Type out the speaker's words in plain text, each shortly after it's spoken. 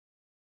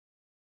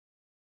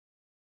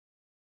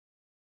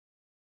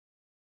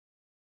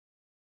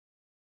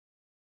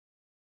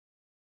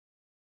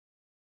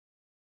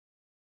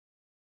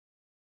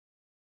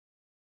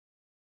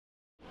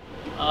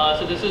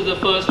This is the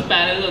first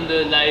panel on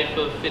the life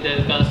of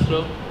Fidel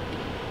Castro.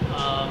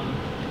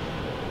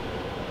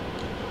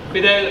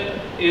 Fidel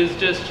is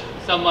just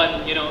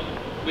someone,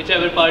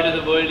 whichever part of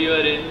the world you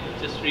are in,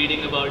 just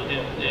reading about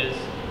him is,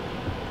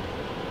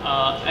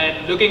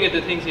 and looking at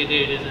the things he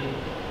did is an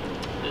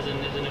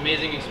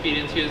amazing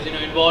experience. He was,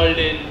 involved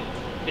in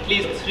at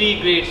least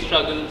 3 great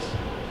struggles,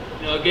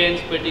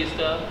 against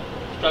Batista,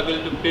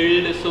 struggle to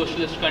build a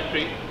socialist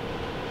country,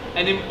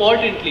 and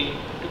importantly,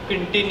 to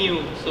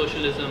continue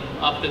socialism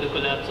after the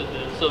collapse of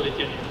the Soviet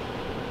Union,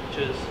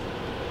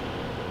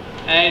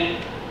 and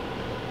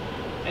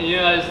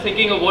I was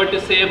thinking of what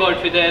to say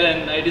about Fidel,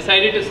 and I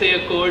decided to say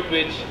a quote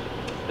which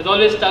has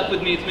always stuck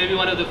with me. It's maybe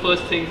one of the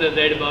first things I've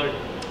read about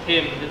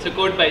him. It's a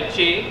quote by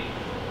Che,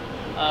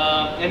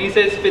 and he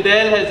says,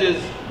 Fidel has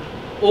his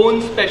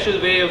own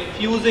special way of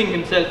fusing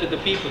himself with the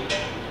people,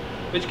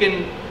 which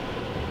can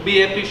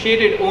be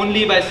appreciated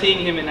only by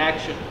seeing him in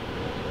action.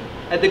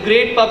 At the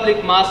great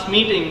public mass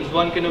meetings,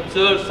 one can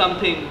observe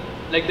something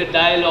like the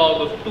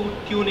dialogue of 2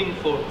 tuning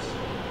forks,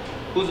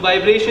 whose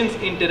vibrations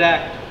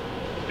interact,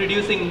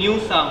 producing new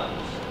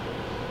sounds.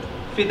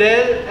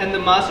 Fidel and the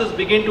masses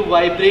begin to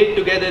vibrate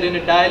together in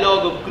a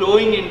dialogue of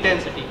growing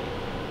intensity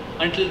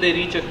until they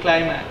reach a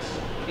climax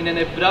in an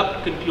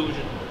abrupt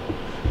conclusion,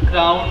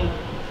 crowned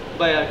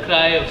by a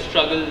cry of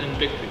struggle and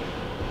victory.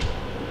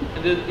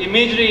 And the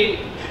imagery,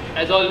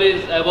 I've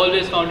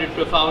always found it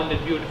profound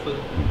and beautiful,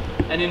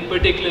 and in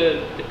particular,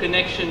 the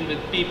connection with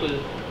people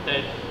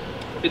that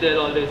Fidel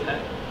always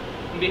had.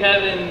 And we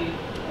have an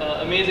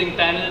amazing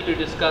panel to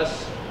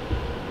discuss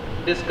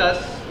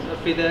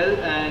Fidel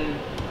and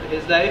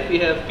his life. We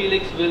have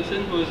Felix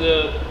Wilson, who is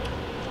a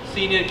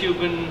senior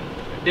Cuban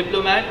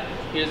diplomat.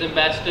 He was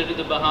ambassador to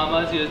the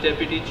Bahamas. He was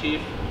deputy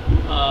chief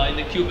in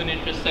the Cuban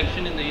interest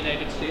section in the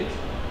United States.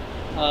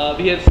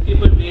 We have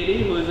Skipper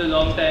Bailey, who is a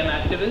long-time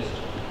activist.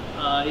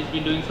 He's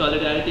been doing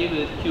solidarity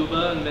with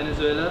Cuba and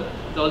Venezuela.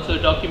 He's also a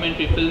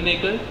documentary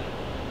filmmaker.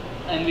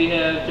 And we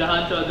have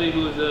Choudry,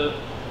 who is a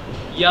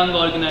young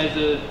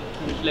organizer,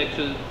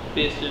 intellectual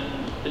based in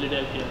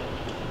Philadelphia.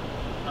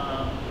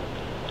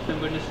 So I'm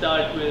going to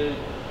start with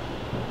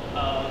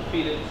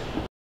Felix.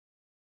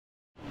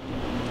 I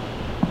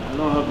don't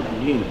know how to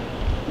begin.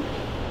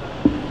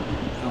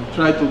 I'll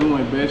try to do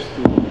my best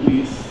to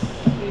please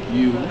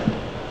you.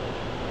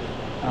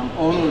 I'm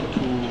honored to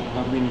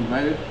have been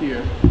invited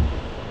here.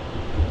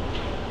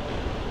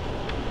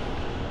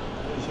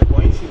 It's a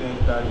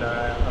coincidence that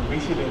I'm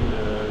visiting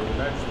the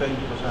United States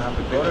because I have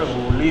a daughter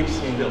who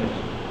lives in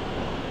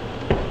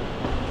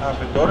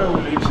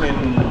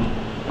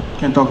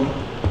Kentucky.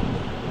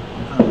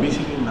 I'm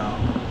visiting now,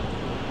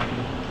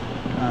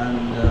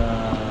 and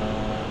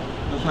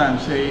that's why I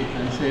say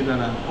that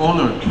I'm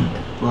honored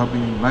to have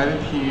been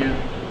invited here,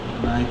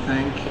 and I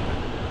thank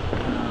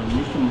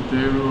Mr.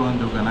 Montero and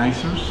the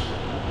organizers.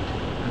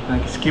 I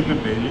thank Skipper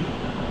Bailey,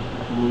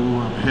 who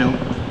have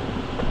helped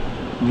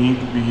me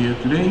to be here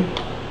today.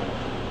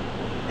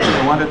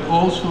 I wanted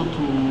also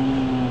to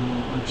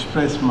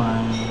express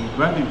my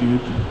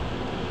gratitude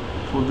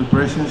for the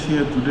presence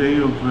here today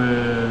of a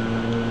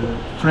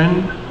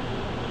friend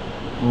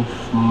of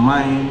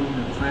mine,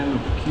 a friend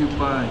of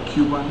Cuba, a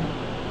Cuban, a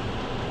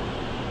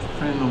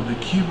friend of the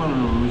Cuban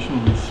Revolution,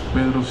 who is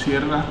Pedro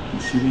Sierra.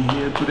 He's sitting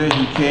here today.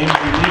 He came,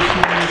 he lives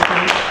here in the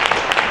States.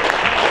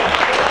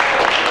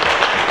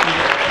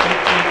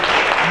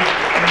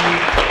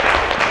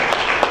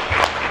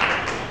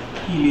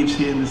 He lives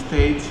here in the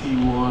States. He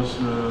was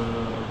the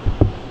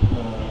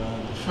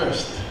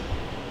first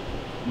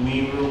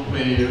Negro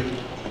player,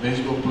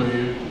 baseball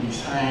player, to be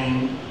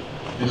signed.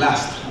 The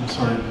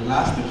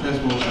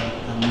first was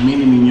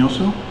Mini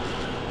Miñoso.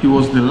 He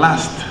was the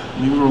last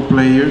Negro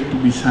player to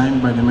be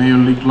signed by the Major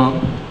League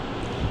Club.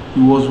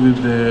 He was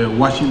with the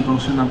Washington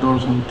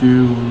Senators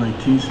until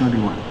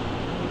 1971.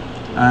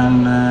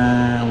 And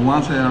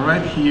once I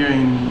arrived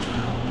in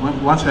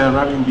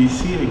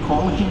DC, I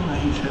called him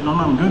and he said, no,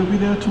 I'm going to be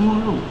there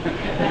tomorrow.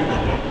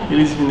 He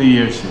lives in the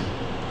Jersey.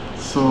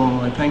 So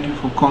I thank you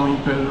for coming,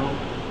 Pedro,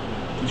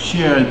 to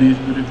share this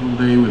beautiful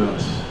day with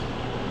us.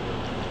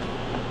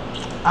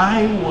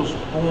 I was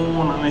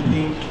born, and I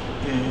think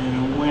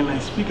when I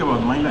speak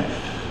about my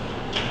life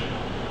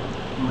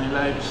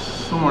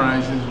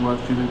summarizes what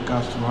Fidel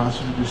Castro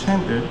has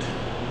represented,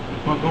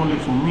 not only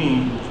for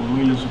me, but for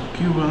millions of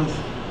Cubans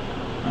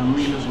and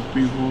millions of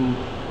people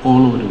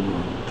all over the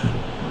world.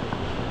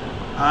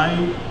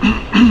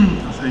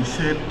 As I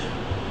said,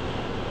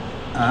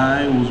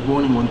 I was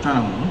born in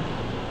Guantanamo.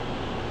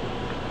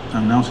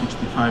 I'm now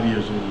 65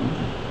 years old.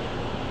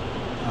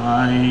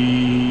 I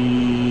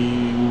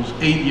was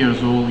 8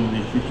 years old in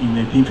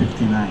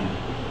 1959.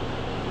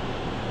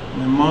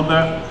 My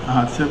mother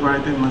had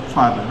separated my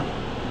father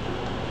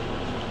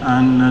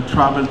and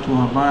traveled to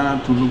Havana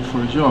to look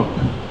for a job.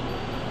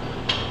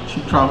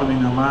 She traveled to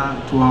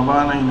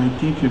Havana in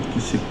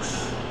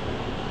 1956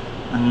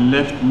 and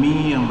left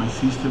me and my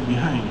sister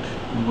behind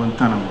in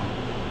Guantanamo.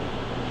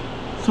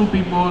 Some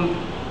people,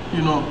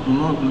 do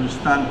not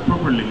understand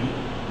properly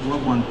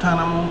what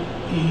Guantanamo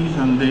is,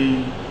 and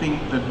they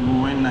think that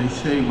when I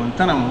say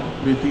Guantanamo,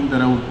 they think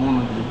that I was born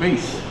on the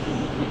base.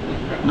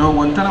 No,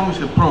 Guantanamo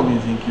is a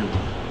province in Cuba,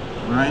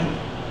 right?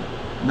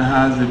 That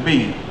has a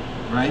bay,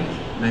 right?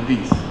 Like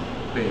this,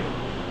 bay.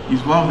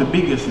 It's one of the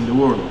biggest in the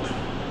world,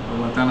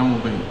 Guantanamo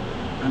Bay.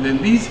 And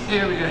then this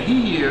area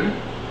here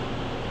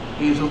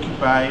is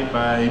occupied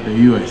by the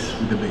US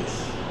with the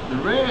base. The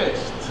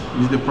rest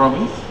is the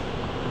province,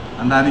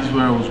 and that is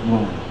where I was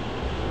born.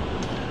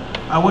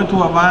 I went to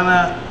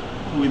Havana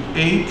with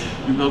 8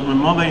 because my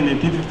mother in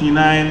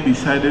 1859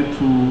 decided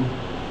to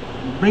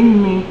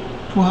bring me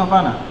to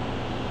Havana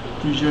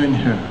to join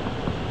her.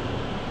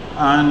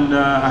 And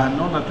I had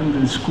not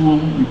attended school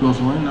because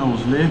when I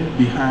was left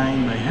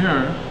behind by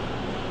her,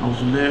 I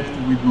was left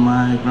with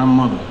my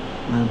grandmother.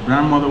 My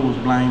grandmother was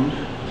blind,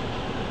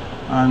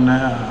 and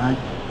I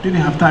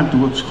didn't have time to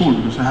go to school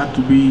because I had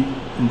to be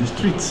in the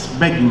streets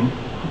begging,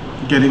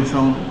 getting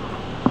some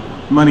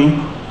money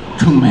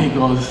to make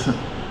us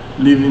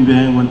live in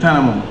the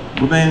Guantanamo.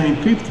 But then in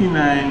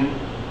 '59,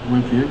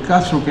 when Fidel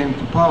Castro came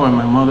to power,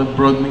 my mother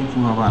brought me to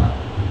Havana.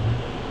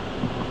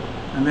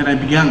 And then I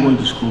began going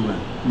to school then,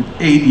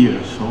 with 8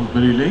 years. So I was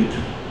very late.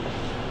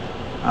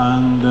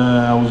 And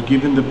I was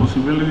given the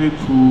possibility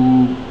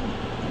to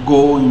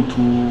go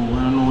into,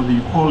 I don't know what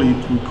you call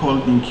it, we call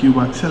it in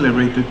Cuba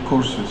accelerated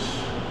courses.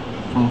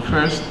 From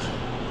first,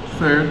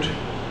 third,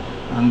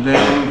 and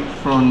then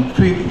from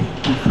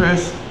 5th to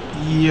 1st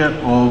year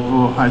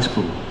of high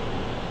school.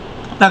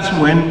 That's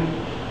when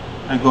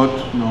I got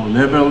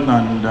leveled,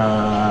 and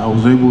I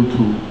was able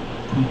to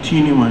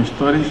continue my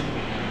studies.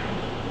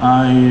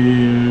 I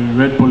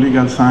read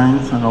political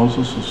science and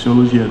also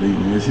sociology at the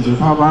University of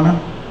Havana.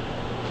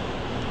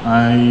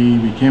 I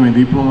became a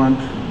diplomat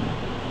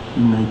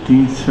in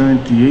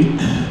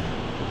 1978,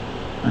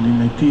 and in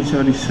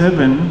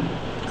 1977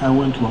 I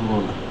went to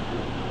Angola.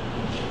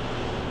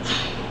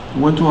 I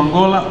went to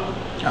Angola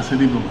as a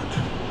diplomat.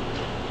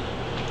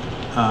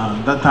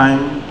 That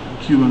time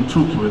Cuban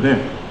troops were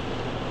there.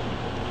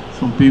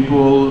 Some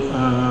people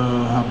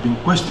have been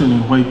questioning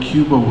why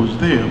Cuba was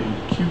there.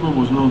 Cuba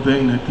was not there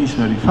in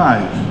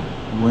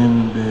 1975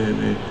 when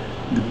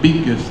the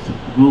biggest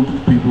group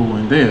of people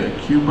were there.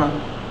 Cuba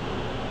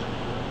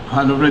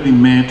had already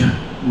met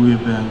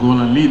with the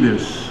Angolan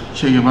leaders.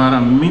 Che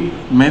Guevara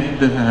met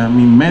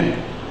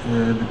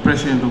the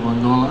president of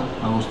Angola,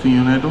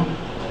 Agostinho Neto,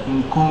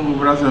 in Congo,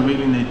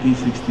 Brazzaville in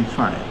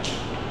 1965.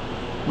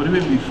 But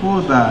even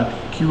before that,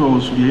 Cuba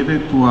was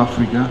related to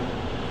Africa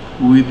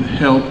with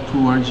help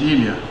to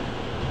Algeria.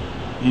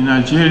 In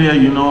Algeria,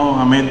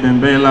 Ahmed Ben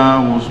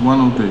Bella was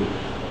one of the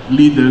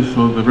leaders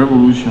of the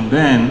revolution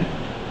then.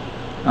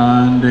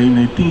 And in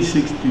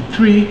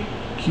 1963,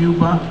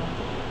 Cuba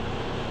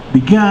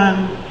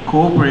began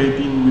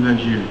cooperating with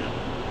Algeria.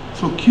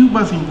 So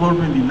Cuba's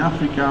involvement in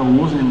Africa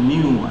wasn't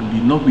new and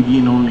did not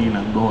begin only in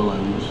Angola.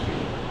 It was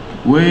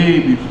way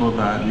before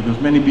that,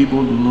 because many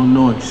people do not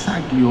know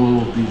exactly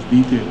all of these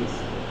details.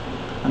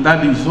 And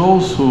that is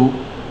also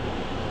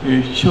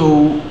a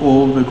show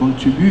of the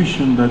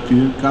contribution that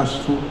Fidel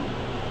Castro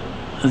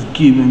has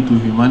given to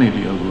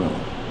humanity as well.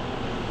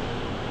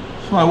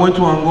 So I went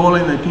to Angola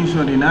in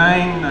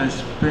 1979. I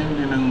spent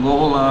in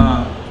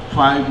Angola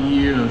 5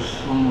 years,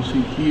 almost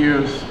 6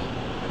 years.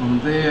 From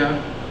there,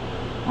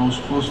 I was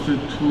posted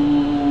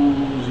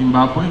to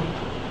Zimbabwe.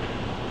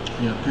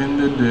 I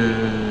attended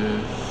the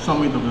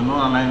summit of the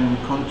non-aligned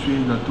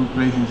countries that took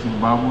place in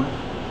Zimbabwe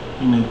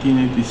in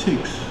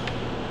 1986.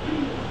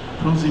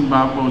 From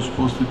Zimbabwe, I was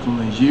posted to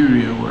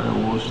Nigeria, where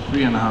I was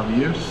 3.5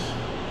 years.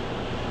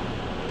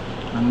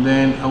 And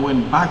then I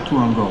went back to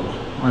Angola.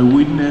 I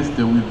witnessed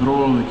the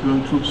withdrawal of the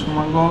Cuban troops from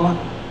Angola.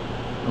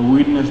 I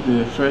witnessed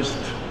the first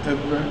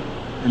ever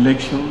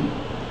election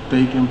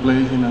taking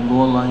place in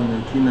Angola in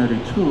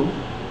 1992.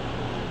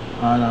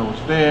 And I was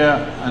there,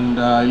 and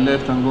I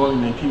left Angola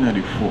in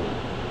 1994.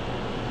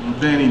 And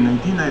then in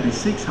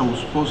 1996, I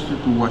was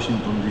posted to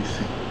Washington,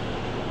 D.C.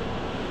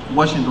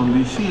 Washington,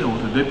 D.C., I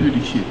was a deputy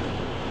chief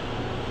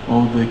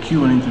of the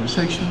Cuban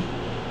intersection,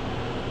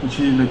 which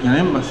is like an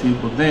embassy,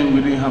 but then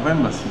we didn't have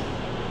embassy.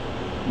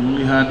 We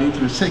only had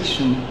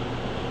intersection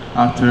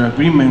after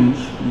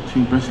agreements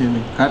between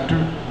President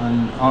Carter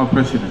and our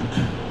president.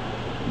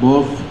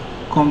 Both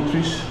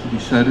countries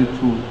decided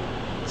to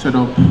set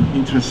up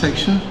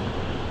intersections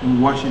in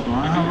Washington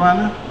and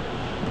Havana,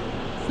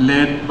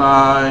 led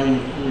by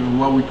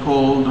what we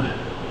called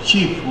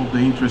chief of the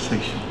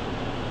intersection.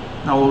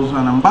 I was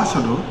an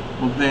ambassador,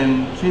 but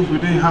then since we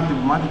didn't have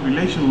diplomatic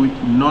relations, we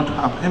could not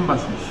have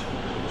embassies.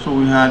 So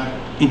we had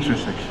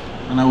intersection,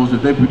 and I was the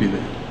deputy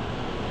there.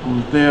 I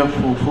was there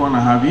for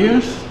 4.5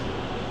 years.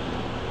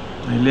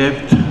 I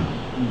left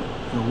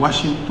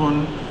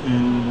Washington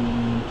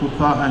in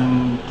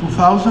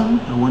 2000.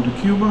 I went to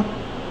Cuba,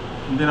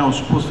 and then I was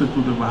posted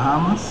to the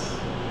Bahamas,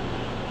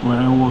 where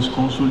I was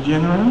consul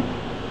general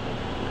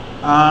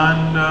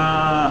and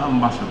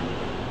ambassador.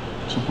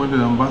 Supported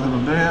ambassador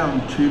there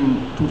until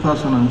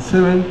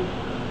 2007,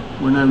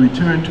 when I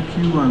returned to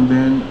Cuba, and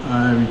then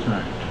I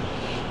retired.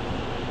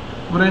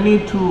 But I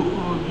need to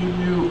give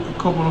you a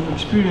couple of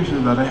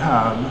experiences that I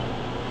had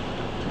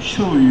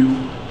show you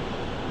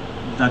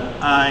that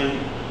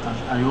as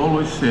I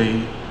always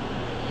say,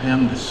 I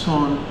am the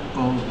son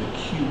of the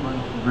Cuban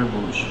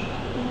Revolution.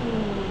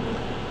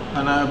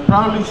 And I'm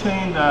proudly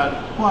saying that.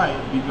 Why?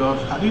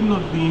 Because had it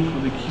not been for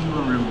the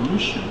Cuban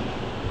Revolution,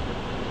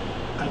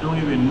 I don't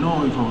even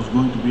know if I was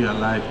going to be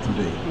alive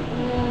today.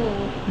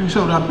 Because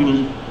I would have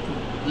been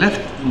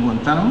left in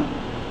Guantanamo.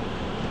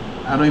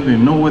 I don't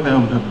even know whether I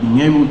would have been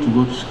able to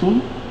go to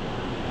school.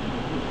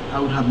 I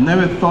would have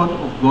never thought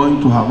of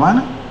going to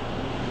Havana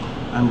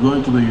and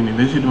going to the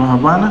University of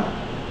Havana,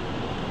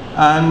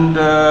 and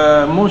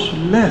much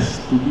less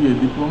to be a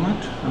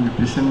diplomat and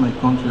represent my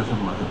country as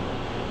ambassador.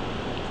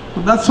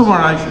 So that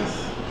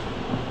summarizes,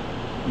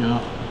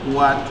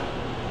 what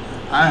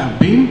I have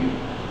been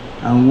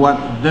and what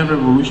the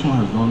revolution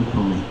has done for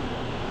me.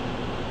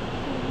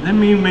 Let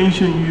me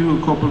mention you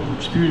a couple of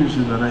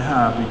experiences that I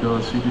have,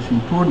 because it is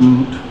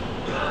important,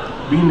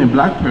 being a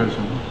black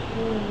person,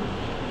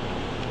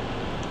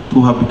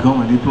 to have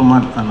become a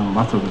diplomat and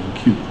ambassador in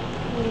Cuba.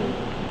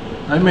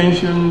 I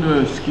mentioned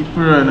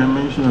Skipper, and I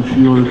mentioned a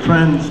few other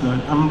friends that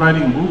I'm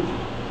writing a book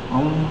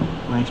on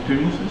my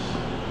experiences.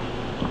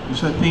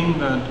 Because I think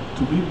that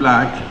to be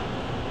black,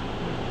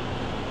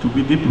 to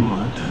be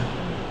diplomat,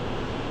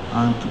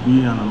 and to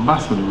be an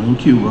ambassador in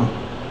Cuba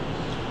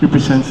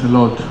represents a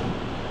lot.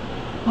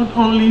 Not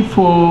only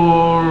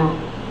for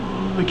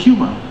the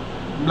Cuban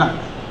black,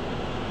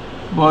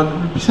 but it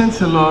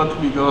represents a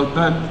lot because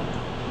that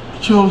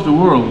shows the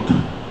world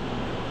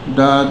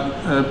that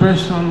a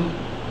person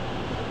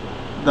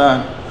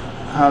that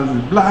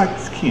has black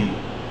skin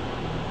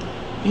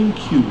in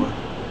Cuba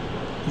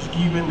is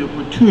given the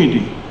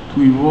opportunity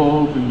to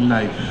evolve in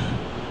life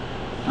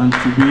and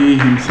to be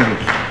himself.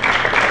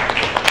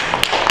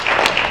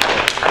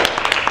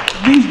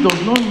 This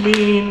does not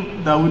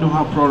mean that we don't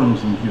have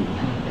problems in Cuba.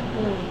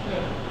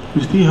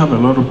 We still have a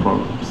lot of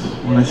problems.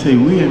 When I say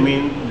we, I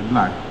mean the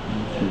black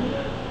in Cuba.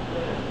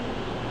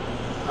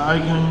 I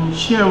can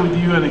share with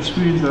you an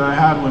experience that I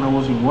had when I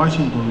was in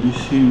Washington,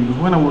 D.C.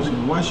 When I was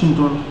in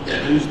Washington,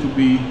 I used to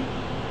be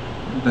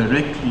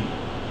directly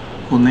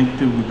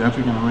connected with the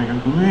African American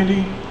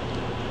community,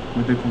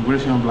 with the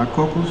Congressional Black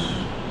Caucus.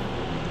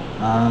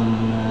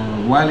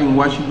 And while in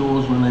Washington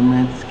was when I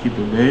met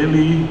Skipper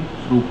Bailey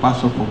through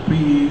Pastor for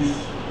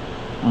Peace.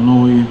 I don't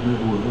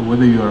know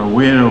whether you are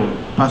aware of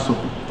Pastor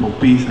for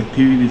Peace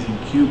activities in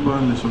Cuba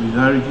and the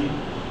solidarity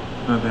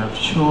that they have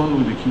shown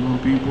with the Cuban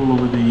people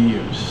over the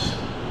years.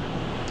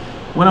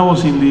 When I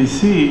was in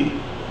D.C.,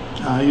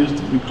 I used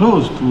to be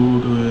close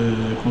to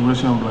the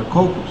Congressional Black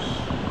Caucus.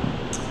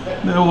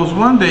 There was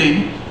one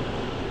day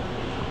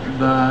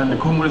that the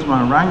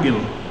Congressman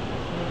Rangel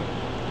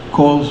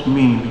calls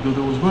me because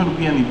there was going to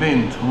be an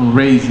event on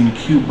race in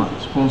Cuba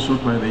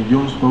sponsored by the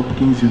Johns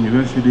Hopkins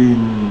University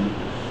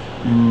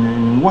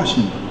in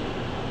Washington.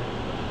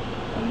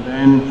 And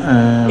then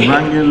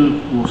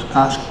Rangel was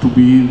asked to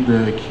be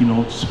the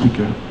keynote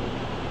speaker.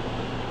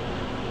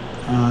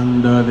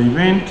 And the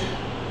event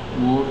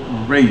was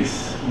on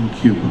race in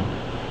Cuba.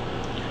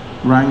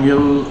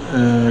 Rangel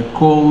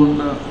called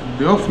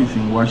the office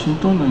in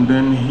Washington, and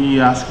then he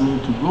asked me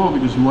to go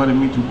because he wanted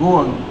me to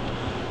go,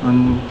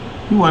 and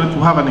he wanted to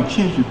have an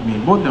exchange with me.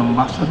 But the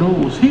ambassador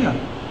was here,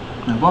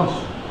 my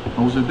boss.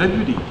 I was a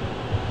deputy.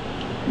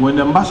 When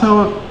the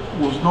ambassador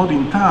was not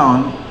in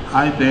town,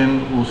 I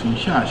then was in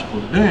charge.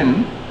 But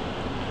then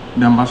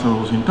the ambassador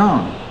was in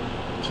town,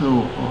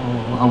 so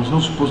I was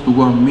not supposed to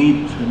go and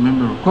meet a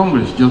member of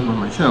Congress just by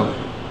myself.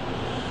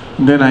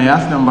 And then I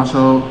asked the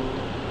ambassador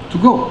to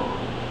go,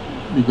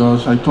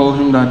 because I told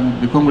him that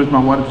the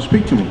congressman wanted to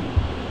speak to me.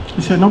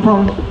 He said, no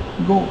problem,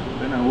 go.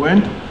 Then I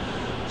went,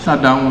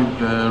 sat down with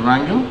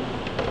Rangel,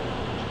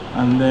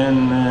 and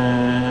then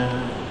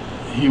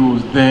he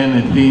was then,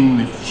 I think,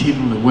 the chief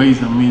of the Ways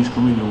and Means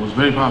Committee. Was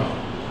very powerful,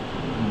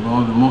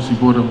 one of the most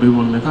important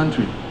people in the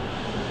country.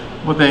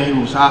 But then he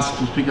was asked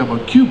to speak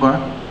about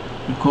Cuba,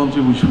 a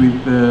country which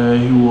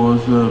he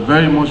was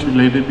very much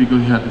related,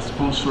 because he had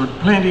sponsored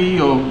plenty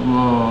of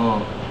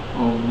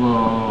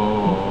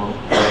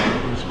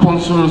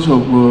sponsors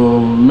of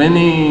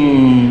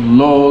many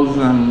laws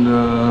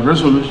and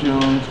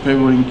resolutions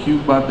favoring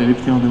Cuba, the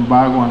lifting of the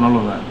embargo and all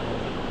of that.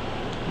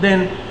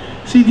 Then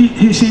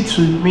he sits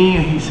with me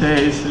and he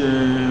says,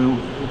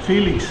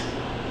 Felix,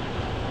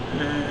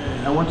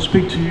 I want to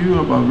speak to you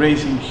about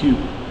race in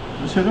Cuba.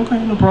 I said, okay,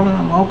 no problem,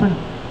 I'm open.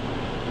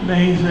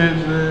 Then he says,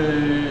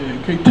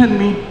 okay, tell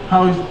me,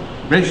 how is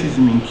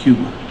racism in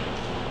Cuba?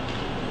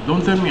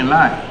 Don't tell me a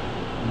lie,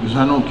 because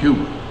I know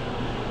Cuba.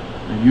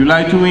 If you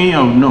lie to me,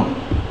 I'll know.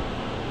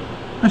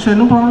 I said,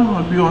 no problem,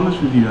 I'll be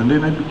honest with you. And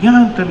then I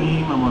began telling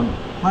him about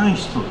my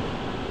story.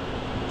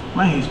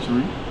 My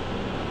history,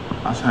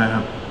 as I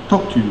have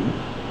talked to you,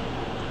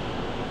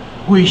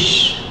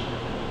 which,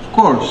 of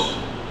course,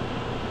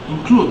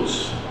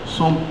 includes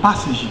some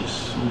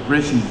passages of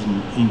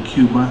racism in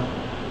Cuba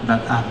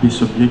that I've been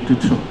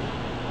subjected to.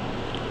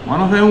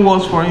 One of them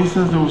was, for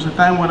instance, there was a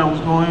time when I was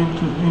going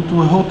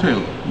into a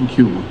hotel in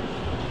Cuba.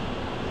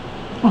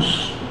 It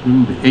was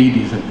in the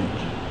 80s, I think.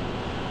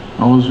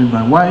 I was with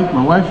my wife.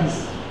 My wife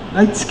is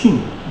light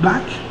skin,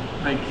 black,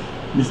 like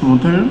Mr.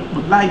 Montero,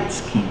 but light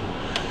skin.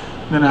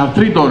 Then I have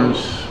 3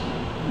 daughters.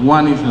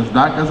 One is as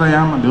dark as I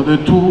am, and the other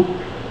 2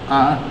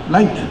 are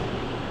light.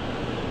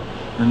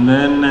 And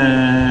then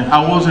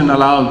I wasn't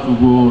allowed to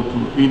go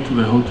into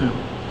the hotel.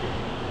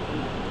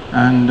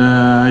 And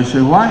I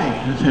said, why?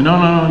 I said,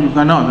 no, you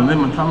cannot. And then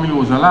my family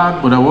was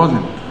allowed, but I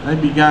wasn't. I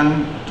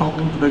began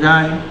talking to the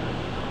guy.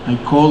 I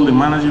called the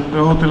manager of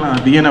the hotel, and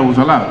at the end I was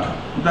allowed.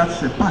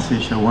 That's a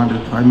passage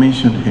I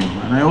mentioned him.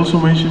 And I also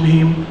mentioned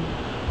him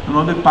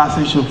another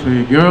passage of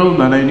a girl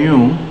that I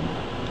knew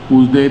who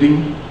was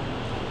dating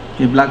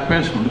a black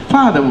person. The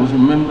father was a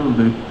member of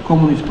the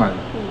Communist Party.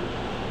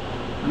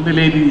 And the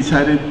lady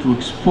decided to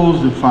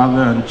expose the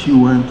father, and she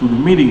went to the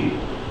meeting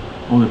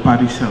of the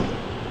party cell.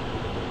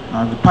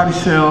 The party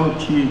cell,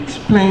 she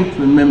explained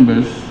to the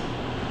members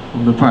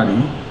of the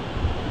party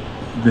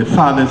the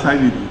father's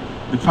identity.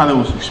 The father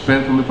was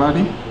expelled from the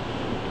party,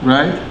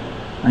 right?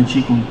 And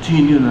she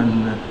continued,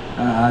 and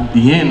at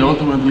the end,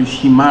 ultimately,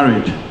 she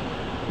married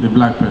the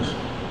black person.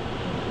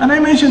 And I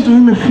mentioned to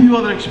him a few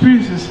other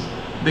experiences.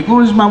 The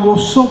congressman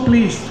was so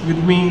pleased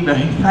with me that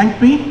he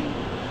thanked me.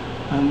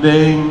 And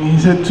then he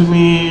said to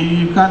me,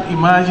 you can't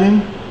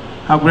imagine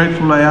how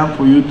grateful I am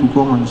for you to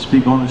come and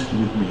speak honestly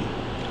with me.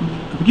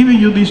 I'm giving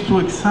you these 2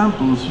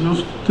 examples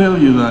just to tell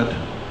you that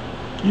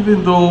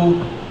even though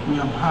we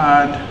have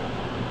had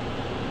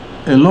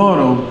a lot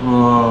of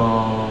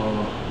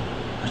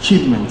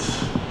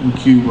achievements in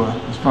Cuba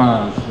as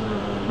far as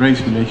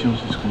race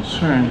relations is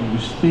concerned, we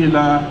still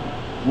are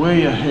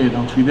way ahead,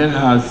 and Fidel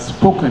has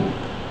spoken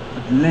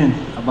at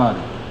length about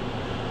it.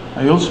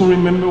 I also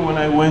remember when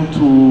I went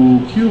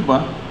to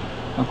Cuba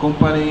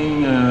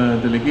accompanying a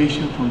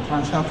delegation from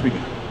Trans-Africa.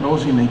 That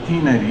was in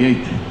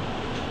 1998.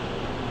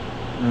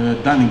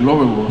 Danny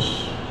Glover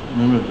was a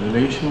member of the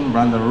delegation.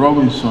 Randall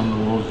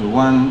Robinson was the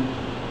one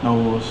that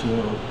was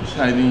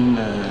presiding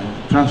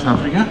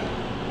Trans-Africa,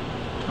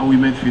 and we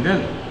met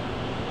Fidel.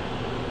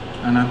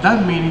 And at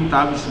that meeting,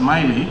 Tavis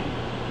Smiley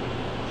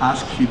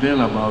asked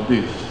Fidel about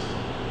this,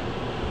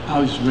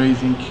 how he's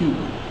raised in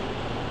Cuba.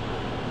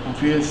 And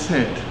Fidel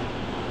said,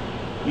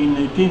 in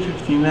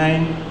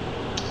 1859,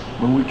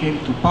 when we came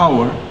to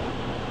power,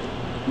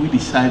 we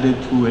decided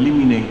to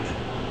eliminate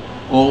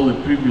all the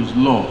previous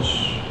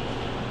laws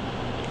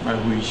by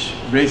which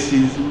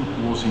racism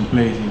was in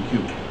place in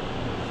Cuba.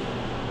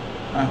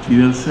 And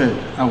Fidel said,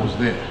 I was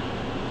there.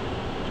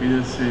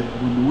 Fidel said,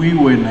 but we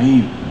were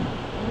naive.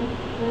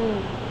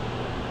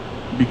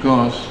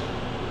 Because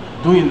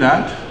doing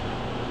that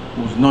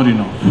was not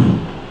enough.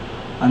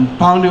 And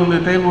pounding on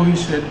the table, he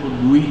said, but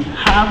we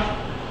have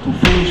to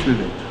finish with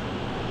it.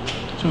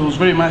 So he was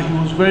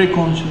very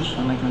conscious,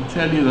 and I can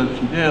tell you that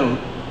Fidel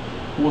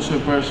was a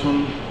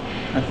person,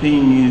 I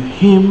think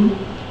him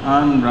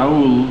and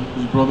Raul,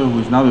 his brother, who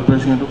is now the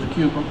president of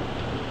Cuba,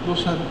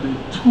 those are the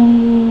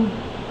 2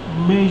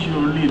 major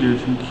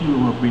leaders in Cuba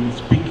who have been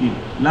speaking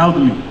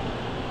loudly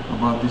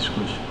about this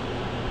question.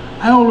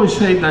 I always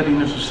say that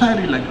in a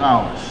society like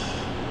ours,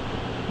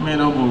 made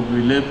up of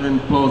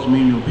 11+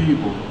 million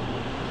people,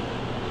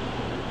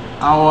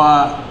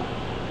 our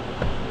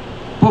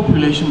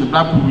population, the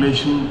black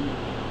population,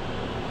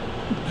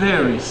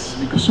 varies,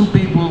 because some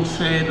people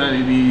say that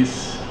it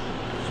is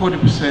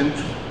 40%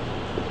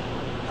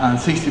 and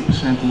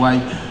 60%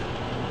 white.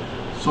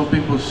 Some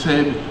people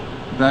say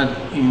that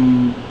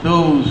in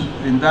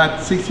that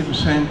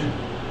 60%,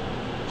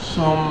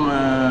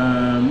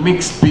 some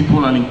mixed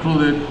people are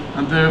included,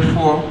 and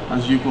therefore,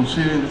 as you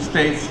consider in the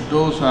States,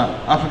 those are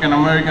African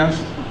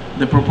Americans,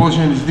 the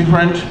proportion is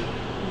different.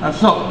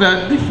 So there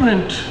are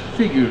different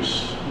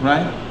figures,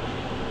 right?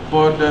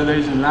 But there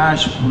is a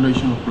large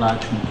population of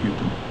blacks in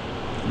Cuba,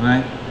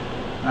 right?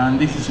 And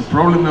this is a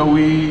problem that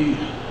we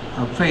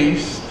have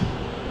faced,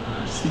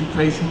 are still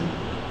facing.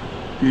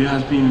 He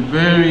has been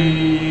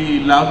very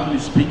loudly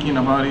speaking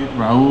about it,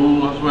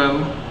 Raul as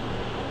well.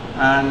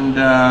 And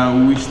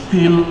we're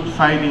still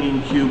fighting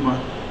in Cuba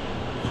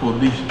for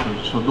this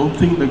purpose. So don't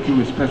think that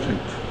Cuba is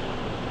perfect.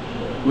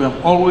 We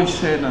have always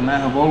said, and I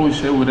have always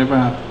said, whatever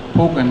I have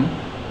spoken,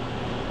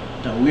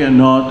 that we are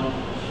not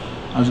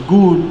as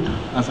good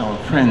as our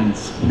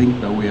friends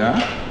think that we are,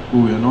 but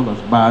we are not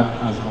as bad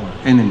as our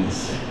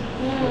enemies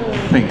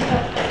think.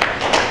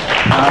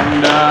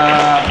 And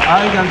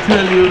I can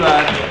tell you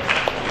that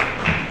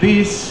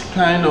this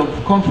kind of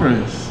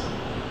conference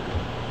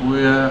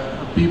where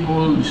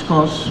people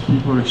discuss,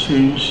 people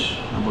exchange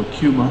about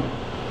Cuba,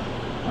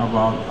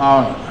 about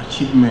our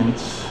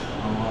achievements,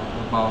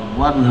 about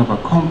what we have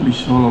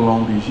accomplished all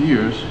along these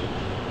years,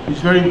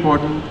 is very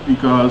important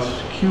because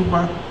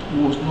Cuba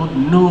was not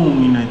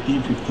known in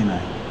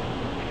 1959.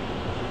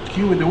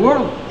 Cuba, the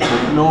world,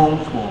 was known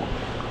for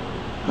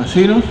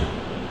casinos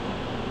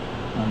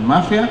and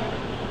mafia,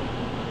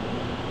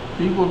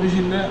 people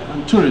visiting there,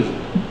 and tourism.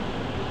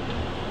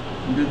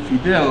 And then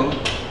Fidel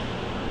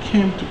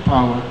came to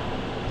power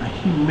and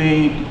he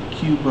made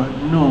Cuba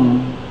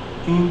known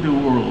in the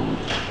world.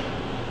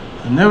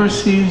 And ever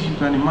since, you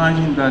can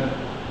imagine that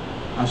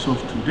as of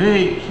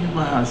today,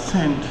 Cuba has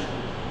sent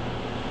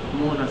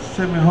more than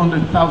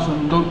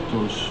 700,000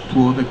 doctors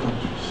to other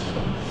countries.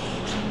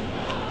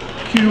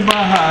 Cuba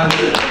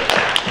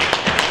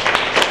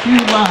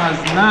has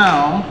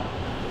now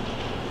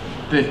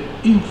the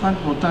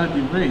infant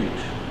mortality rate,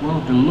 one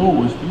of the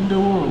lowest in the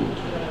world,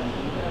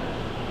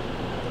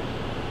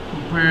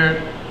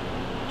 compared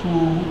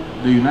to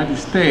the United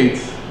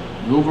States.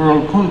 The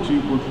overall country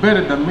was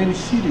better than many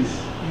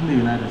cities in the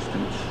United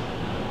States.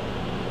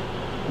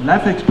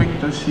 Life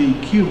expectancy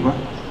in Cuba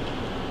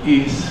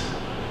is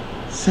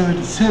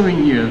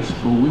 77 years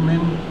for women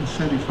and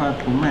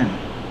 75 for men.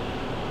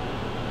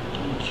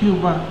 In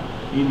Cuba,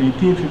 in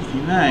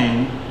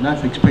 1859,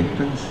 life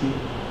expectancy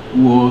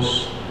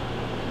was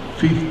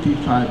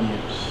 55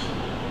 years.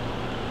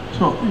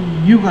 So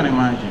you can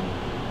imagine,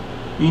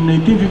 in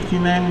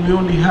 1859 we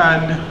only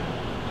had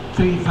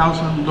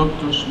 3,000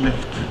 doctors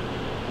left.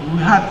 We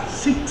had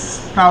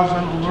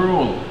 6,000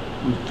 overall,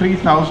 with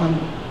 3,000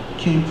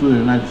 came to the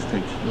United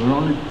States. There were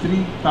only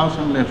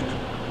 3,000 left.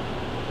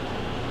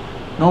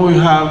 Now we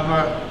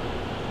have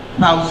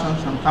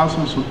thousands and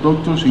thousands of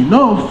doctors,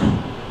 enough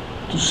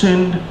to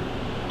send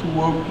to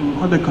work in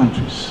other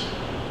countries.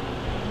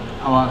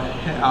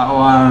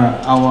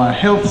 Our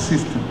health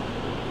system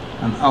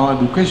and our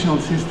educational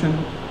system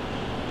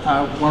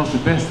are one of the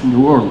best in the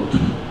world.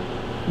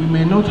 We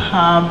may not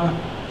have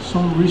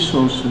some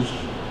resources,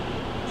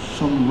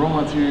 some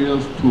raw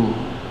materials to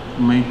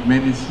make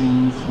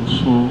medicines or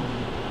so,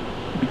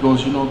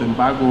 because you know the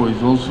embargo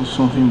is also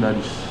something that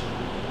is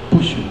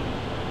pushing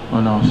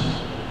on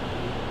us.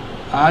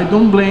 I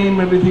don't blame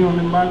everything on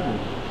the embargo.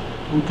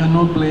 We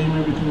cannot blame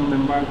everything on the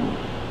embargo,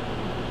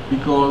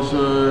 because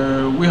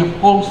we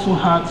have also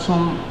had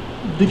some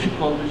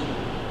difficulties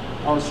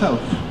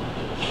ourselves.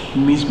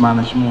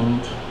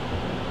 Mismanagement.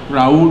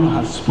 Raul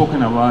has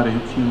spoken about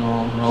it, you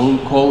know. Raul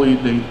called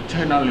it the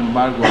eternal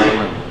embargo as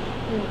well.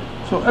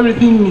 So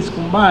everything is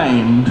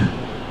combined,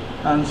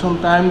 and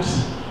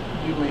sometimes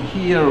you may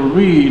hear or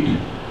read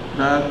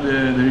that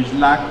there is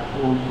lack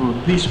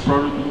of this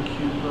product in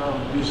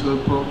Cuba, this other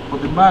product,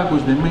 but the embargo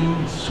is the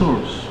main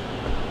source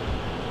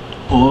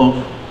of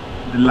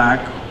the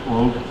lack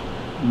of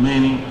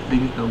many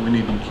things that we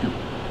need in Cuba.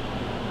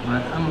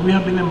 Right? And we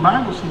have been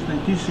embargoed since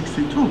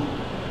 1962.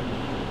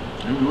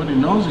 Everybody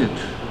knows it.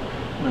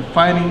 We're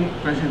fighting.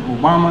 President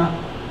Obama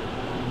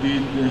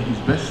did his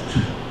best.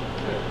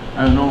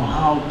 I don't know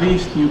how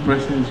this new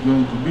president is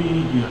going to be.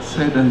 He has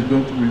said that he's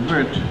going to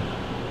revert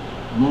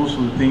most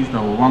of the things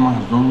that Obama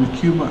has done with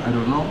Cuba. I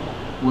don't know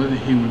whether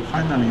he will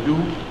finally do.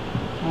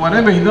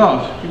 Whatever he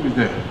does, he was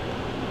there.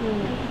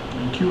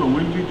 And Cuba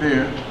will be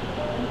there.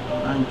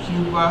 And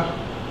Cuba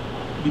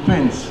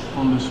depends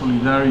on the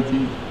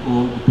solidarity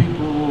of the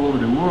people all over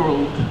the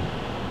world,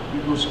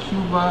 because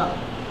Cuba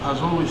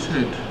has always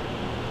said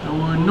that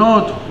we're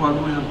not what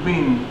we have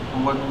been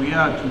and what we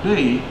are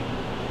today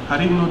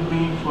had it not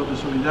been for the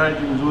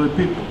solidarity with other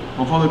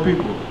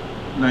people,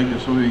 like the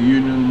Soviet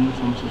Union,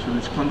 some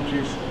socialist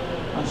countries,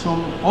 and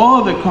some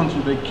other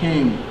countries that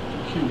came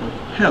to Cuba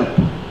to help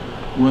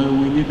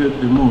when we needed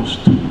the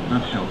most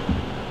that help.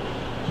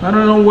 So I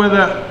don't know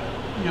whether,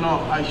 you know,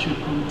 I should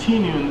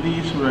continue on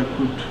this, or I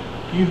could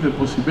give the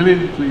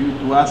possibility to you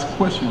to ask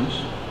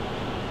questions.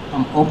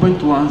 I'm open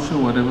to answer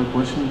whatever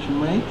questions you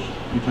make,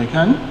 if I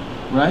can,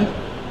 right?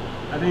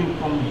 I didn't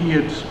come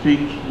here to speak,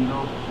 you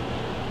know,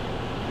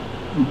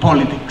 in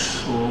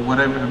politics or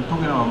whatever. I'm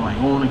talking about my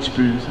own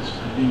experiences.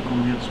 I didn't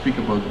come here to speak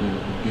about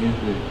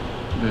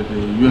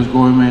the US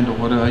government or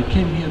whatever. I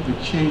came here to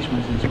change my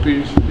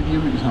experiences with you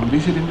because I'm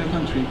visiting the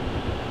country.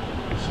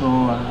 So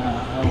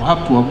I will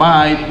have to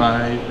abide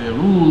by the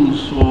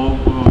rules of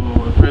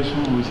a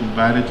person who is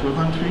invited to a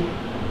country.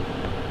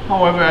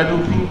 However, I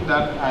don't think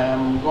that I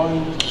am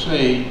going to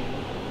say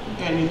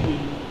anything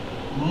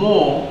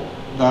more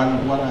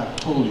than what I have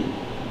told you,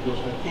 because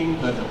I think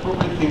that the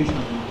appropriate things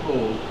have been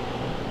told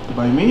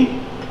by me,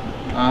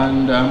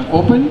 and I'm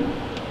open,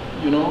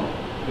 you know,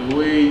 the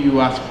way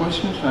you ask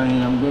questions, I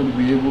am going to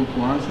be able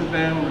to answer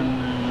them,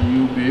 and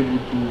you'll be able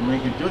to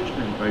make a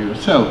judgment by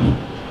yourself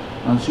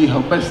and see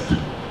how best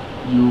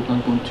you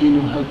can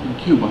continue helping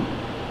Cuba,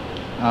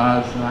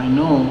 as I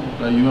know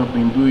that you have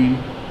been doing,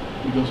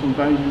 because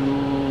sometimes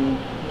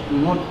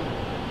you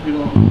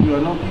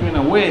are not even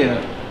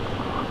aware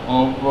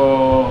of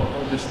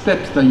the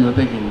steps that you are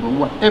taking. But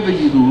whatever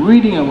you do,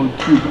 reading about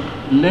Cuba,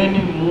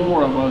 learning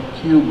more about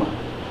Cuba,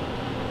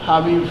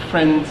 having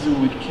friends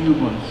with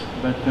Cubans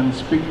that can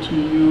speak to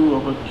you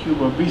about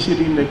Cuba,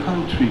 visiting the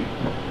country,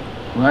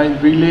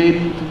 right?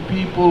 Relating to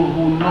people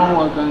who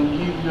know and can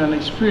give you an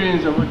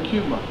experience about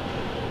Cuba.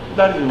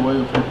 That is a way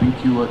of helping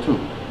Cuba too,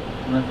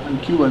 right?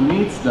 And Cuba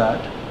needs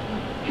that.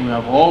 We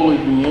have always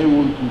been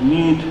able to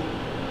need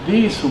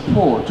this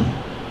support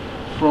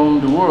from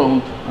the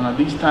world, and at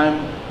this time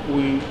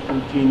we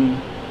continue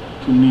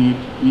to need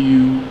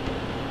you,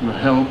 your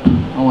help,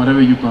 and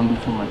whatever you can do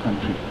for my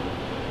country.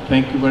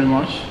 Thank you very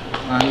much,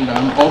 and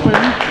I'm open.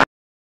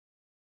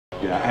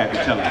 Yeah, I had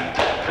to tell him.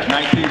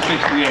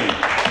 1968.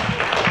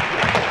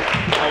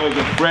 I was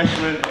a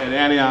freshman at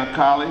Antioch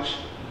College.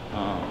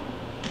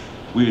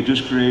 We had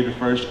just created the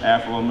first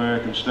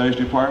Afro-American Studies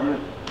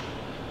Department,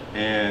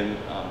 and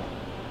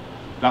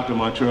Dr.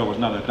 Montero was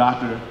not a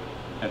doctor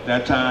at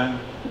that time,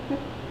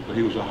 but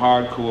he was a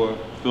hardcore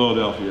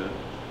Philadelphia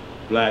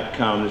black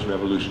communist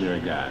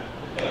revolutionary guy.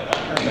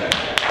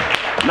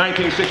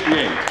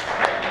 1968.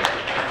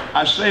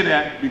 I say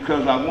that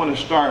because I want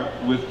to start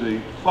with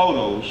the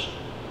photos.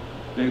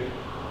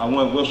 I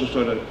want Wilson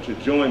to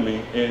join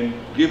me in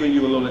giving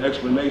you a little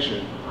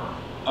explanation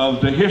of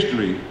the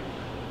history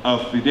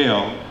of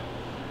Fidel,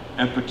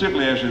 and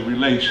particularly as it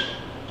relates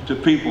to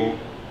people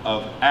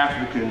of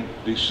African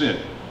descent.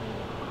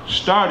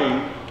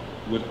 Starting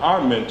with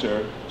our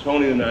mentor,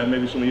 Tony and I,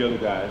 maybe some of the other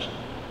guys,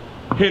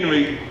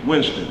 Henry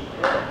Winston.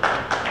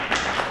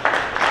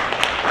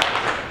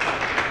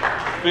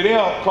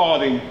 Fidel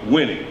called him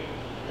Winnie,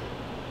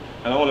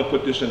 and I want to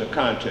put this in a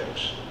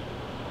context.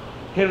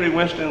 Henry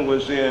Winston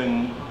was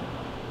in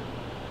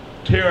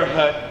Terre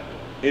Haute,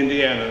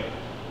 Indiana,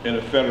 in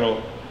a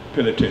federal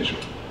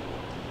penitentiary.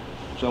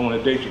 So I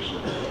want to date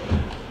yourself.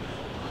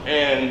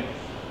 And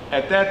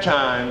at that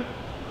time,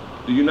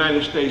 the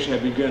United States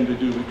had begun to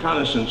do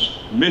reconnaissance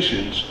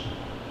missions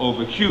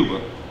over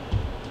Cuba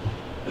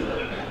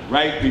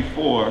right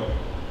before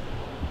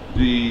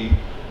the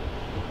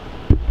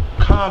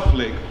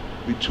conflict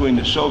between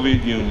the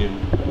Soviet Union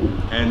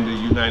and the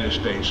United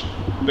States,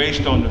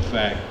 based on the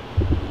fact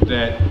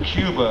that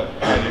Cuba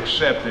had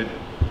accepted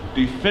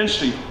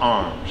defensive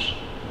arms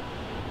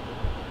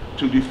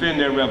to defend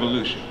their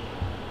revolution.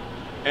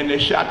 And they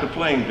shot the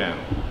plane down.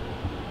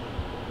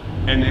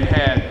 And they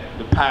had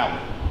the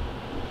pilot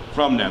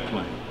from that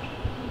plane.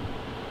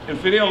 And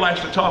Fidel likes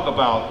to talk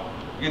about,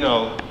 you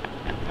know,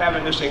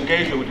 having this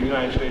engagement with the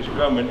United States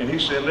government, and he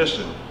said,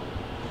 listen,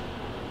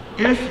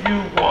 if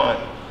you want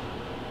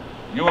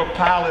your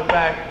pilot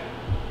back,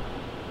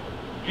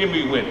 give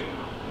me Winnie.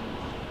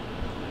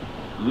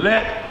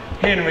 Let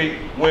Henry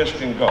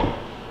Winston go.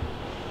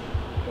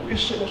 And we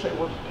sit and say,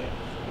 well,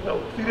 you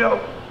know, Fidel,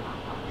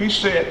 he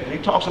said, and he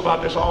talks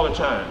about this all the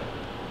time,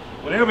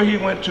 whenever he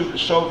went to the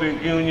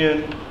Soviet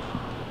Union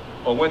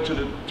or went to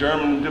the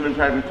German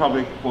Democratic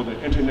Republic for the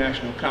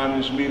international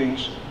communist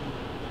meetings,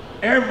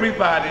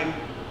 everybody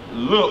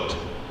looked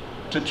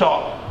to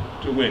talk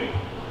to Winnie.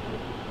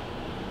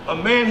 A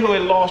man who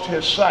had lost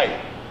his sight.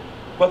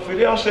 But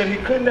Fidel said he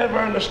could never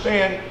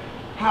understand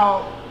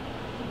how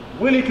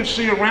Winnie could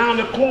see around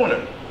the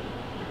corner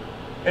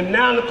and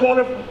down the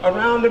corner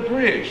around the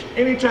bridge.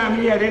 Anytime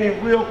he had any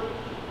real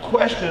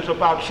questions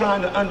about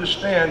trying to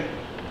understand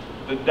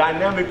the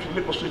dynamic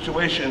political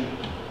situation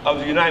of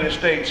the United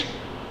States,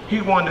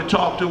 he wanted to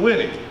talk to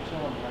Winnie.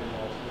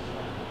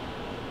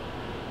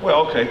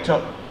 Well, okay,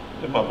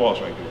 that's my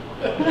boss right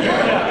there.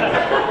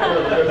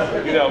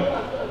 You know,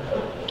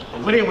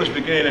 Winnie was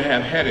beginning to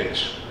have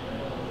headaches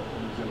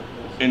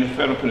in the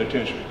federal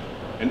penitentiary.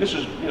 And this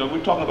is, you know,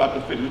 we're talking about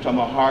the 50s, we're talking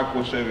about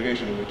hardcore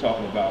segregation, and we're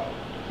talking about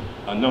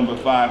a number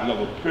 5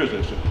 level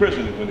prison, the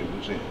prison that Winnie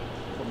was in.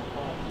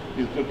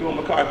 He was doing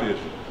McCarthyism.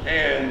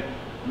 And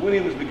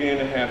Winnie was beginning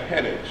to have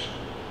headaches.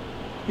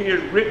 He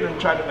had written and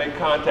tried to make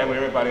contact with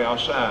everybody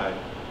outside,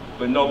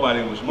 but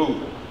nobody was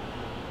moving.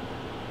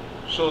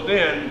 So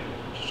then,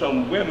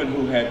 some women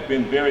who had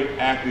been very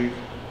active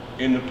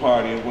in the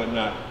party and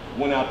whatnot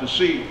went out to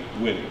see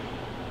Winnie.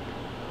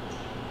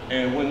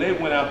 And when they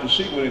went out to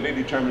see Winnie, they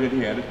determined that he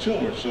had a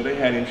tumor. So they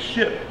had him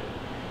shipped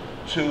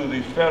to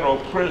the federal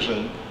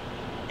prison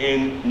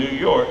in New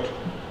York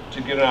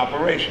to get an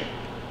operation.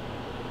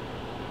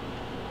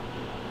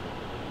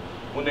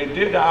 When they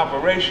did the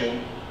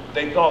operation,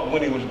 they thought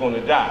Winnie was going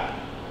to die.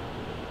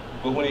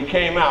 But when he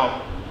came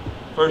out,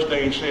 first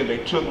thing he said, they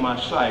took my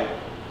sight,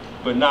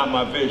 but not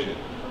my vision.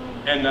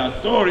 And the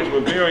authorities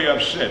were very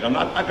upset.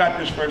 I got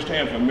this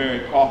firsthand from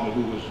Mary Kaufman,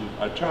 who was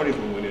the attorney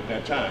for Winnie at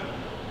that time.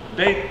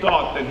 They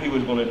thought that he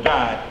was going to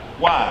die.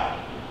 Why?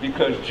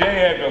 Because J.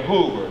 Edgar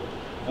Hoover,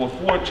 for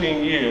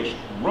 14 years,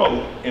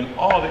 wrote in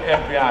all the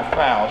FBI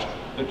files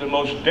that the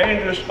most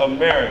dangerous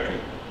American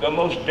from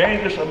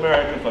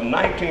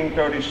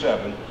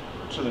 1937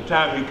 to the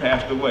time he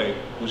passed away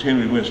was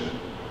Henry Winston.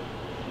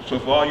 So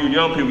for all you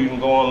young people, you can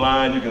go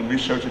online, you can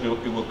research it, it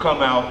will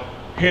come out,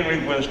 Henry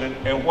Winston,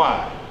 and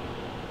why?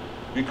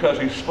 Because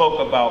he spoke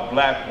about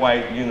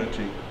black-white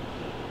unity,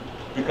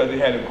 because he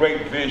had a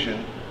great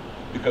vision,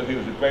 because he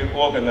was a great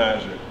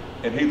organizer,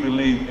 and he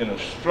believed in a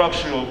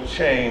structural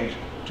change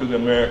to the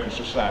American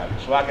society.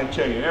 So I can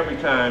tell you, every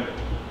time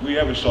we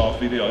ever saw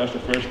Fidel, that's the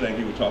first thing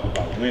he would talk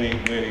about, Winnie,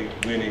 Winnie,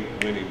 Winnie,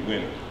 Winnie,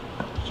 Winnie.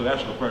 So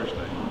that's the first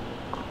thing.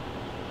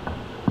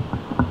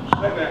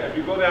 Second, if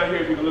you go down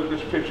here, if you can look at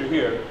this picture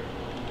here,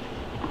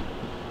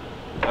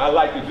 I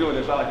like to do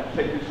this, I like to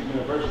take this to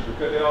universities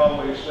because they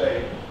always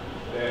say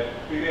that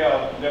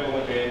Fidel never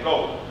went to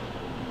Angola.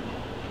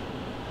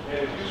 And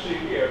as you see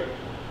here,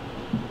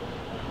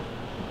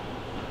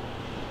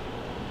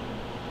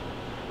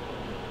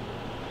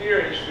 here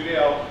is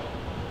Fidel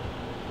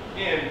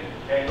in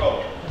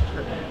Angola.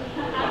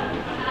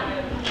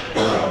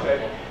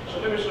 Okay, so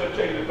let me sort of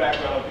tell you the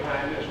background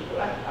behind this.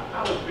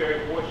 I was very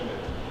fortunate.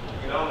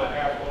 You know, I'm an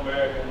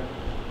Afro-American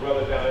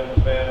brother down in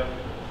Savannah.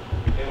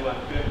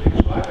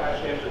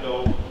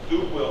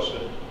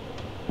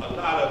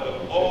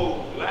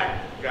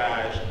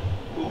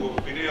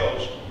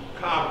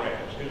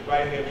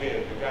 him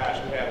in, the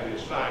guys who have the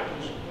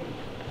assignments.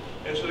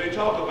 And so they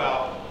talk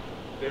about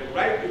that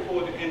right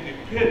before the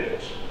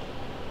independence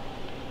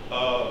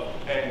of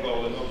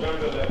Angola,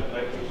 November 11,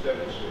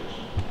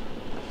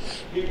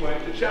 1976, he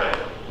went to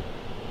China.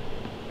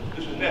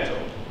 This is Neto,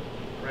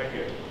 right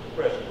here,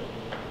 president.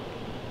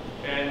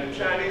 And the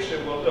Chinese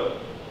said, well, look,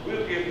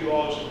 we'll give you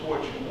all the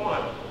support you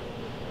want,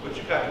 but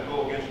you got to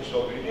go against the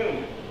Soviet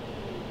Union.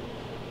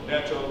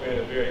 Neto, being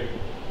a very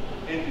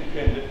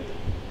independent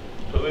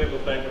political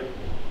thinker,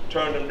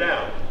 turned him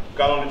down,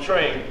 got on the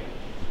train,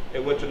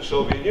 and went to the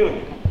Soviet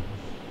Union.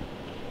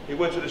 He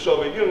went to the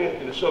Soviet Union,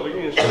 and the Soviet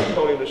Union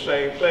told him the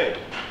same thing.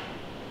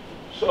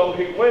 So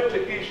he went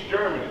to East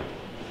Germany.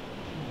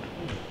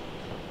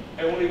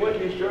 And when he went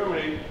to East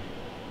Germany,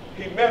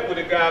 he met with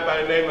a guy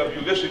by the name of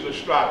Ulysses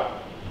Estrada.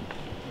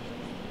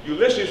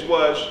 Ulysses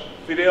was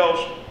Fidel's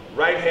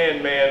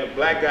right-hand man, a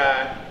black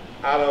guy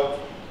out of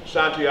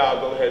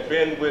Santiago, had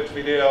been with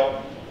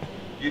Fidel,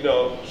 you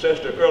know, since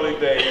the early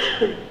days,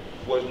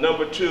 was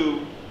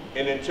 #2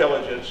 in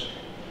intelligence,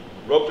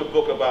 wrote the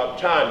book about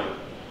Tanya,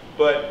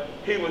 but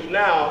he was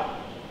now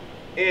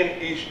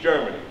in East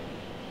Germany.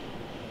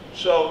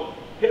 So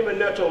him and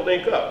Neto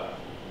link up.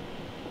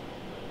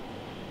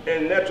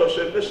 And Neto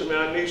said, listen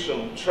man, I need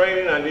some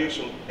training, I need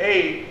some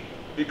aid,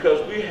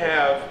 because we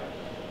have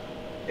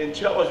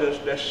intelligence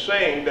that's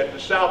saying that the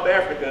South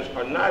Africans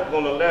are not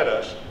going to let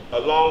us,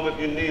 along with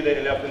UNITA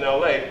and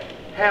FNLA,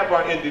 have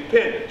our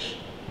independence.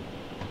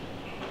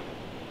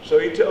 So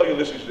he tells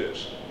Ulysses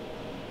this.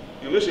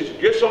 Ulysses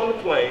gets on the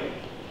plane,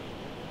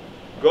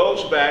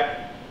 goes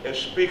back, and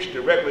speaks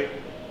directly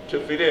to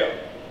Fidel.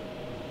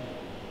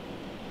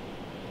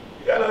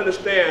 You got to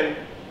understand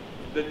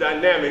the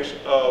dynamics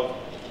of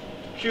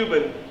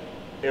Cuban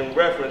in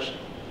reference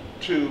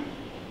to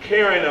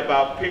caring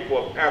about people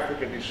of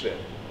African descent.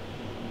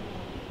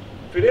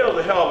 Fidel's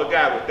a hell of a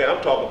guy with that.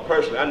 I'm talking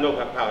personally. I know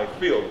how he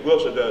feels.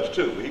 Wilson does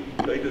too. He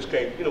just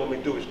can't, you know, let me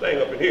do his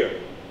thing up in here.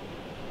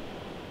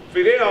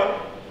 Fidel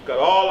got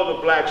all of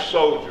the black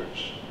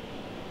soldiers,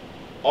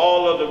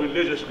 all of the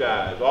religious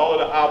guys, all of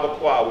the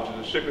Abaquah, which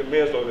is a secret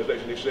men's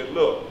organization. He said,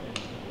 look,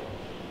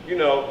 you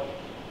know,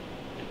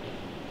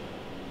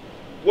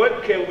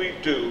 what can we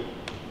do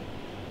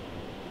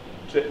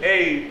to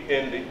aid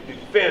in the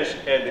defense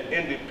and the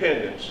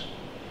independence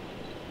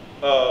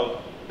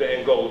of the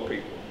Angola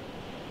people?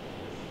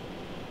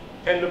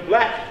 And the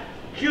black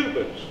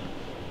Cubans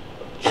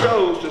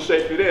chose to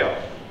say, Fidel,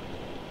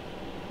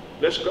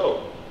 let's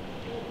go,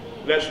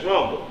 let's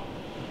rumble.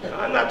 Now,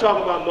 I'm not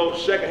talking about no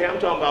second hand, I'm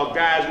talking about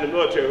guys in the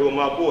military who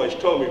my boys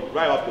told me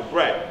right off the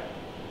bat.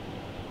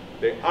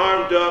 They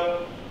armed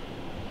up,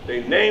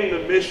 they named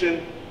the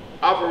mission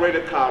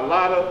Operator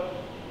Carlotta,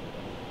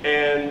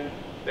 and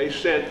they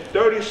sent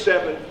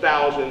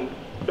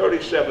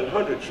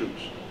 3,700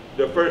 troops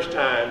the first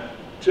time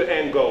to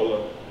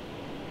Angola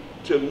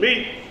to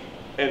meet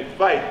and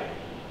fight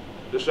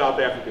the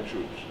South African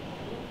troops.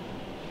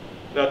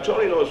 Now,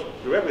 Tony knows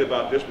directly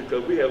about this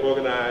because we have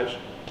organized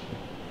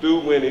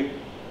through Winnie,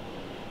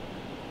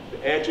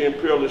 the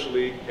Anti-Imperialist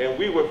League, and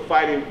we were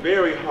fighting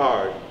very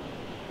hard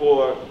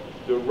for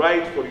the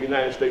right for the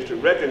United States to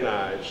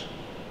recognize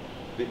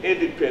the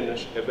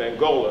independence of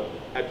Angola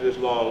after this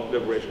long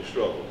liberation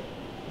struggle.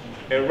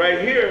 And right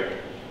here,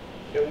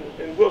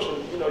 in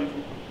Wilson, you know, you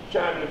can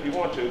chime in if you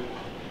want to,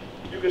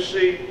 you can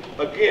see,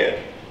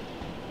 again,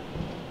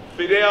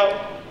 Fidel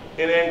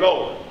in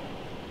Angola.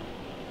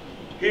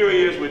 Here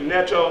he is with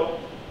Neto.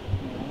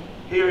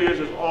 Here he is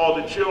with all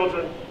the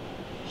children.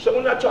 So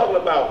we're not talking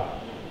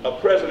about a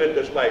president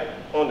that's like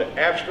on the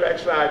abstract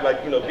side,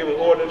 like, you know, giving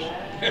orders.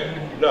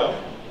 No,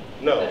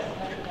 no.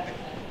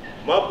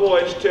 My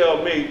boys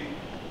tell me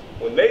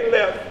when they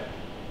left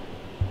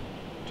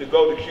to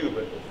go to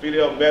Cuba,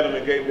 Fidel met him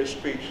and gave him his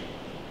speech.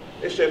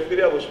 They said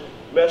Fidel was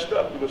messed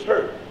up, he was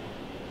hurt,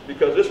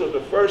 because this was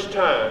the first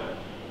time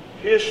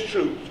his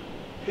troops,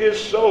 his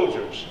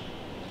soldiers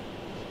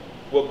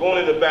were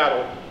going into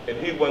battle and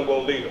he wasn't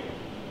going to lead them.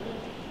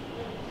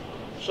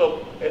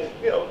 So, and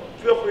you know,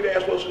 feel free to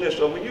ask Wilson this.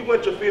 So when you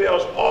went to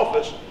Fidel's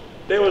office,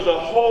 there was a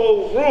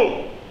whole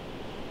room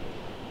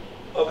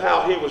of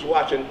how he was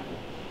watching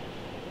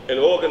and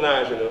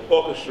organizing and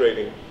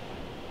orchestrating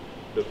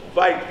the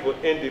fight for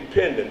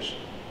independence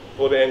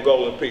for the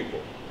Angolan people.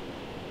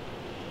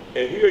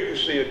 And here you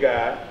see a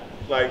guy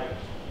like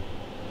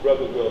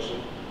Brother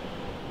Wilson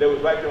that was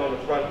right there on the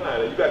front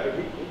line. And you got to,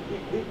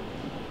 he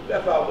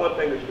left out one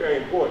thing that's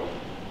very important.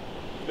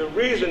 The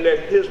reason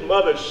that his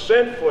mother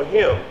sent for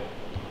him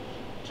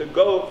to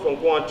go from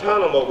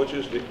Guantanamo, which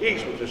is the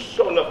east, which is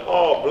sure enough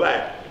all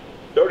black,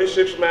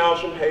 36 miles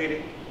from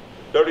Haiti,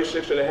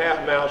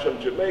 36.5 miles from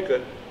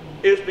Jamaica,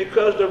 is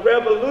because the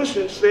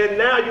revolution said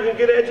now you can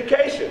get an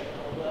education.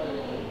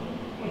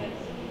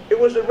 It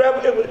was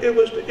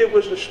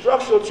the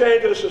structural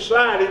change of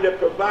society that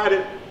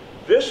provided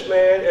this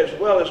man, as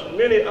well as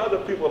many other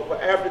people of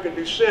African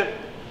descent,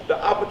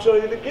 the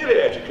opportunity to get an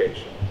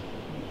education.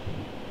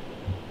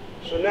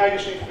 So now you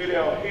see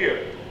Fidel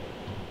here.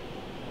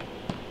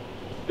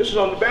 This is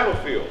on the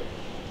battlefield.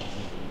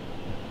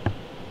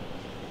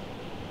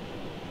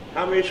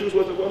 How many troops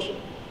was it, Wilson?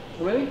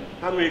 How many?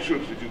 How many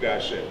troops did you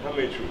guys send? How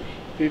many troops?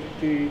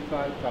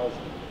 55,000.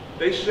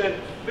 They sent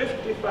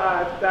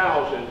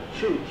 55,000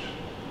 troops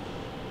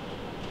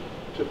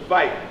to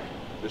fight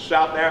the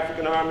South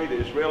African army, the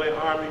Israeli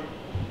army.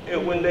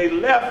 And when they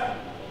left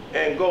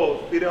Angola,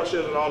 Fidel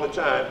says it all the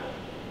time,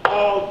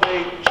 all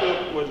they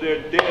took was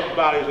their dead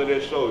bodies of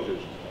their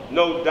soldiers.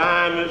 No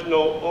diamonds,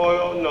 no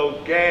oil,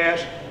 no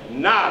gas,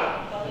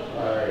 nada.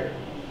 Right.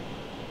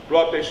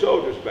 Brought their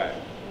soldiers back.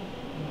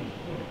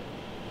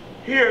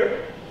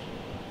 Here,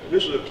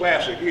 this is a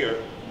classic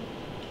here,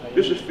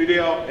 this is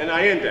Fidel and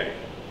Allende.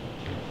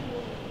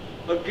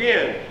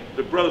 Again,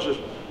 the brothers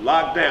are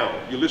locked down.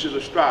 Ulysses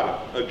Estrada,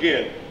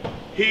 again,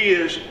 he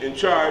is in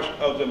charge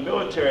of the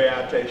military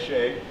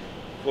attaché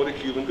for the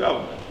Cuban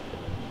government.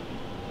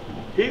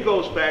 He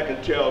goes back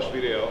and tells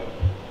Fidel,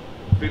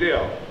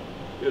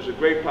 there's a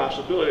great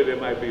possibility there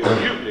might be a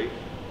mutiny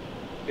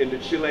in the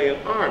Chilean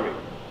army.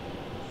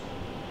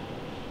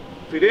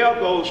 Fidel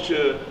goes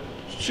to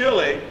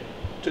Chile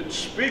to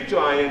speak to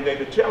Allende,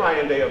 to tell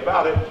Allende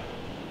about it,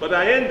 but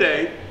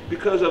Allende,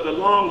 because of the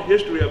long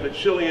history of the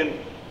Chilean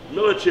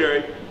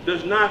military,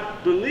 does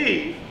not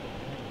believe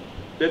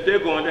that they're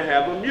going to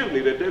have a mutiny,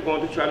 that they're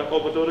going to try to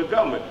overthrow the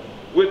government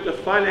with the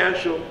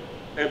financial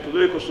and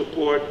political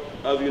support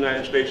of the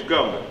United States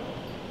government.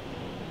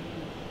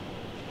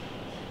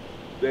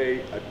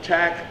 They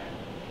attack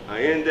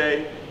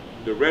Allende,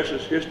 the rest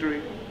is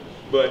history,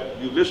 but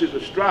Ulysses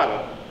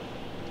Estrada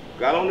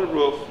got on the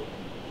roof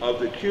of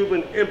the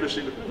Cuban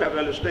embassy. But people have to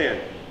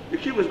understand, the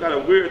Cubans got a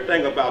weird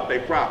thing about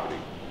their property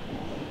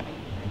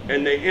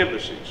and their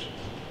embassies.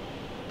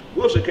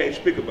 Wilson can't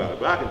speak about it,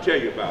 but I can tell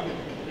you about it.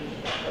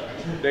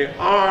 They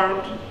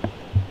armed,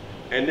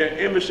 and their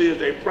embassy is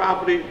their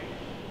property,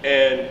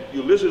 and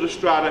Ulysses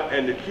Estrada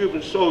and the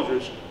Cuban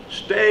soldiers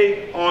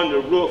stayed on the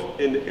roof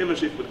in the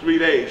embassy for 3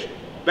 days,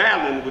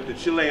 battling with the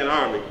Chilean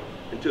army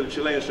until the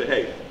Chileans said,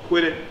 hey,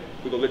 quit it,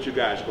 we're gonna let you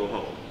guys go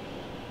home.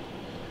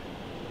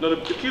 No,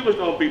 the Cubans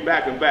don't be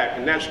back and back,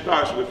 and that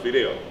starts with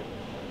Fidel.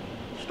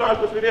 Starts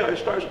with Fidel, it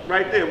starts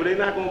right there, but they're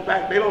not gonna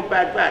back, they don't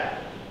back.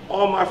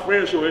 All my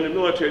friends who are in the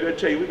military, they'll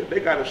tell you, they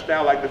got a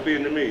style like the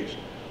Vietnamese.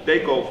 They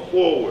go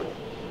forward.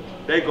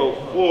 They go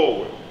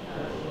forward.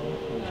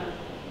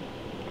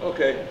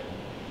 Okay.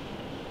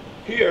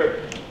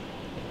 Here,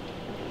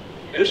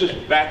 this is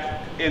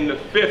back in the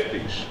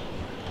 50s.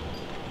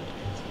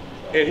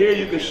 And here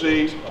you can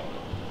see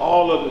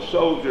all of the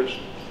soldiers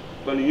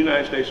from the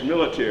United States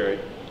military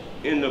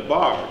in the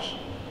bars,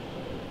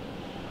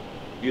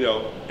 you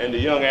know, and the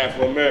young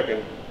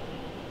Afro-American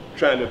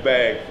trying to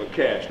bag for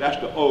cash. That's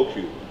the old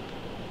Cuba.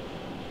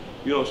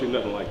 You don't see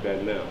nothing like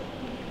that now.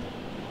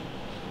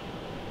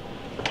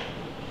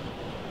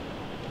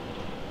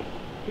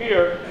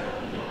 Here,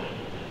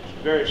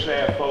 very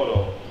sad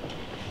photo.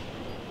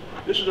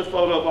 This is a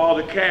photo of all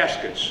the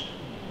caskets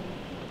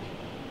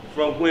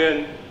from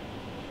when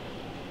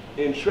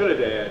in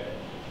Trinidad,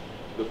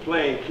 the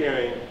plane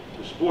carrying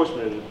the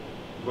sportsmen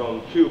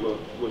from Cuba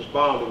was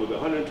bombed. It was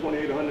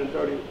 128,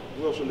 130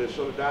 Wilson that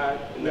sort of died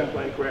in that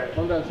plane crash.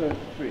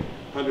 173.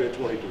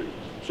 123.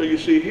 So you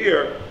see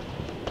here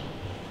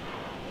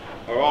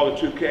are all the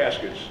two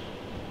caskets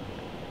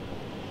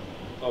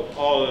of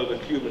all of the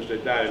Cubans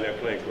that died in that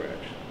plane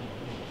crash,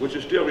 which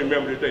is still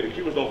remembered today. The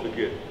Cubans don't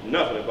forget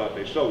nothing about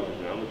their soldiers.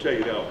 Now, I'm going to tell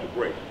you that off the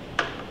break.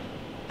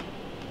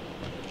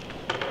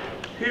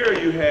 Here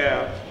you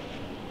have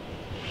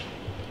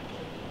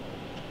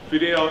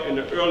Fidel in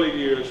the early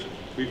years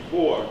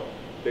before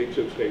they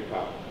took state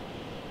power.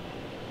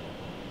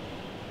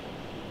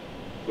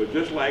 But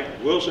just like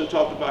Wilson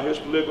talked about his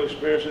political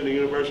experience in the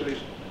universities,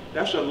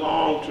 that's a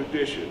long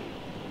tradition,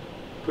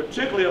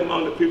 particularly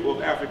among the people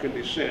of African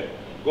descent,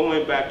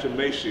 going back to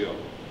Maceo,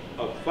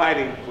 of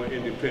fighting for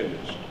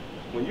independence.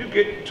 When you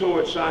get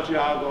towards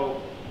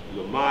Santiago,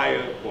 La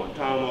Maya,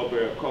 Guantanamo,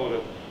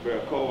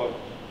 Baracoa,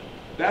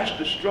 that's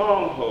the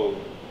stronghold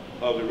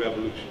of the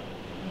revolution.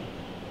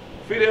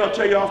 Fidel will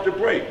tell you off the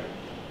break,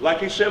 like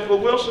he said for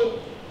Wilson,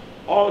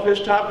 all of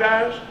his top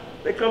guys,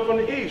 they come from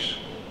the East.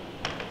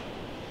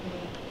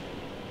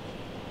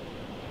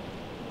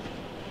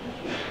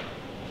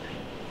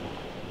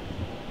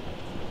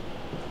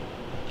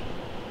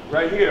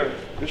 Right here,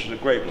 this is a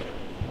great one.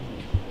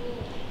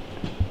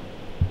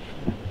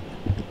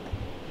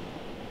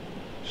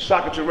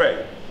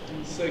 Secretary.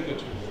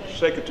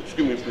 Excuse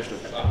me,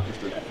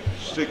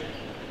 Mr.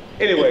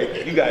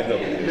 Anyway, you guys know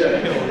what it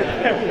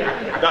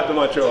is. Dr.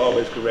 Montreal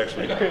always corrects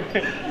me.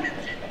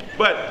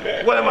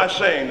 But what am I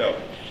saying though?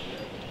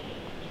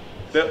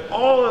 That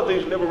all of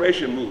these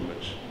liberation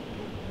movements,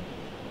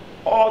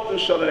 all through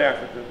Southern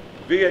Africa,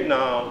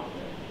 Vietnam,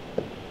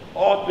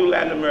 all through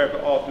Latin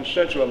America, all through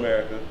Central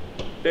America,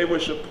 they were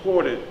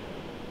supported,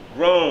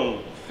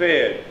 grown,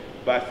 fed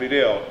by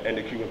Fidel and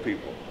the Cuban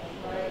people.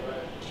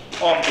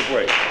 Off the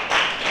break.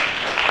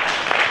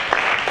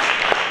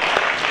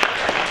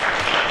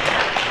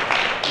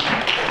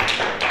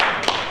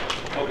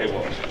 Okay,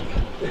 well.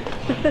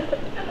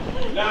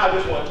 Now I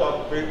just want to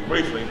talk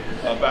briefly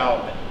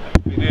about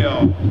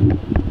Fidel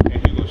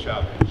and Hugo Hugo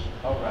Chavez.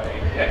 All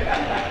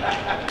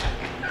right.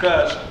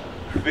 Because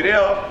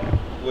Fidel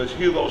was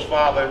Hugo's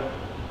father,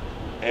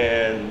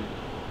 and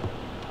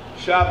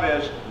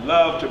Chavez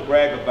loved to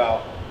brag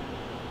about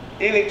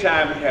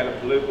anytime he had a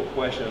political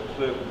question, a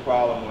political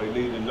problem, or he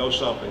needed to know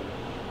something,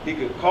 he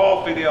could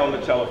call Fidel on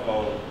the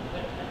telephone,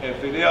 and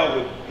Fidel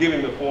would give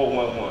him the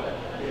 411.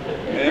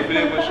 And if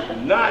it was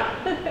not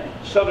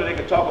something they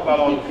could talk about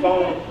on the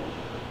phone,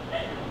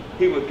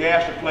 he would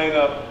gas the plane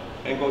up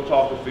and go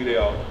talk to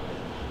Fidel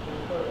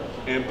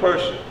in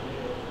person.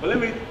 But let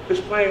me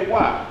explain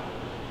why.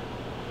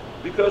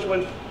 Because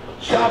when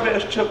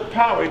Chavez took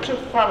power, he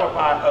took power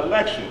by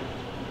election,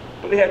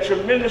 but he had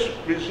tremendous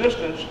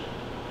resistance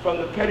from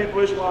the petty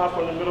bourgeois,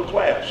 from the middle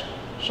class.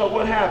 So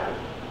what happened?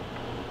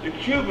 The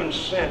Cubans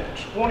sent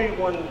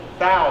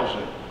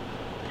 21,000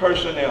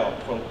 personnel,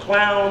 from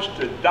clowns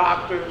to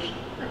doctors,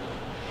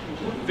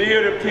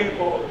 theater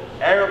people,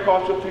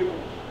 agricultural people,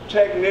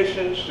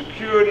 technicians,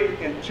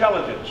 security,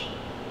 intelligence.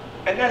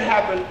 And that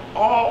happened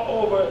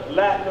all over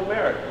Latin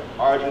America,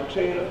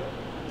 Argentina,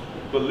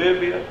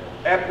 Bolivia,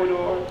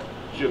 Ecuador,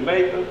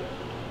 Jamaica.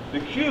 The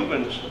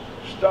Cubans,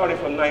 starting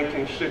from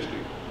 1960,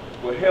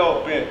 were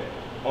hell-bent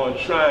on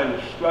trying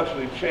to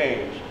structurally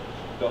change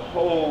the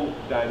whole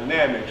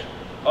dynamics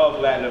of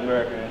Latin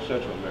America and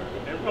Central America,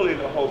 and really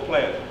the whole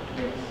planet.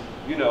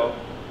 You know,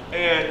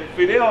 and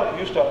Fidel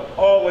used to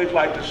always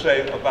like to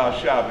say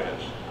about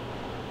Chavez,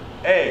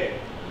 A,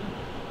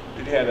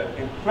 that he had an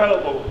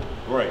incredible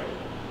brain.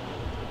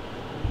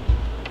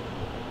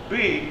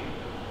 B,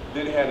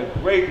 that he had a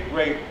great,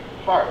 great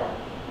heart.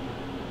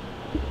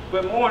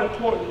 But more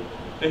important,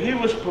 that he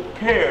was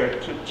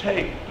prepared to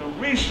take the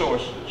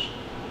resources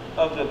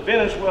of the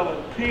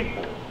Venezuelan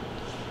people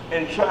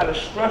and try to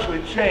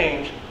structurally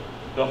change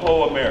the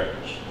whole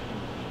Americas.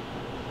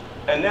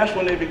 And that's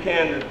when they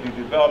began to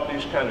develop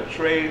these kind of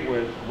trade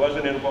where it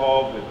wasn't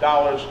involved with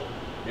dollars,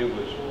 it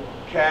was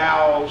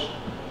cows,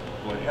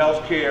 with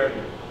health care.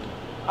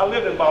 I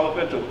lived in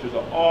Barlovento, which is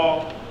an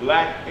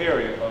all-black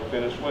area of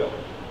Venezuela.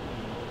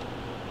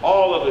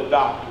 All of the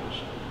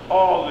doctors,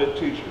 all the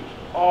teachers,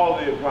 all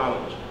the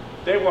agronomists,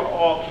 they were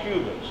all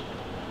Cubans.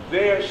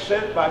 They are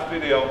sent by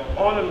Fidel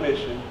on a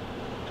mission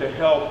to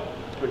help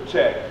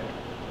protect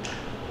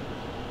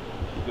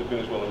the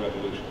Venezuelan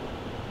Revolution.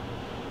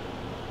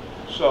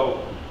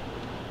 So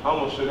I'm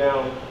gonna sit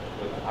down,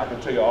 but I can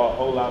tell you a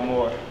whole lot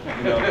more,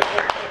 you know.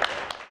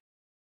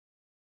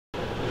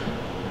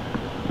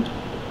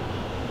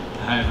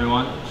 Hi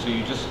everyone. So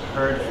you just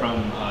heard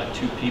from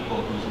two people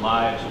whose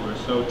lives were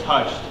so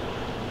touched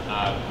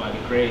by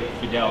the great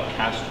Fidel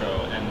Castro,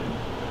 and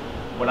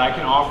what I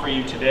can offer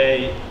you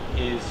today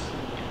is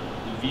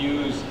the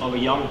views of a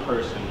young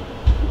person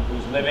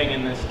who's living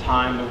in this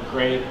time of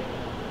great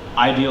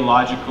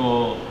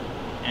ideological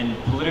and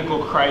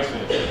political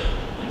crisis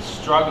and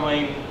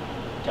struggling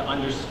to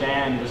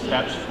understand the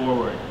steps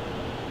forward.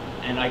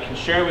 And I can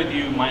share with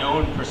you my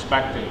own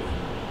perspective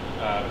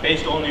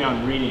based only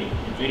on reading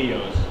and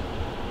videos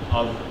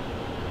of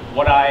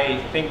what I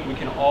think we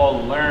can all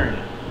learn,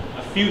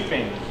 a few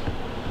things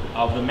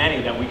of the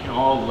many that we can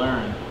all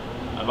learn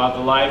about the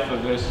life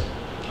of this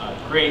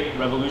great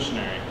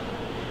revolutionary.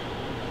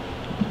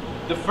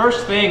 The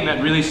first thing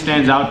that really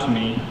stands out to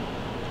me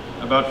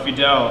about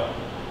Fidel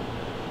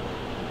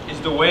is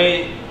the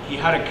way he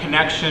had a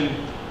connection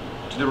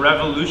to the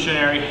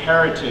revolutionary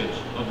heritage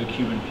of the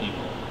Cuban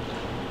people.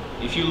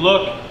 If you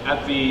look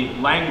at the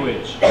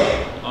language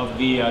of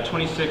the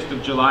 26th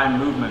of July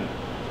movement,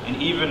 and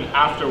even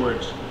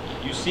afterwards,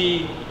 you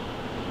see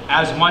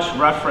as much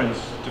reference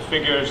to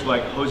figures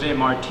like Jose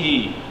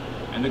Marti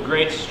and the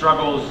great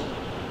struggles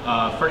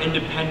for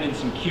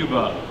independence in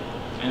Cuba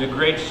and the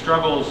great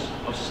struggles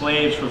of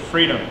slaves for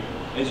freedom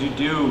as you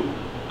do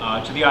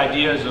to the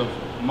ideas of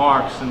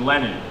Marx and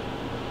Lenin.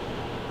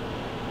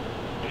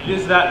 It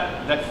is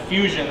that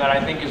fusion that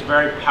I think is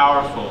very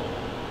powerful.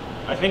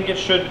 I think it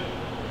should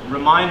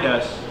remind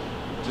us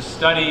to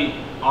study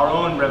our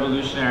own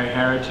revolutionary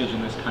heritage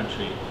in this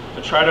country,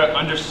 to try to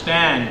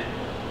understand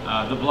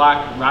the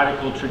black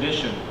radical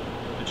tradition,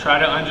 to try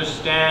to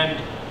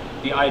understand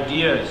the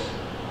ideas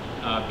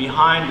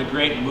behind the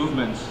great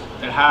movements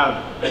that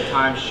have at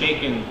times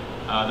shaken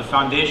the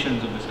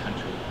foundations of this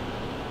country.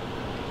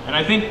 And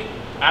I think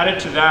added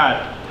to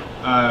that,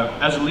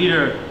 as a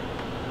leader,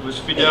 was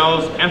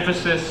Fidel's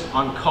emphasis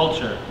on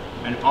culture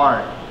and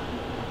art.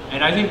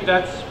 And I think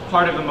that's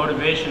part of the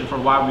motivation for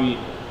why we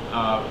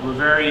were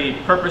very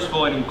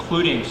purposeful in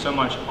including so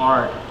much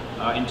art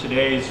in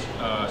today's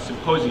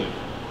symposium.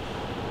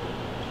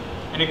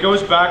 And it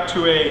goes back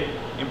to an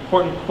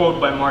important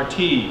quote by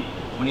Marti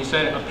when he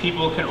said, "A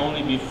people can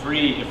only be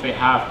free if they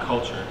have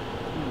culture."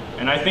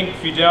 And I think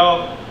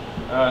Fidel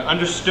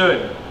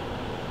understood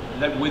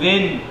that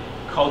within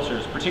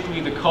cultures, particularly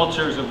the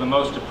cultures of the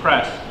most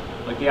oppressed,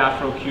 like the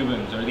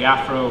Afro-Cubans or the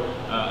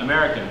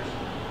Afro-Americans,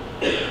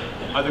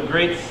 are the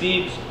great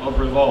seeds of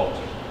revolt.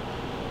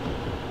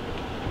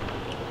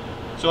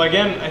 So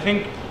again, I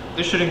think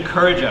this should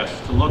encourage us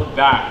to look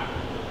back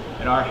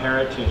at our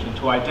heritage and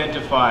to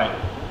identify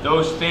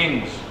those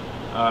things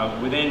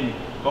within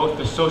both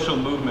the social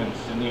movements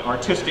and the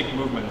artistic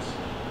movements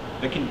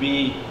that can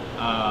be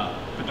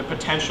the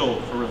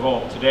potential for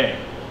revolt today.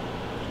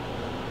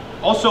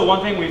 Also,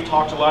 one thing we've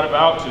talked a lot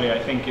about today,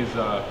 I think, is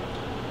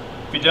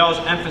Fidel's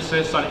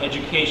emphasis on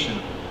education.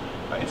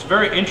 It's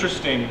very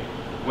interesting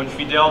when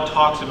Fidel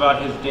talks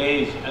about his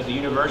days as a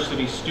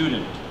university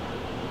student.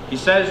 He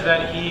says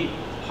that he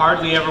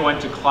hardly ever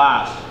went to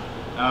class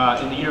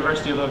in the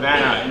University of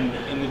Havana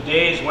in the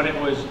days when it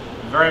was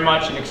very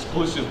much an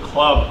exclusive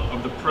club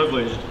of the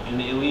privileged and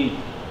the elite.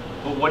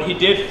 But what he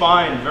did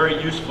find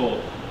very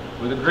useful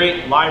were the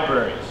great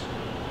libraries.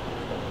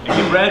 And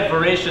he read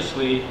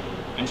voraciously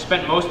and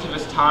spent most of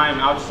his time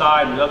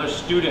outside with other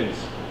students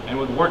and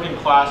with working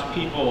class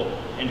people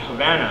in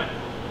Havana,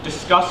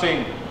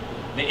 discussing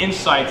the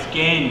insights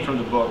gained from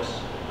the books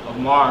of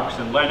Marx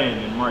and Lenin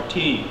and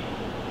Marti.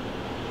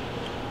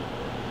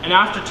 And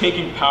after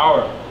taking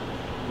power,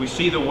 we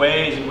see the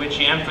ways in which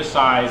he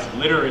emphasized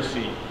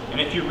literacy. And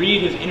if you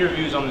read his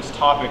interviews on this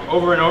topic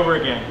over and over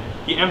again,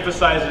 he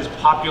emphasizes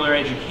popular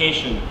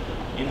education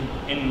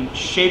in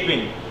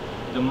shaping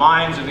the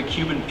minds of the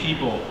Cuban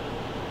people.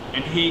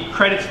 And he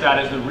credits that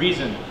as the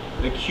reason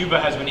that Cuba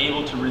has been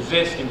able to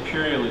resist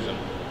imperialism.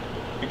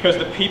 Because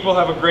the people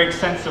have a great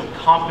sense of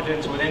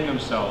confidence within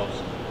themselves.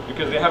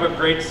 Because they have a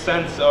great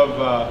sense of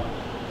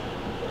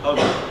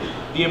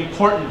the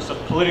importance of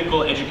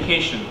political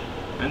education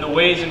and the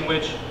ways in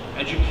which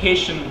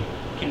education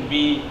can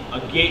be a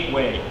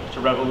gateway to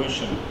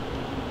revolution.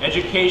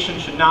 Education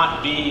should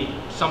not be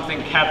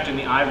something kept in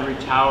the ivory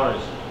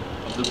towers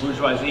of the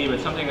bourgeoisie, but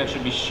something that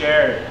should be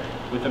shared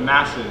with the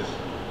masses.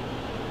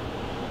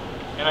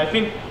 And I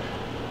think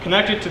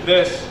connected to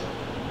this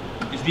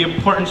is the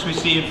importance we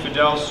see in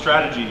Fidel's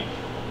strategy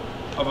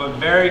of a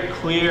very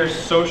clear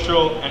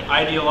social and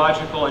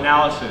ideological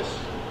analysis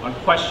on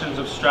questions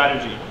of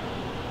strategy.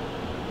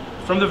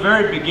 From the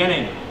very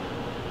beginning,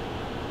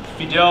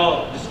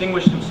 Fidel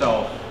distinguished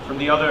himself from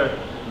the other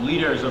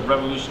leaders of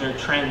revolutionary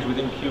trends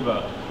within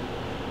Cuba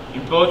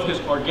in both his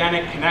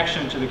organic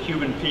connection to the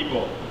Cuban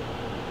people,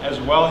 as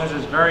well as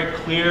his very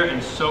clear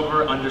and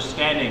sober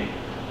understanding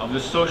of the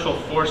social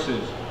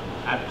forces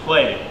at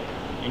play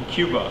in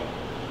Cuba,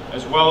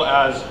 as well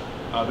as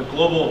the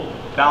global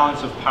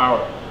balance of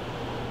power.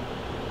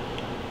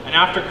 And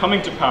after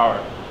coming to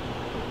power,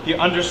 he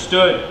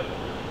understood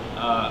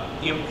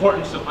the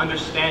importance of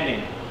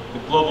understanding the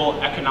global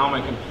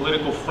economic and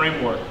political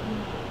framework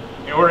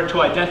in order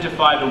to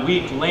identify the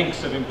weak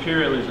links of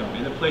imperialism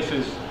in the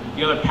places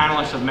the other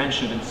panelists have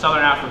mentioned, in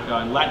Southern Africa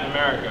and Latin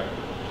America.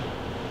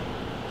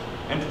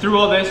 And through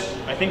all this,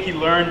 I think he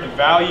learned the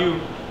value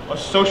of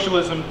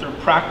socialism through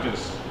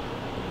practice.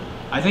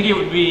 I think it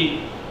would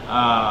be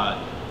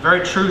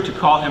very true to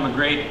call him a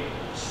great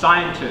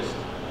scientist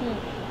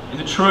in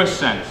the truest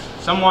sense,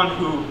 someone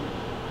who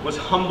was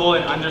humble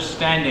in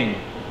understanding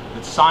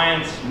that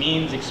science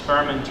means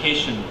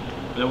experimentation,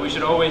 but that we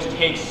should always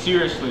take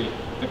seriously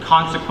the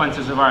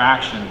consequences of our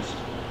actions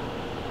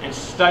and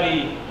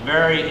study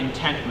very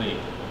intently.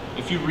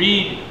 If you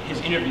read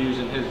his interviews,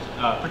 and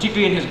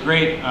particularly in his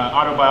great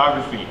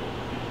autobiography,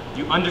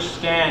 you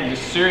understand the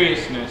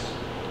seriousness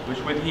with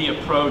which he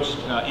approached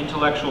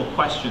intellectual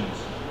questions,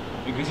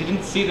 because he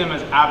didn't see them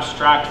as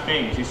abstract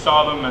things. He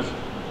saw them as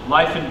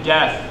life and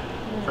death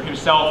for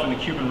himself and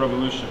the Cuban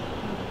Revolution.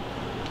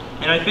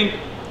 And I think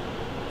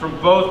from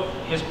both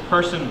his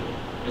person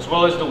as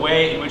well as the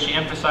way in which he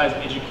emphasized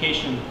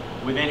education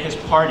within his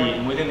party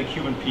and within the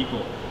Cuban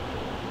people,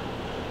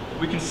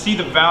 we can see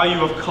the value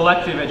of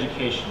collective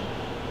education,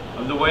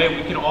 of the way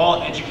we can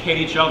all educate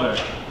each other,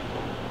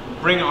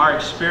 bring our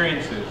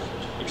experiences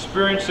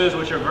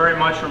which are very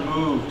much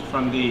removed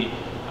from the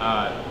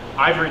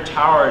ivory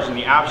towers and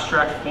the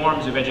abstract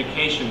forms of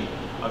education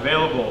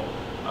available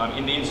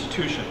in the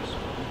institutions.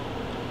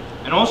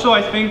 And also,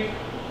 I think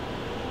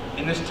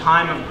in this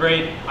time of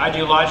great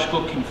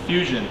ideological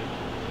confusion,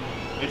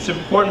 it's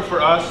important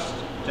for us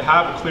to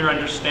have a clear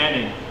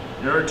understanding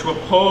in order to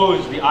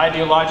oppose the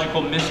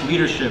ideological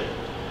misleadership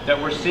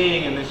that we're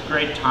seeing in this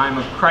great time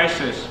of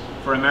crisis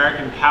for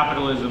American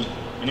capitalism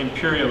and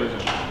imperialism.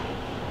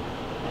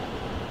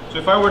 So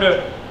if I were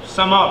to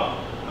sum up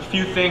a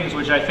few things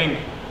which I think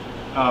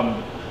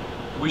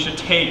we should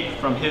take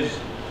from his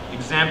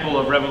example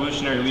of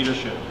revolutionary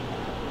leadership,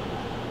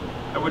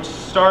 I would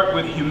start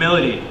with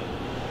humility.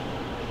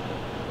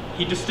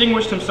 He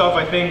distinguished himself,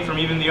 I think, from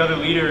even the other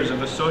leaders of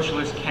the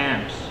socialist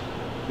camps,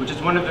 which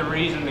is one of the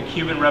reasons the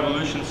Cuban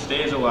Revolution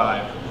stays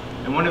alive,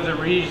 and one of the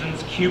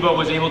reasons Cuba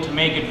was able to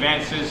make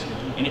advances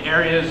in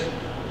areas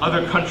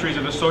other countries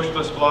of the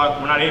socialist bloc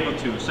were not able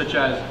to, such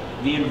as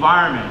the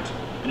environment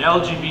and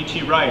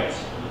LGBT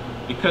rights,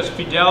 because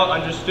Fidel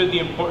understood the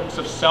importance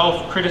of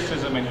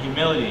self-criticism and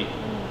humility,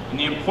 and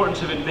the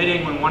importance of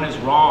admitting when one is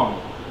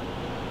wrong.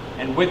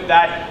 And with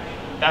that,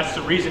 that's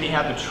the reason he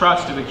had the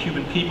trust of the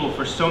Cuban people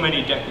for so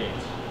many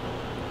decades.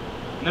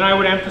 And then I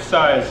would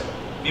emphasize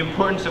the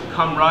importance of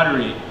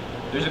camaraderie.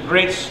 There's a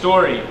great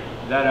story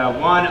that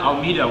Juan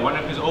Almeida, one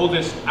of his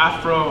oldest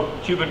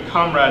Afro-Cuban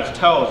comrades,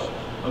 tells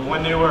of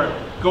when they were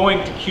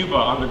going to Cuba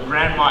on the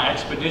Granma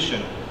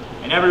expedition.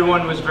 and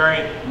everyone was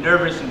very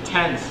nervous and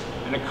tense,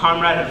 and a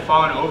comrade had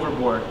fallen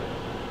overboard.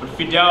 But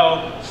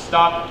Fidel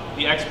stopped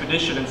the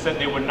expedition and said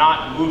they would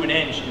not move an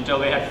inch until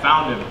they had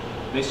found him.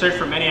 They searched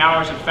for many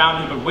hours and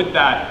found him, but with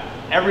that,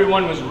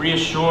 everyone was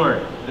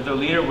reassured that the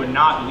leader would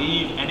not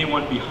leave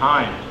anyone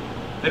behind.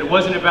 That it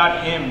wasn't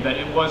about him, that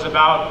it was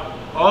about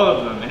all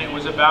of them, and it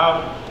was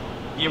about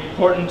the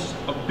importance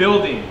of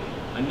building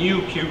a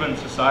new Cuban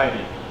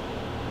society.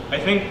 I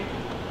think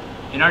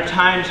in our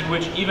times in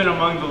which even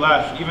among the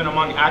left, even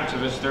among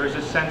activists, there is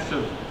a sense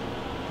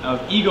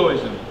of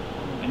egoism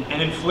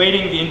and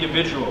inflating the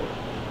individual,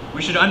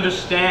 we should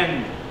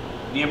understand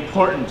the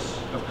importance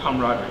of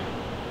camaraderie.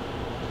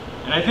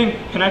 And I think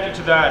connected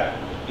to that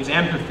is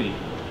empathy.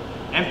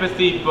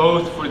 Empathy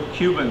both for the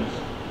Cubans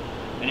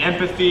and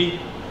empathy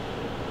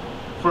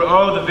for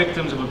all the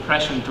victims of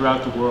oppression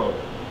throughout the world.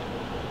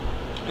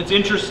 It's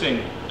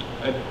interesting,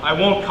 I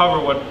won't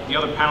cover what the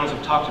other panels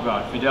have talked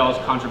about, Fidel's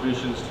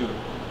contributions to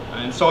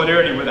and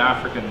solidarity with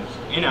Africans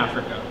in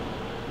Africa.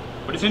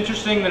 But it's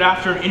interesting that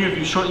after an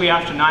interview shortly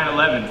after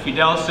 9/11,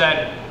 Fidel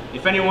said,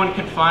 if anyone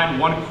can find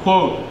one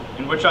quote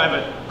in which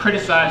I've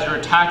criticized or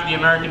attacked the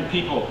American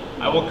people,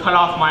 I will cut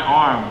off my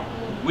arm.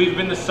 We've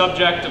been the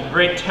subject of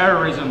great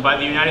terrorism by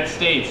the United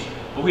States,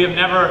 but we have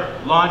never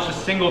launched a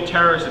single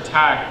terrorist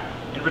attack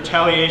in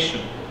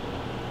retaliation.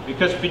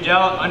 Because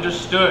Fidel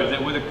understood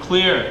that with a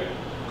clear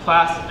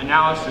class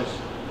analysis,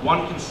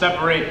 one can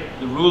separate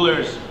the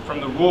rulers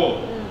from the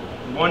ruled.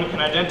 One can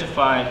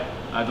identify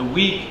the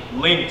weak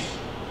links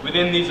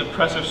within these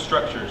oppressive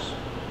structures.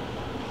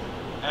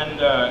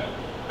 And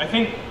I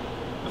think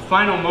the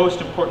final most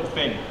important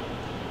thing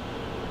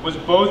was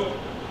both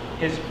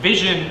his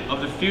vision of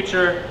the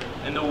future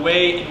and the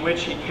way in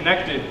which he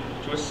connected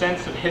to a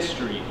sense of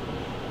history.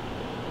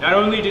 Not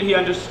only did he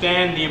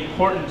understand the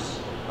importance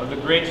of the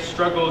great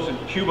struggles in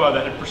Cuba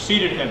that had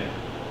preceded him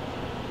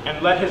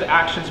and let his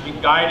actions be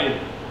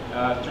guided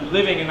through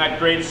living in that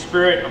great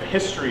spirit of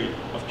history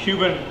of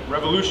Cuban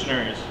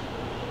revolutionaries,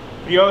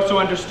 but he also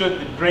understood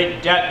the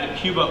great debt that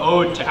Cuba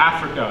owed to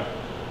Africa,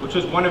 which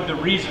was one of the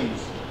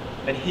reasons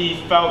that he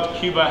felt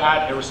Cuba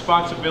had a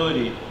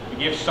responsibility to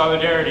give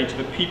solidarity to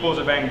the peoples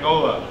of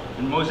Angola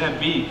and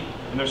Mozambique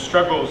in their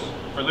struggles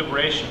for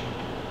liberation.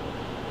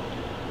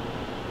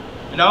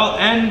 And I'll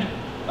end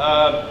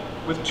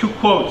with two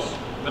quotes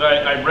that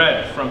I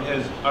read from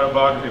his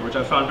autobiography, which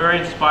I found very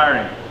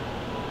inspiring.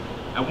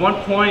 At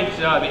one point,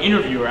 the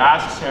interviewer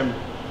asks him,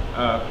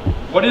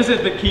 what is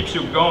it that keeps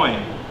you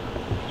going?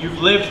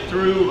 You've lived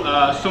through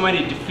so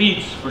many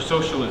defeats for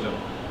socialism.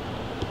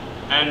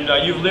 And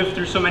you've lived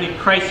through so many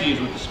crises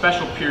with the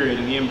special period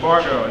and the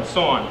embargo and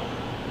so on.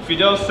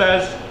 Fidel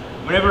says,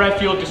 whenever I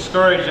feel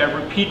discouraged, I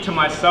repeat to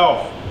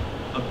myself,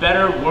 a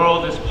better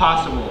world is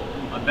possible.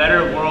 A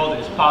better world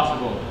is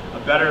possible. A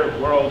better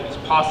world is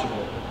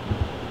possible.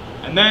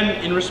 And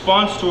then in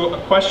response to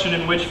a question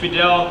in which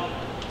Fidel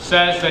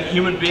says that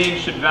human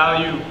beings should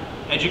value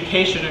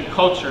education and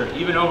culture,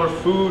 even over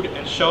food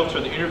and shelter,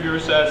 the interviewer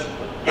says,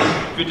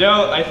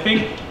 Fidel, I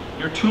think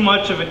you're too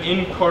much of an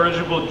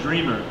incorrigible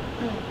dreamer.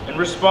 In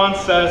response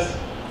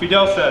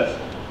Fidel says,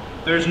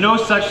 there's no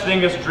such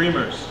thing as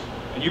dreamers.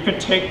 And you can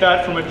take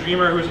that from a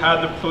dreamer who's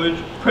had the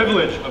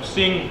privilege of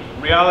seeing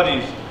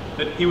realities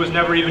that he was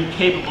never even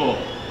capable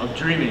of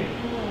dreaming.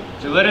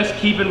 So let us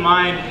keep in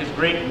mind his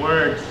great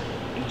words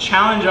and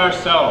challenge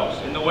ourselves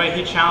in the way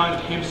he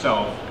challenged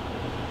himself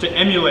to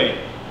emulate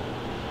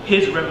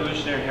his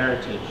revolutionary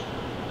heritage.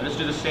 Let us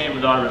do the same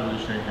with our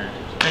revolutionary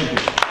heritage. Thank you.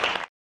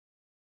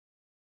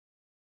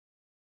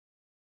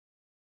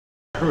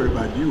 I heard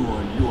about you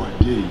on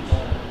URD.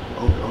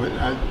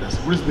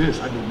 What is this?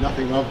 I knew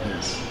nothing of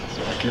this,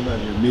 so I came out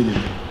here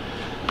immediately.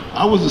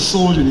 I was a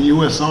soldier in the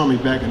U.S. Army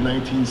back in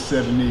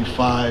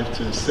 1975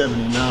 to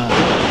 79.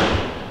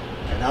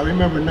 And I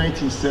remember in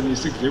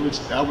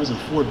 1976, I was at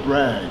Fort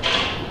Bragg,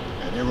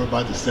 and they were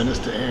about to send us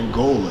to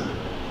Angola.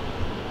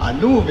 I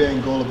knew of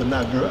Angola, but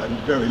not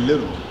very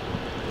little.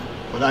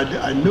 But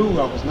I knew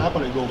I was not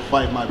going to go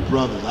fight my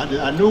brothers.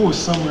 I knew it was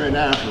somewhere in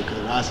Africa,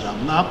 and I said,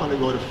 I'm not going to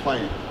go to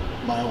fight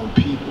my own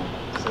people.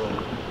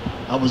 So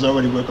I was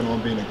already working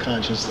on being a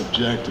conscious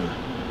objector.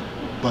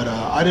 But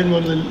I didn't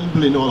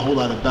really know a whole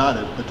lot about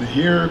it. But to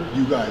hear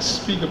you guys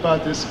speak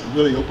about this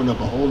really opened up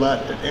a whole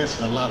lot and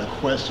answered a lot of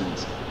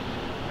questions.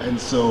 And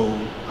so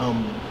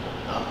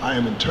I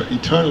am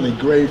eternally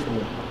grateful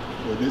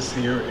for this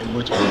here and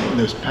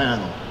this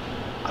panel.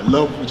 I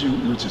love what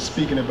you're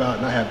speaking about,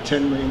 and I have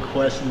 10 million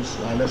questions.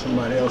 So I'll let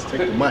somebody else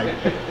take the mic.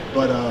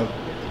 But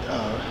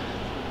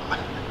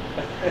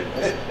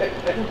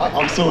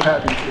I'm so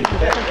happy.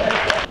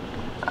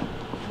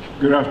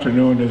 Good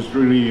afternoon. It's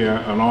really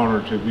an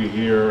honor to be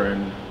here,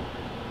 and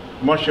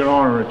much an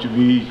honor to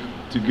be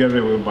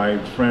together with my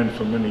friend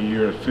for many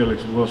years,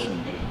 Felix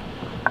Wilson.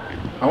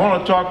 I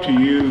want to talk to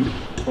you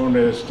from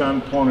the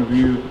standpoint of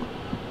view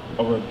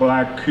of a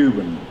black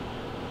Cuban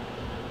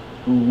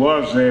who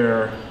was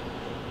there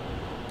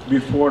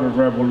before the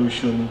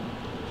revolution,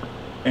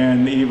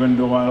 and even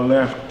though I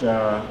left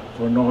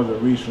for no other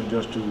reason,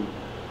 just to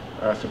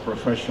as a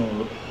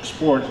professional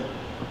sport,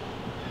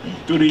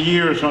 through the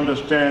years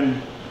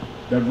understand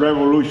that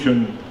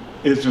revolution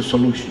is the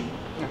solution.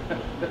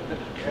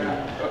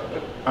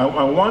 I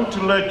want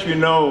to let you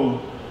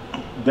know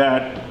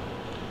that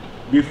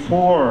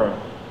before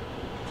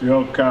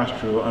Fidel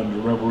Castro and the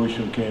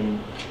revolution came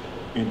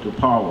into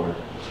power,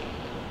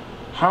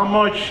 how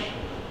much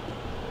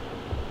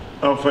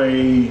of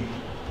a,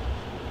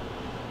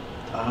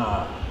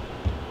 trying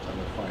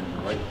to find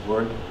the right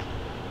word,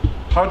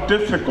 how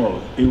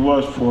difficult it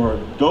was for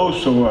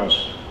those of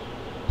us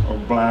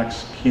of black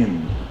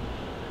skin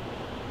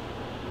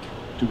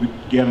to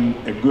get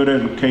a good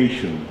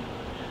education.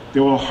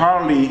 There were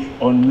hardly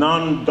or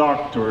none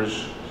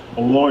doctors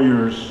or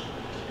lawyers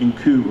in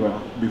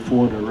Cuba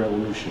before the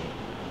revolution.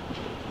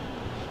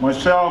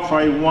 Myself,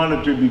 I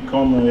wanted to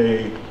become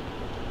a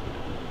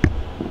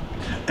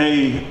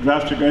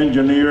drastic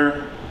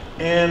engineer,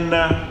 and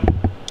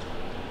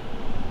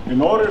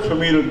in order for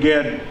me to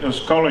get a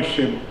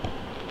scholarship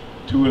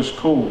to a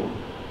school,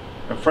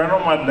 a friend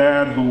of my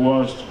dad who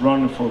was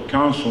running for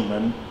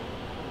councilman,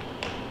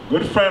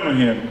 good friend of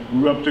him,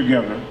 grew up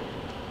together,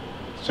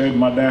 said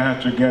my dad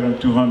had to get him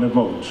 200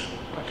 votes.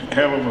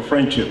 Hell of a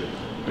friendship.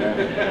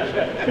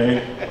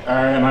 Okay,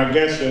 and I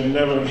guess it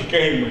never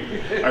became,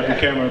 I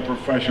became a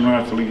professional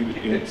athlete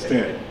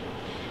instead.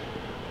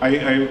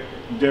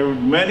 There were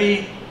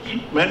many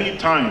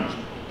times,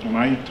 and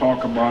I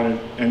talk about it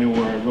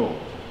anywhere I go,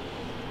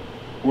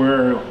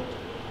 where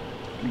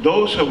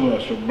those of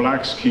us with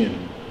black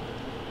skin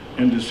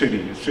in the city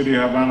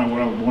of Havana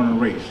where I was born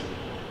and raised,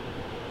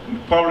 in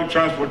public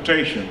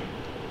transportation,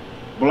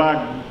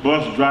 black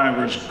bus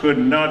drivers could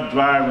not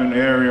drive in the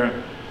area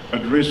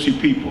of risky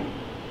people.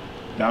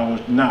 That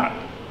was not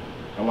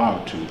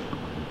allowed to.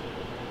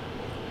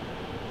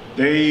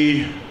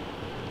 They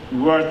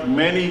worked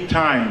many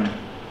times,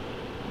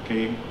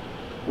 okay,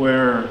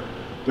 where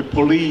the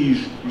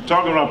police, we're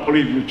talking about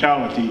police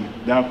brutality,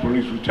 that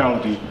police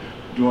brutality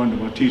during the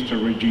Batista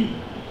regime,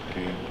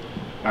 okay?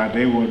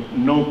 There was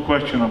no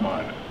question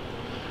about it.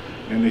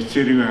 In the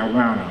city of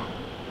Havana,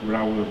 where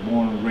I was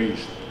born and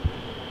raised,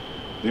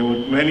 there were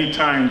many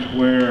times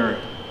where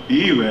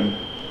even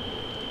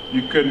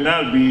you could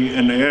not be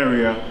in the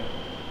area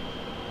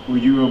where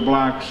you were a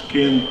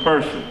black-skinned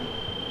person.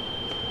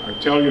 I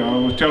tell you, I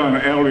was telling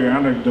an earlier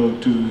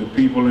anecdote to the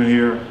people in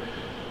here.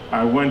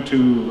 I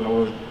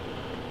was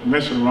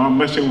messing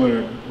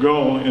with a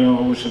girl, you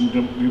know,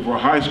 before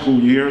high school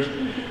years,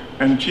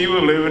 and she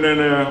was living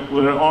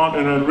with her aunt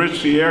in a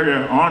risky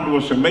area. Aunt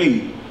was a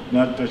maid,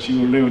 not that she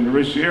was living in the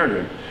risky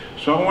area.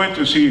 So I went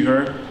to see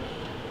her,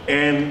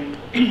 and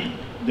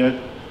that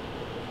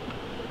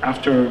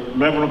after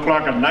 11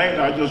 o'clock at night,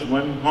 I just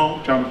went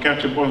home, trying to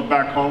catch a bus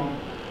back home.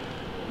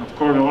 Of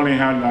course, I only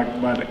had like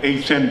about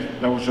 8 cents,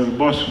 that was the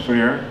bus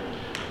fare.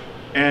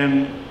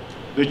 And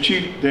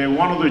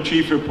one of the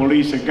chief of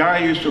police, a guy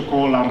used to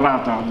call La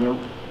Rata,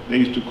 they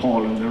used to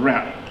call him the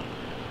rat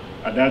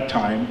at that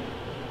time,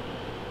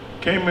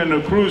 came in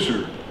a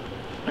cruiser,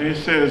 and he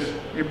says,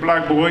 "Hey,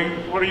 black boy,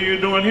 what are you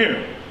doing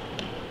here?"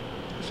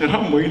 I said,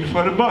 "I'm waiting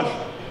for the bus."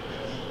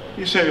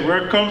 He said,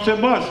 "Where comes the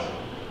bus?"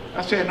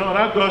 I said, "No,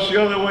 that goes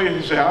the other way."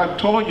 He said, "I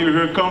told you,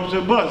 here comes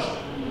the bus."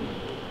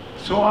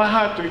 So I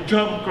had to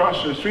jump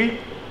across the street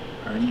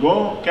and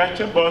go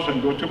catch a bus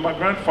and go to my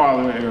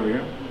grandfather's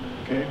area,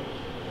 okay?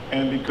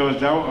 And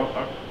because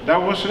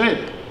that was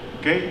it,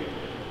 okay?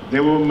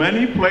 There were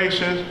many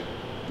places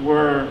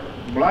where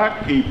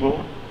black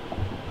people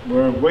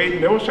were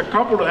waiting. There was a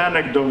couple of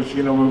anecdotes,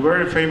 you know, were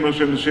very famous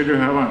in the city of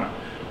Havana.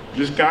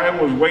 This guy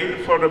was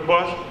waiting for the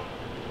bus,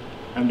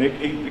 and the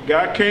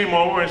guy came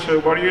over and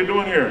said, "What are you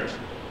doing here?"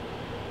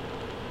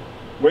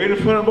 "Waiting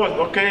for the bus."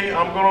 "Okay,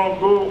 I'm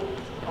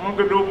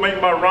gonna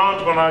make my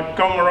rounds. When I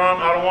come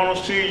around, I don't want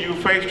to see you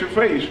face to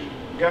face."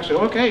 The guy said,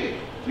 "Okay."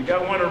 The guy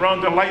went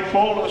around the light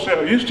pole and said,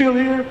 "Are you still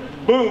here?"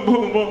 Boom,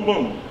 boom, boom,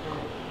 boom.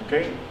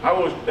 Okay, that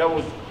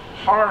was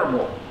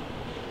horrible.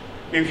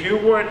 If you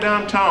were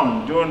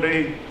downtown during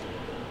the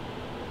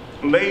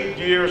late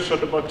years of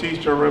the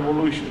Batista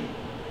Revolution,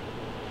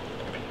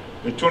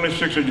 the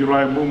 26th of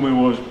July movement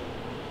was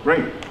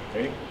great,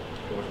 okay?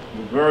 It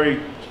was very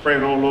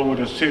spread all over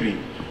the city.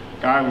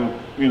 Guy was,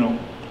 you know,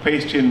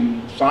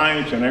 pasting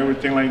signs and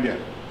everything like that.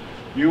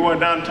 You were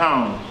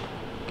downtown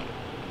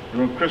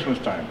during Christmas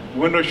time,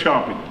 window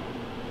shopping.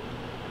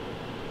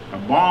 A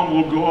bomb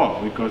will go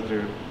off because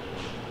they're,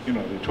 you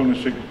know, the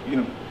 26th, you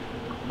know,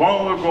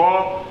 bomb will go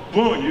off,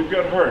 boom, you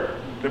get hurt.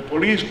 The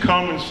police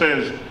come and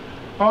says,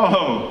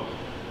 "Oh,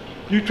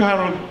 you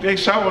they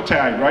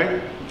sabotage,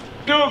 right?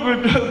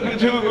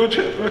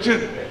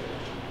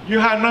 You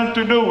had nothing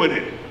to do with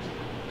it,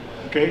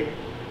 okay?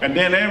 And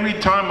then every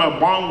time a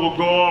bomb will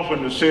go off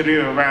in the city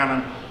of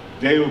Havana,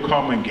 they will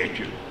come and get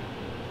you.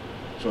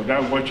 So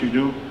that's what you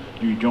do.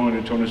 You join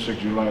the 26th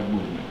July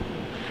movement.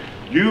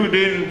 You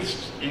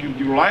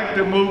like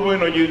the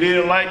movement or you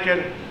didn't like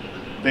it,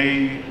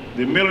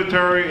 the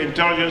military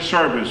intelligence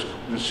service,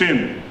 the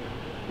SIN,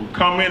 will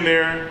come in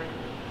there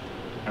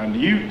and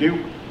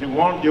they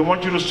want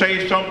you to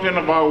say something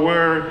about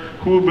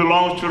who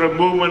belongs to the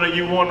movement that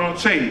you want to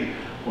say.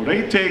 Well,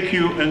 they take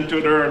you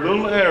into their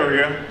little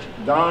area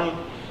down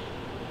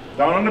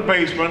in the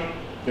basement.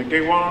 They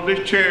get one of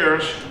these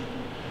chairs,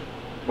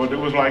 but it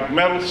was like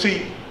metal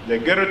seat. They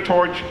get a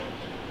torch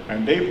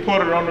and they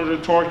put it under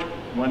the torch.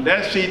 When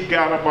that seat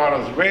got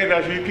about as red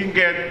as you can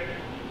get,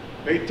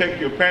 they take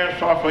your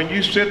pants off and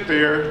you sit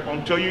there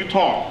until you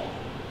talk.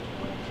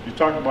 You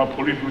talk about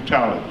police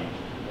brutality,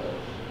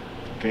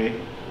 okay?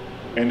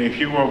 And if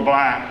you were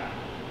black,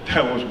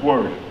 that was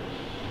worse.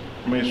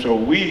 I mean, so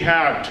we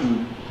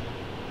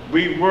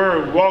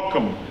were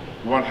welcome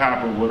what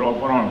happened with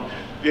open arms.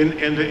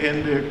 In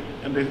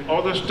the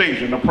other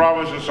states, in the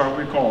provinces, as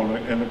we call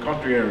it, in the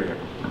country area,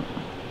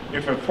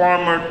 if a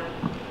farmer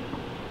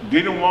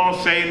didn't want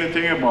to say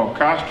anything about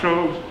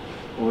Castro,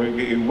 or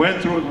he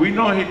went through, we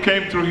know he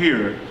came through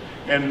here,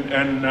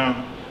 and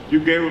you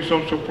gave him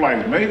some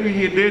supplies. Maybe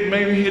he did,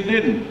 maybe he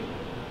didn't.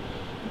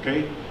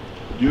 Okay?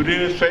 You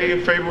didn't say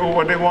in favor of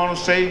what they want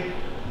to say,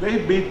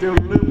 they beat the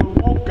little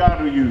woke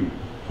out of you.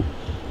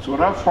 So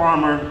that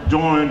farmer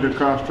joined the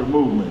Castro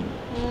movement.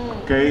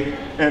 Okay?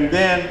 And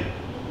then,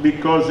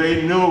 because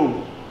they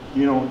knew,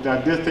 you know,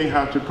 that this thing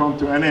had to come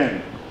to an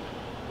end.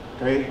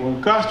 Okay?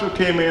 When Castro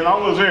came in, I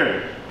was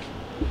there.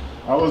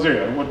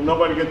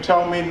 Nobody can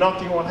tell me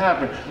nothing what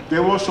happened.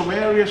 There were some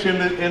areas in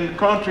the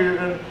country,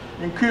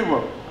 in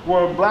Cuba,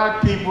 where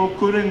black people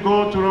couldn't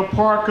go to the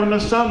park on a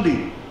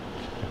Sunday.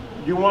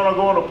 You want to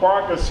go to the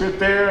park and sit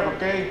there,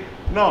 okay?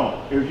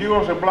 No. If you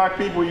were black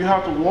people, you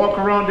have to walk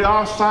around the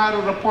outside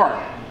of the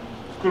park.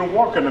 You couldn't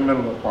walk in the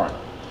middle of the park.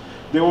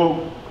 There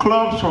were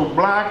clubs for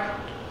black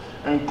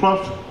and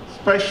clubs,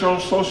 special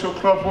social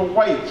clubs for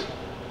whites.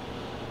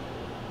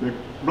 The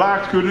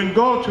blacks couldn't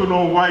go to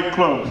no white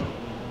clubs.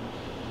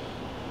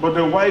 But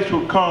the whites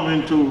would come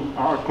into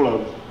our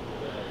clubs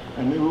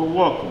and they were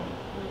welcome.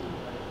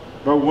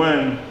 But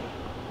when,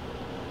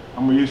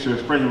 I'm gonna use the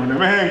expression, when the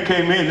man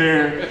came in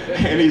there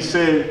and he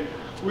said,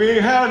 we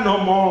ain't had no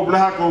more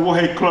black or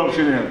white clubs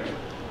in there,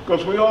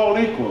 because we all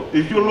equal.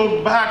 If you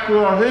look back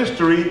to our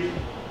history,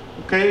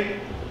 okay,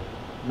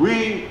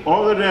 we,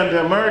 other than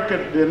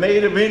the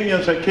Native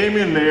Indians that came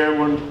in there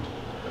when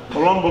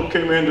Columbus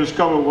came in and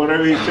discovered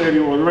whatever he said he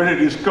was ready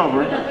to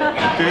discover,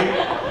 okay,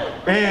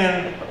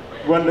 and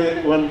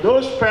when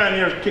those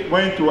Spaniards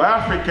went to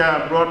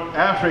Africa and brought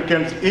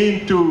Africans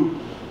into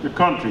the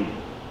country,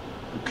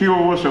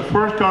 Cuba was the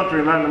first country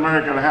in Latin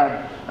America that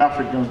had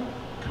Africans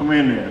come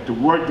in there to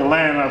work the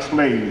land as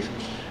slaves.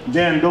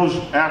 Then those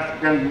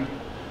Africans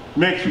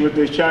mixed with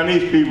the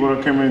Chinese people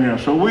that came in there.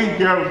 So we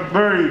got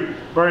very,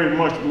 very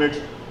much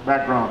mixed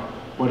background,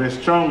 but a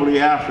strongly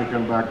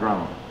African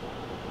background,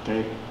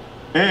 okay?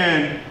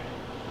 And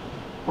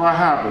what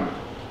happened,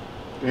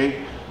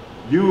 okay?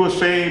 You were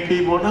saying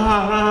people,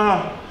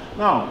 no.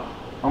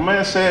 A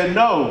man said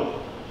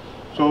no.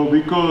 So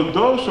because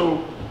those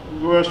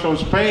who were from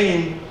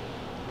Spain,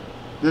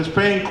 the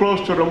Spain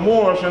close to the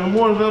Moors, and the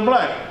Moors are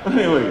black.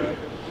 Anyway,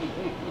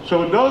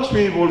 so those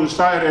people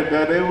decided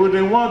that they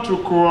wouldn't want to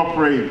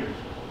cooperate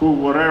with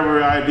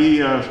whatever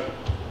ideas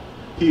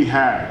he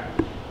had.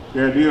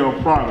 The idea of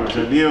progress,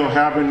 the idea of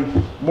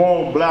having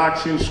more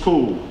blacks in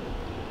school,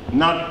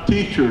 not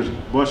teachers,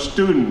 but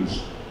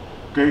students.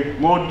 Okay,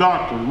 more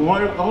doctors,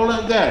 more, all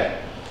of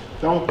that.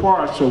 That was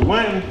part. So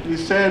when he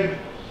said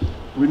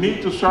we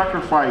need to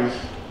sacrifice,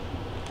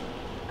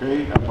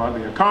 okay, about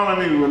the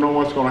economy, we know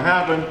what's going to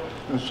happen,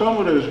 and some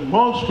of those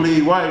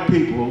mostly white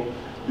people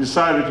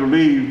decided to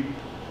leave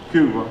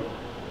Cuba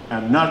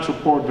and not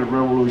support the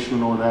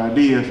revolution or the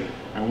ideas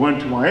and went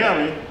to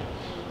Miami.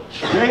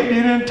 They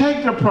didn't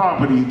take the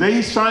property.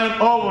 They signed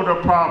over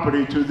the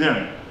property to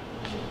them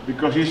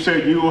because he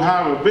said, you will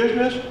have a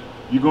business,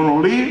 you're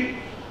going to leave,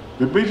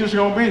 the business is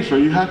going to be, so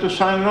you have to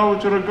sign it over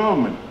to the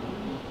government.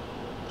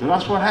 So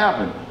that's what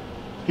happened.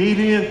 He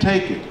didn't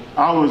take it.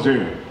 I was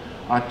there.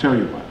 I tell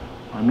you what,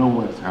 I know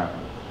what's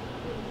happened.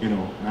 You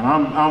know, and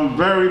I'm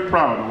very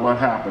proud of what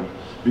happened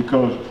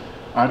because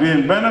I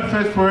didn't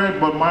benefit for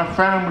it, but my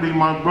family,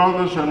 my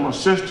brothers and my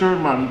sister,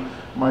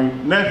 my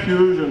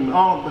nephews and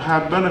all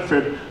have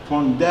benefit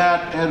from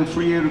that and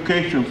free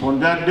education, from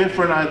that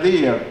different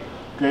idea,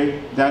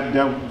 okay,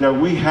 that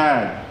we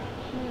had.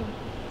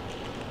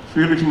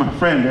 Felix, my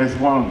friend, that's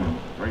one of them,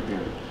 right there,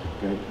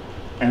 okay?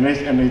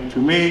 And to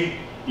me,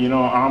 you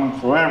know, I'm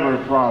forever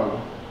proud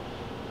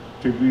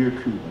to be a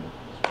Cuban,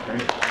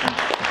 okay?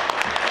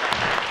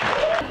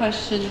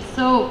 Question.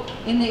 So,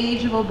 in the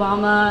age of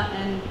Obama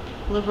and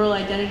liberal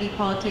identity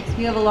politics,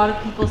 we have a lot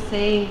of people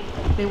saying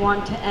they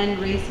want to end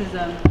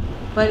racism,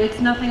 but it's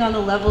nothing on the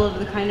level of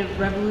the kind of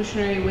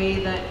revolutionary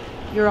way that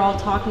you're all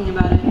talking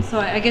about it. So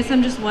I guess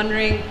I'm just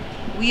wondering,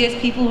 we as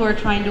people who are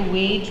trying to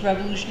wage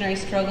revolutionary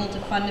struggle to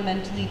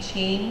fundamentally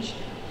change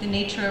the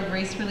nature of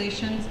race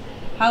relations,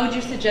 how would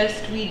you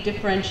suggest we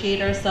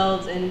differentiate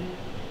ourselves and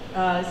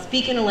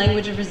speak in a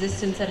language of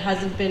resistance that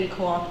hasn't been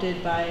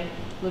co-opted by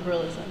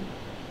liberalism?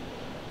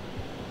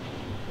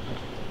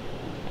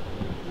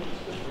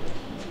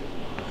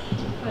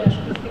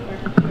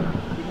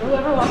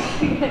 Whoever wants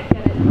to get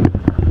it.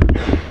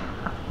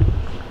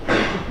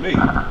 Me?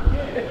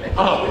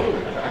 Oh.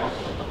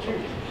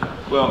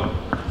 Well,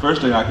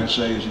 first thing I can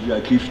say is you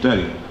got to keep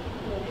studying.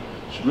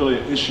 It's really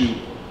an issue,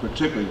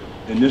 particularly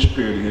in this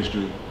period of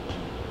history,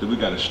 that we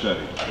got to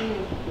study.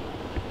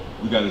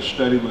 We got to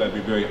study, we got to be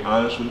very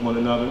honest with one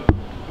another,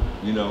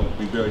 you know,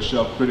 be very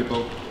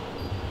self-critical,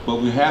 but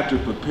we have to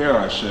prepare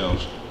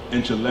ourselves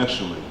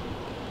intellectually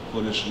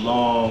for this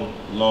long,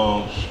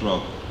 long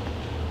struggle.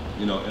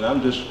 You know, and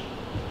I'm just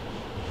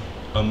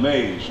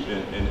amazed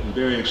and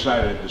very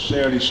excited at the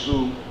Saturday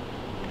school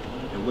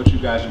and what you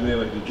guys have been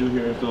able to do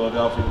here in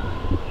Philadelphia.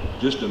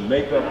 Just the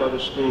makeup of the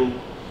school,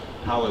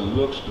 how it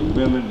looks, the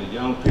women, the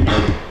young people,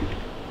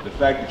 the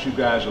fact that you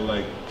guys are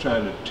like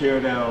trying to tear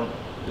down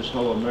this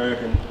whole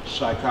American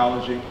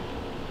psychology,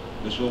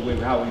 this whole way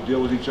of how we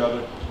deal with each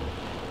other,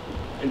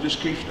 and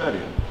just keep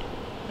studying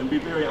and be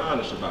very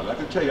honest about it. I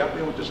can tell you, I've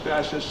been with this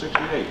guy since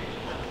 '68.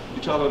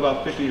 You're talking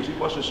about 50 years. He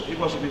wants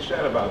to be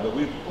sad about it, but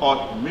we've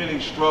fought many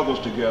struggles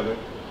together,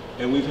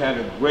 and we've had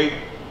a great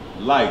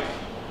life.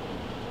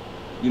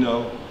 You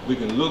know, we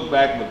can look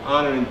back with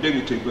honor and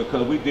dignity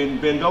because we didn't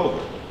bend over.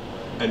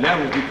 And that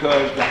was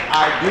because the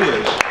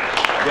ideas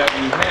that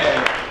we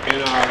had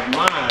in our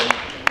mind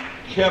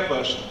kept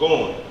us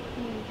going.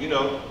 You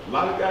know, a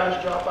lot of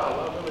guys drop out, a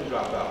lot of women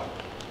drop out.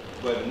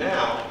 But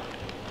now,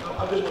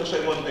 I just want to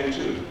say one thing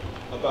too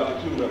about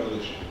the Cuban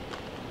Revolution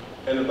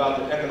and about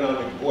the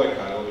economic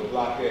boycott or the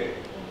blockade.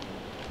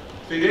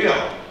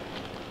 Fidel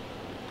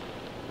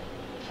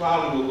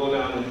probably will go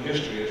down in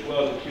history, as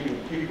well as the Cuban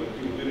people and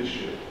Cuban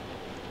leadership,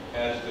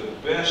 as the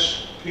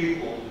best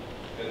people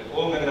that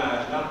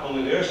organized not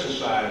only their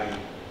society,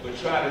 but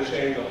try to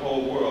change the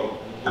whole world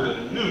with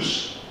a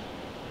noose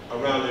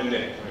around their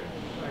neck.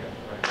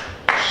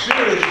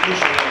 Serious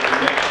noose around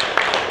their neck.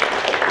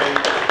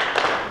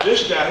 And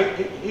this guy,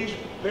 he's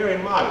very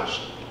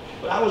modest.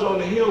 But I was on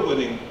the Hill with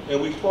him, and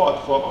we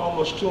fought for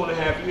almost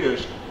 2.5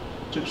 years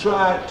to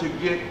try to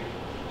get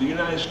the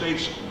United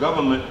States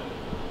government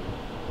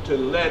to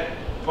let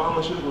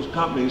pharmaceutical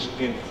companies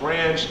in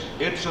France,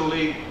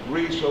 Italy,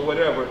 Greece, or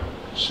whatever,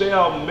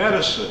 sell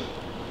medicine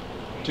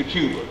to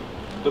Cuba.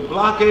 The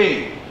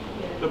blockade,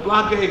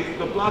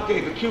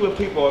 the Cuban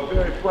people are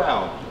very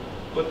proud,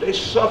 but they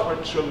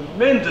suffered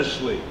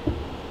tremendously,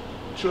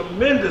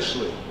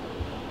 tremendously.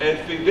 And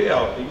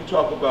Fidel, and you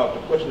talk about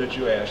the question that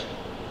you asked,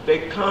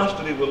 they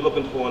constantly were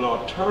looking for an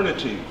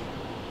alternative,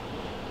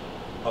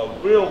 a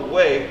real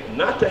way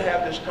not to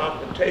have this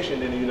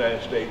confrontation in the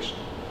United States,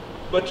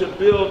 but to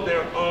build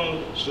their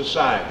own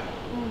society.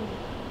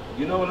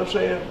 You know what I'm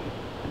saying?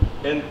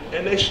 And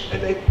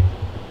they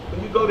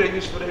when you go there,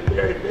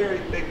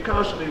 they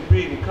constantly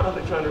read and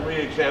constantly trying to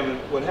re-examine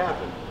what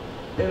happened.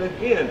 And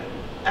again,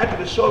 after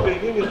the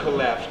Soviet Union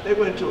collapsed, they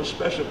went into a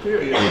special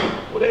period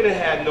where they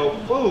didn't have no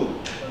food.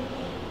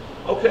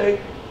 Okay?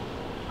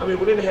 I mean,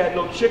 we didn't have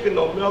no chicken,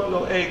 no milk,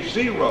 no eggs,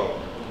 zero.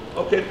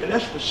 Okay, and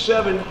that's for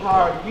 7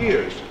 hard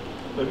years.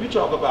 But if you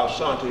talk about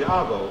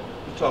Santiago,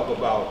 you talk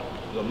about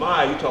La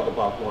Maya, you talk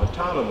about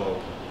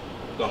Guantanamo,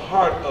 the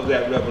heart of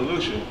that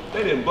revolution,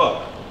 they didn't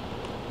buck.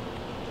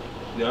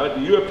 You know,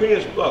 the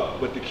Europeans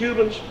bucked, but the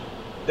Cubans,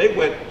 they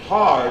went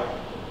hard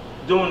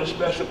during the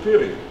special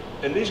period.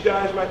 And these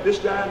guys, like this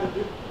guy,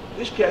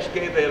 these cats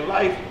gave their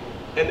life,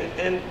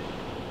 and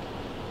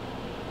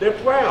they're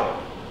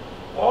proud.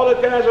 All the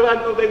guys that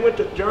I know, they went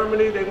to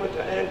Germany, they went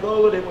to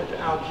Angola, they went to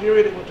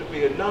Algeria, they went to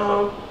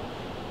Vietnam.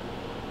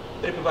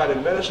 They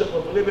provided medicine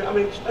for Bolivia. I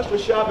mean, that's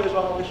what Chavez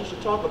always used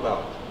to talk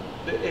about.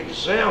 The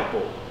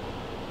example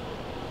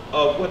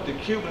of what the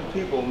Cuban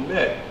people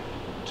meant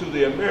to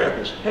the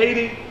Americans.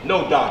 Haiti,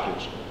 no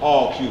doctors,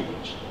 all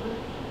Cubans.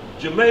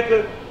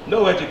 Jamaica,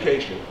 no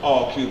education,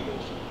 all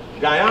Cubans.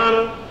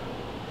 Guyana,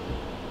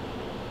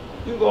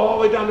 you go all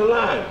the way down the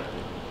line.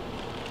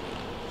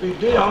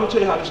 Fidel, I'm gonna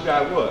tell you how this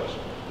guy was.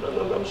 I'm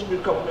just gonna give you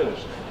a couple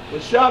minutes. When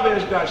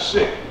Chavez got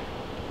sick,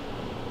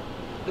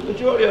 the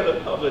majority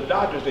of the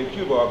doctors in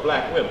Cuba are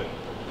black women.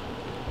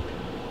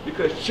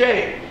 Because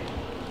Che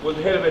was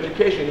the head of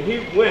education.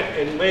 He went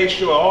and made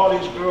sure all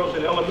these girls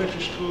in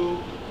elementary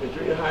school and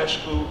junior high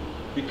school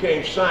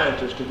became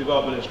scientists to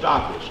develop as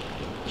doctors.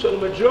 So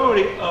the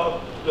majority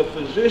of the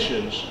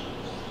physicians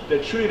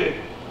that treated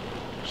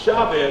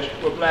Chavez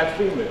were black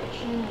females.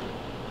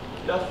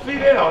 Now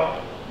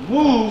Fidel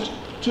moved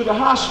to the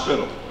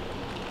hospital.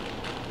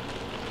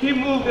 He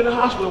moved in the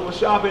hospital where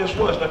Chavez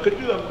was. Now could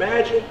you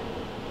imagine?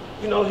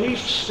 You know, he's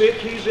sick,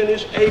 he's in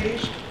his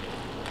 80s.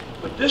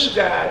 But this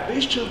guy,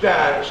 these two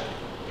guys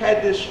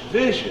had this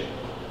vision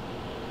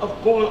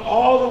of going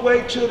all the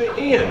way to the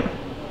end.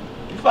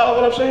 You follow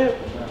what I'm saying?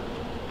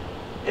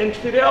 And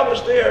Fidel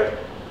was there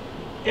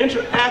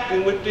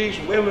interacting with these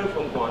women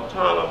from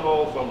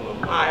Guantanamo, from La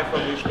Maya,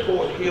 from these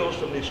poor hills,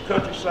 from these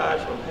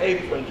countrysides, from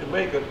Haiti, from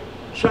Jamaica,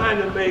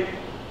 trying to make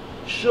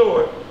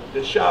sure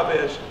that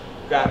Chavez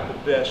got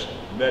the best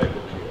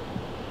medical care.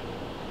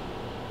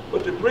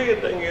 But the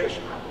brilliant thing is,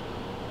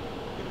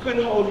 you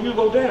couldn't hold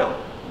Hugo down.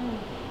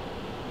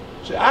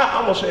 See,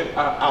 I'm gonna say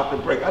out the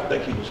break, I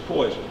think he was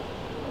poisoned.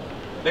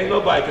 Ain't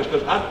nobody,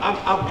 because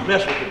I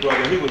messed with the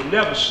brother. He was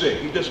never sick.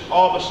 He just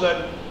all of a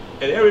sudden,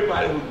 and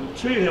everybody who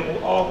treated him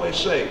would always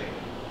say,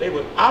 they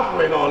would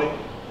operate on him,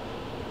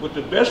 with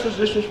the best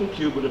physicians from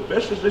Cuba, the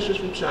best physicians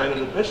from China,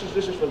 the best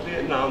physicians from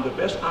Vietnam, the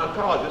best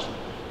oncologists,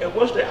 and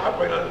once they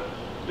operate on it,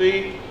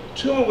 the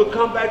tumor would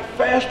come back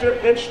faster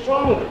and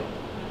stronger.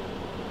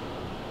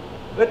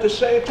 But at the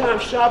same time,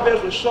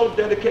 Chavez was so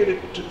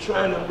dedicated to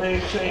trying to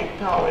maintain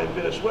power in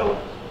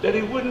Venezuela that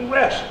he wouldn't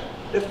rest.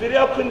 If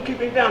Fidel couldn't keep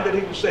him down, then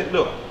he would say,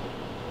 look,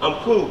 I'm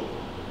cool.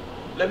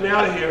 Let me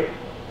out of here.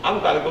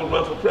 I'm got to go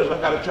run for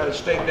president. I got to try to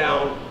stay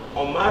down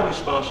on my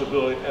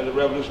responsibility as a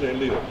revolutionary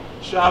leader.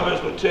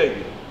 Chavez would tell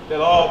you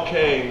that all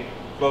came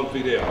from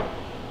Fidel.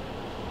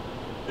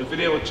 And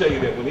Fidel would tell you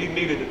that when he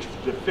needed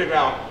to figure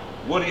out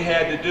what he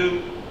had to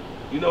do,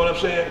 you know what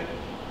I'm saying?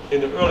 In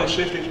the early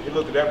 60s, he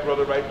looked at that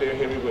brother right there,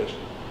 Henry Winston,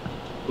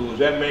 who was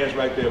that man's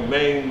right there,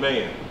 main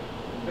man.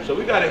 So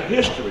we got a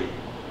history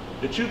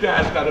that you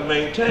guys got to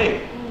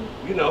maintain,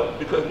 you know,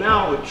 because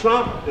now with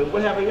Trump and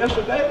what happened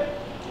yesterday,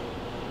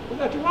 we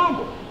got to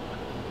rumble.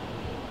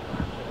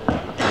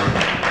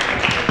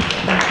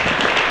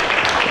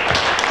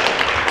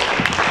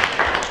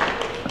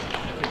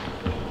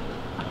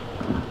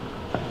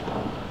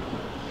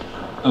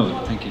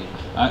 Oh, thank you.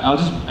 I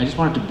just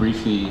wanted to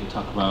briefly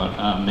talk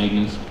about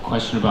Megan's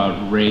question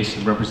about race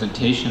and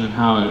representation and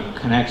how it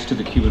connects to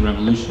the Cuban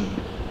Revolution.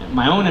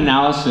 My own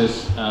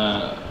analysis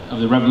of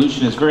the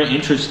revolution is very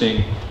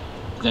interesting,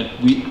 that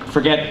we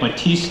forget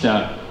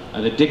Batista,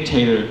 the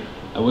dictator,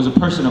 was a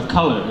person of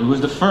color. He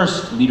was the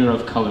first leader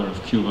of color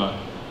of Cuba.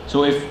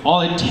 So if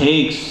all it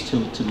takes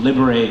to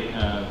liberate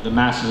the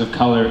masses of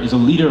color is a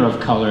leader of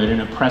color in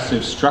an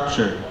oppressive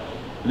structure,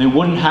 they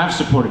wouldn't have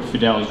supported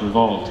Fidel's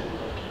revolt.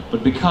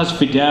 But because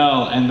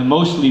Fidel and the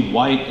mostly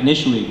white,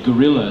 initially,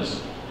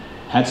 guerrillas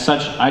had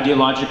such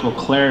ideological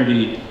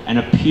clarity and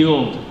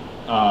appealed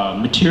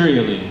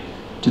materially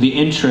to the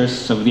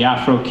interests of the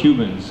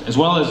Afro-Cubans, as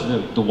well as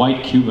the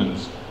white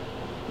Cubans,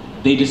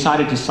 they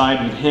decided to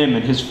side with him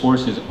and his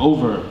forces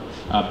over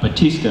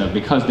Batista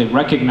because they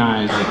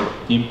recognized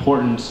the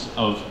importance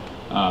of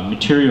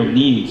material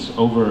needs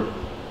over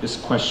this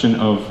question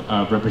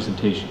of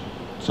representation.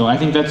 So I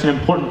think that's an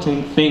important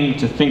thing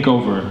to think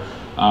over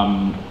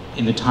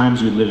in the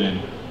times we live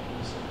in.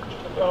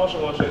 I also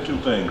want to say two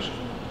things.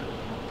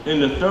 In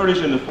the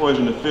 30s and the 40s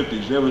and the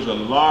 50s, there was a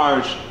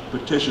large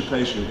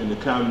participation in the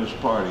Communist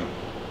Party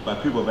by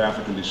people of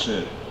African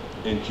descent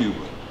in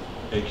Cuba.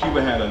 And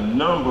Cuba had a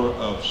number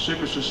of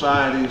secret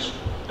societies,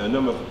 a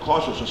number of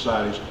cultural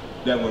societies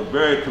that were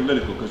very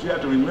political, because you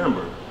have to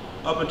remember,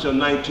 up until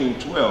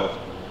 1912,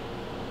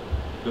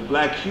 the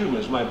black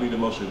Cubans might be the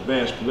most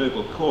advanced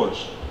political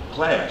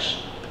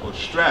class or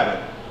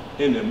strata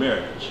in the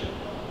Americas.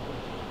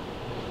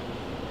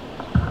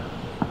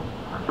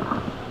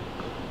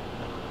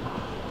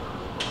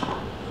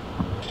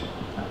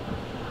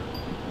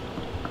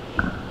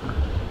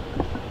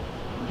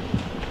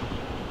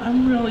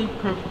 I'm really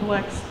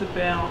perplexed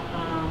about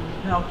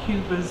how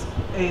Cuba's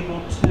able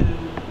to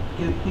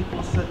give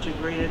people such a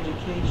great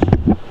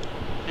education.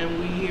 And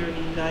we here in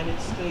the United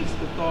States,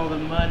 with all the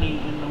money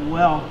and the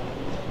wealth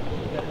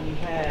that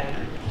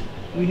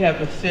we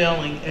have a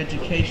failing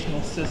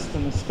educational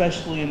system,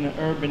 especially in the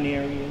urban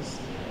areas.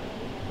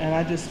 And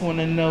I just want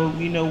to know,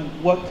 you know,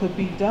 what could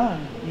be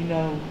done, you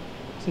know,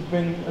 to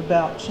bring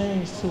about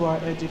change to our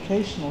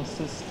educational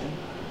system.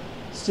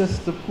 It's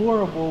just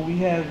deplorable. We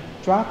have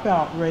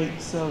dropout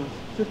rates of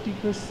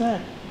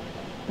 50%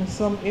 in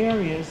some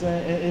areas,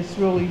 and it's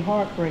really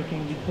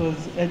heartbreaking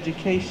because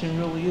education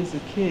really is a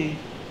key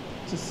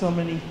to so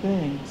many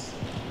things.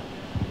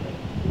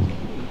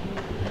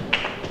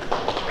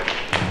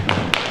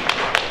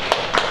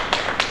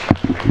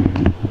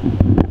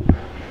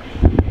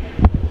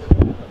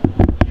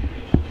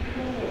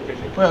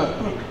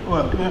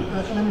 Well,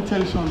 let me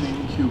tell you something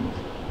in Cuba.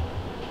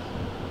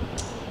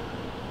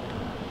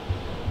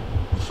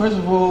 First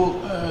of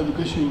all,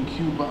 education in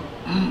Cuba,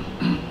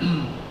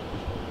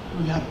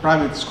 we had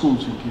private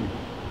schools in Cuba.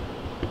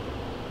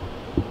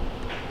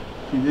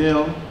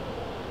 Fidel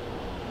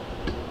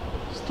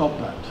stopped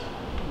that.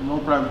 No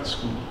private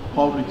school,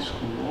 public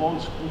school. All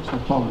schools are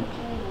public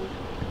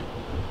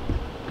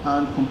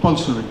and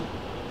compulsory.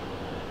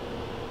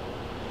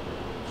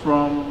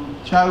 From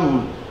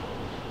childhood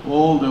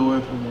all the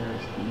way from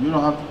university. You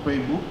don't have to pay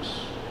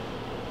books.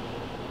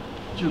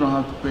 You don't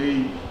have to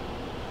pay,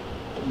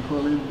 we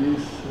call it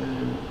this,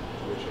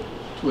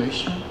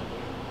 tuition,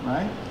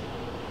 right?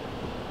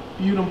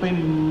 You don't pay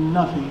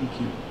nothing in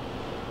Cuba.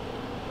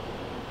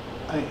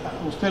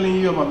 I was telling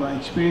you about my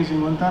experience in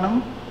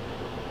Guantanamo.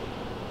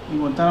 In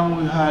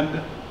Guantanamo we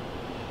had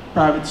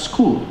private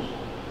schools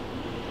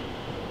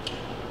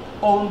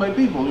owned by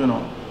people, you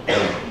know.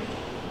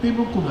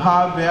 People could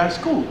have their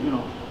school, you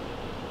know,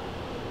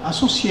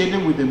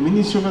 associated with the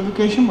Ministry of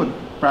Education, but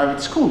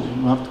private schools.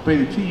 You have to pay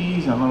the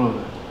fees and all of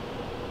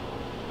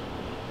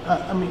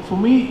that. I mean, for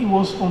me, it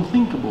was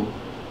unthinkable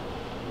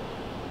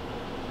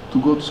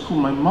to go to school.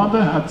 My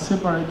mother had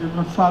separated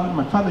my father.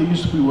 My father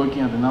used to be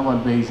working at the naval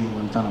base in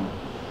Guantanamo.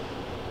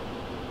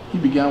 He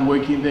began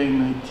working there in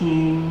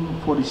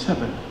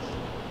 1947.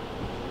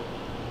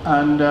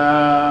 And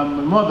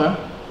my mother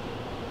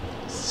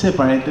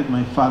separated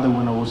my father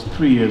when I was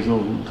 3 years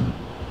old,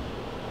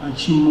 and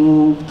she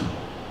moved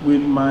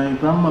with my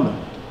grandmother.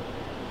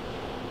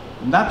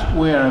 And that's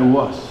where I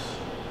was,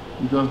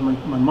 because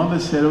my mother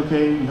said,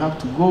 okay, you have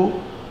to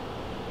go.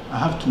 I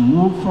have to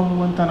move from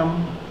Guantanamo.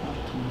 I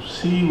have to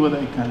see whether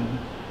I can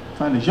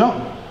find a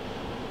job.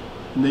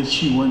 And then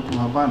she went to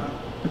Havana,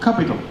 the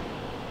capital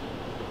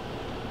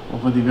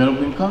of a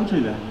developing country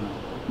then.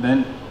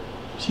 Then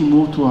she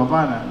moved to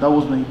Havana. That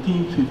was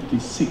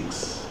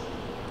 1956.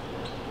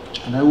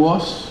 And I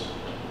was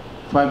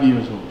 5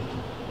 years old.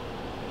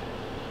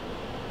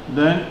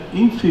 Then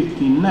in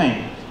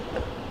 59,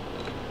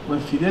 when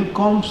Fidel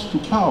comes to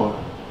power,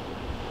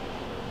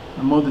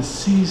 my mother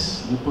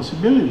sees the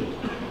possibility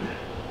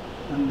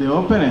and the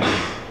openness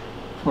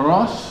for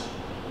us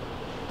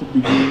to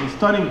begin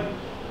studying.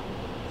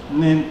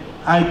 And then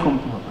I come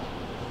to Havana.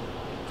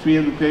 Free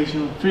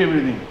education, free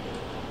everything.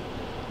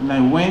 And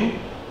I went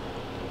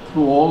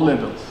through all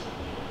levels.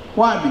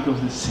 Why?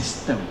 Because the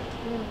system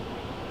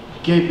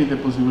gave me the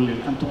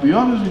possibility. And to be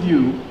honest with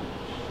you,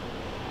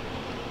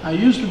 I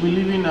used to be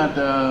living at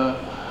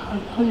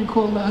how you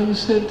call that? How you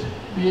said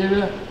the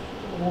area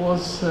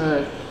was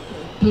a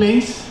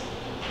place,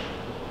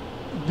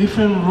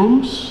 different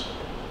rooms,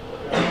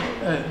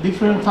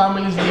 different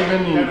families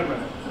living in.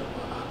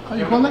 How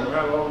you call that?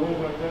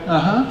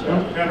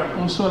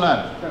 Un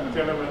solar.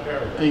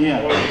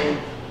 Yeah.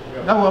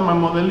 That's where my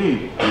mother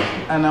lived.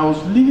 And I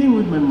was living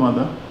with my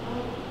mother,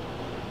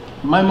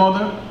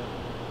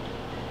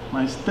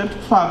 my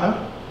stepfather,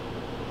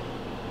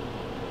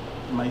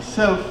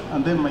 myself,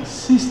 and then my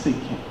sister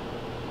came.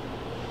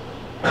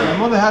 My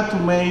mother had to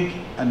make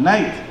a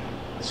night,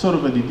 sort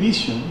of a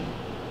division,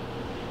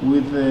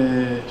 with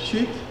a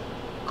sheet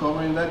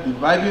covering that,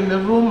 dividing the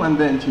room, and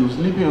then she was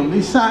living on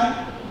this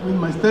side with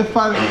my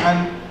stepfather,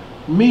 and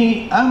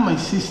me and my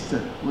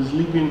sister was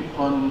living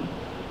on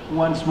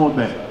one small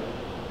bed.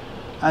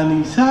 And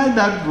inside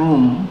that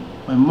room,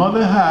 my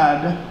mother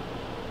had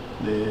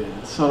the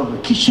sort of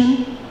a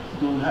kitchen.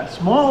 We had a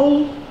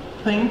small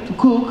thing to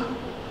cook.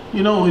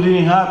 You know, we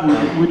did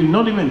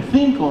not even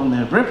think on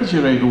the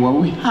refrigerator. What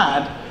we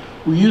had,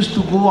 we used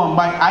to go and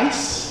buy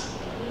ice.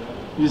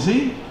 You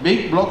see,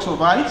 big blocks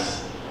of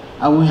ice,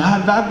 and we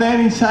had that there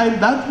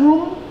inside that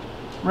room,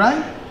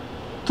 right?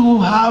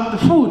 To have the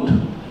food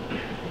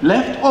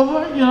left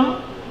over, you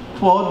know,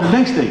 for the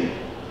next day.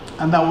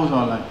 And that was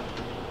our life.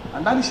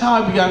 And that is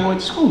how I began going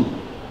to school.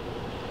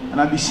 And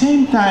at the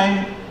same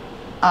time,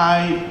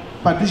 I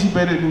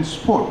participated in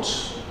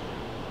sports,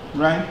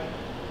 right?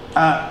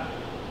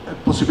 A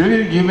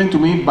possibility given to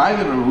me by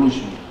the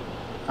revolution.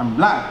 I'm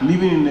black,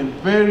 living in a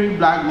very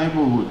black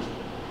neighborhood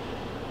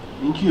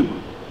in Cuba,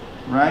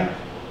 right?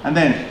 And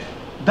then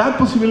that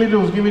possibility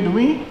was given to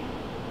me,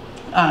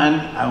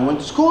 and I went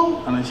to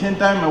school, and at the same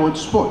time I went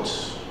to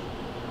sports.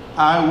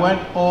 I went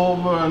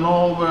over and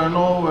over and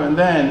over, and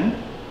then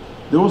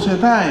there was a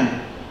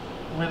time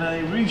when I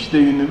reached the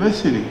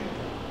university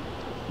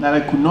that I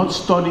could not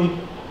study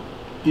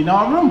in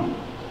our room.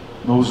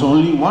 There was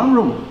only one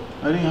room.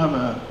 I didn't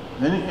have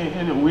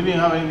we didn't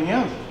have anything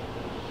else.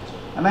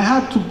 And I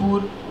had to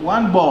put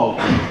one bulb,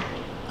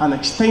 an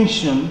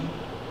extension,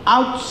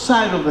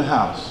 outside of the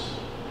house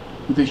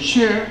with a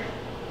chair,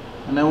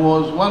 and I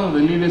was one of the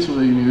leaders of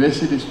the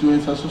University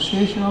Students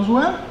Association as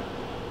well.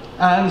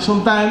 And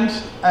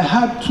sometimes I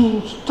had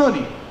to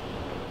study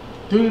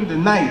during the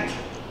night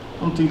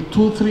until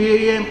 2,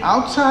 3 a.m.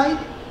 outside,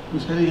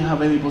 which I didn't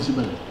have any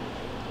possibility.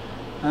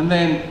 And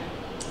then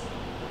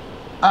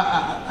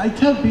I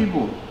tell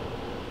people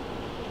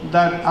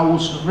that I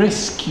was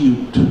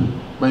rescued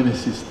by the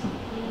system.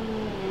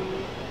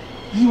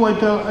 This is why I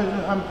tell,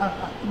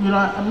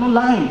 I'm not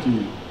lying to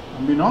you.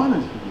 I'm being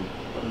honest with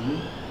you.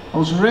 I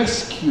was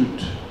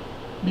rescued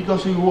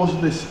because it was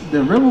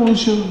the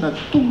revolution that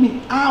took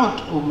me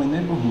out of my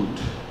neighborhood,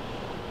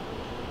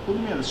 put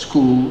me at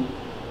school,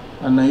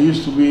 and I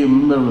used to be a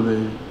member of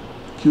the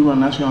Cuban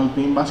national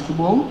team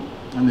basketball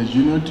and the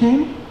junior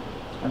team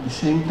at the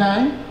same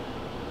time.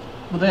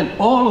 But then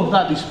all of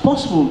that is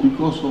possible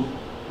because of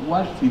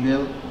what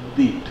Fidel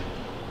did.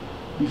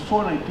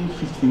 Before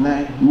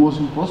 1959, it was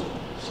impossible.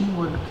 See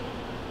what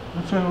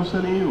my friend was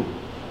telling you.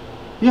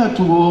 He had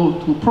to go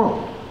to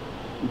pro,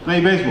 to play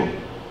baseball.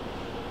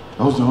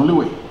 That was the only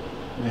way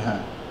they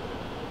had.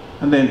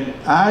 And then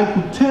I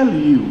could tell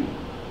you,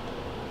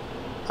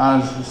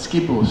 as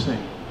Skipper was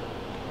saying,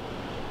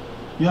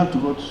 you have to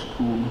go to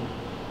school.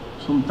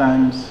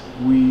 Sometimes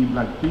we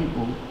black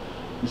people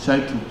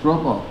decide to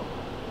drop off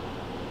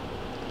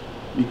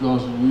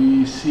because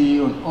we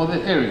see on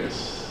other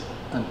areas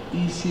an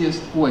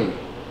easiest way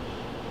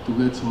to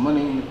get some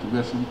money, to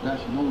get some cash.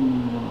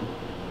 No.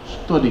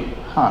 Study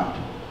hard.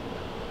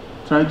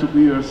 Try to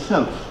be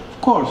yourself.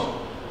 Of course,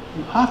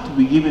 you have to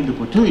be given the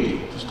opportunity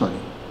to study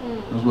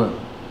as well.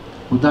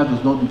 But that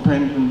does not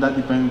depend, and that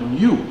depends on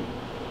you,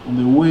 on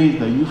the ways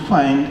that you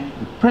find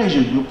the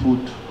pressure you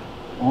put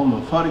on the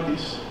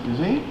authorities, you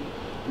see?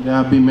 There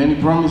have been many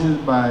promises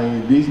by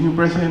this new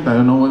president. I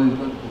don't know whether he's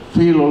going to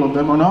fulfill all of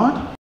them or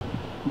not.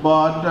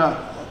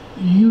 But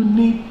you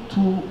need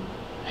to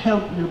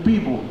help your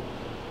people.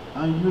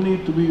 And you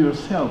need to be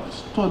yourself,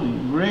 study,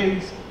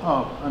 raise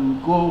up,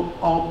 and go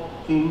up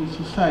in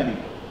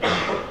society,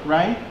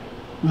 right?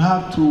 You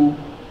have to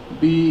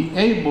be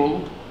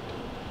able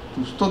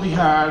to study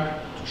hard,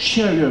 to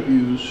share your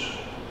views,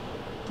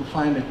 to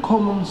find a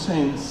common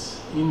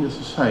sense in the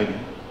society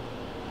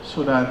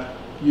so that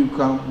you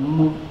can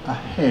move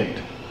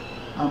ahead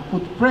and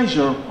put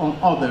pressure on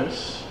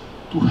others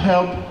to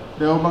help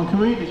the urban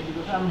communities.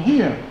 Because I'm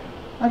here,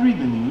 I read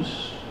the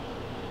news.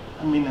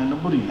 I mean, and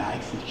nobody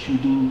likes the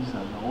shootings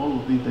and all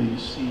of it that you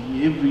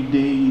see every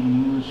day,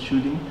 news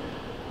shooting.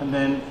 And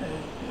then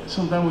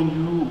sometimes when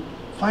you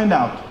find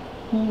out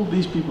who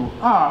these people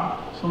are,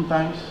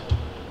 sometimes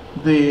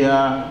they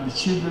are the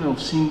children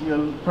of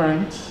single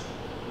parents,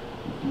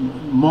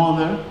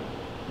 mother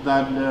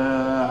that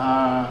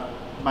are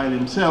by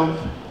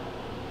themselves,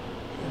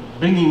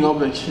 bringing up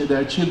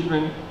their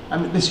children. I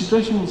mean, the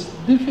situation is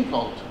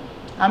difficult.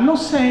 I'm not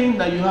saying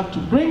that you have to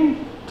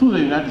bring to the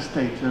United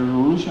States the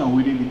revolution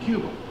we did in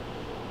Cuba,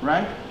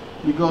 right?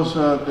 Because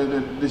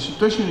the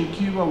situation in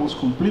Cuba was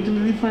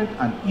completely different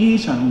and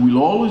is and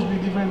will always be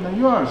different than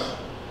yours.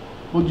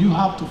 But you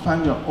have to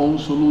find your own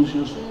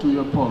solutions to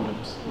your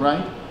problems,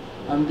 right?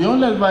 And the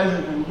only advice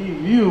I can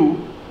give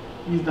you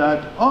is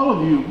that all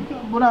of you,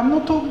 but I'm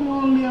not talking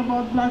only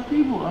about black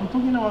people, I'm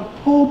talking about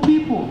poor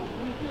people.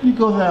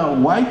 Because there are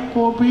white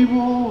poor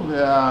people,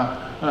 there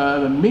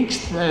are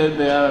mixed,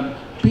 there are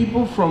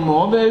people from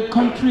other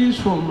countries,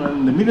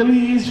 from the Middle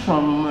East,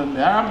 from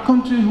the Arab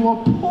countries who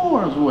are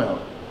poor as well.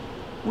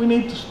 We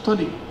need to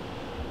study.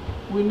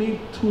 We need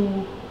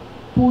to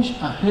push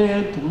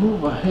ahead, to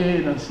move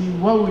ahead and see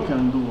what we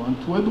can do and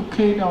to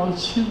educate our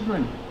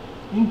children.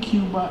 In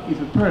Cuba,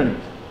 if a parent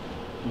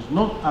does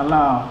not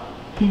allow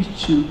his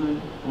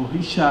children or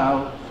his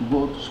child to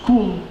go to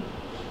school,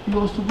 he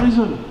goes to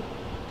prison.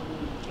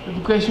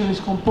 Education is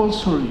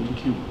compulsory in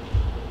Cuba.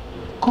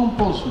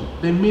 Compulsory.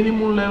 The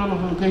minimum level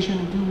of education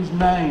in Cuba is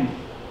 9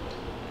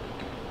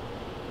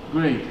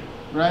 grade,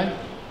 right?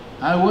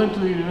 I went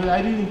to university,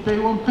 I didn't pay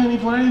 1 penny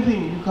for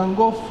anything. You can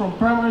go from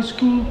primary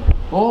school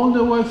all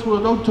the way through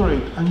a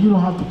doctorate and you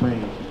don't have to pay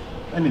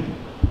anything.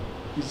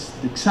 It's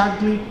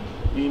exactly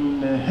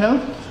in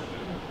health.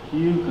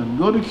 You can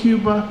go to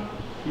Cuba,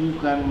 you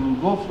can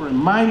go for a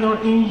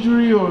minor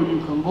injury or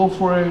you can go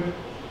for an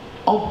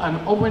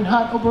open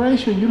heart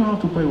operation. You don't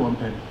have to pay 1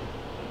 penny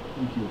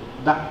in Cuba.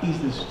 That is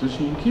the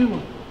situation in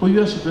Cuba. But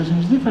your situation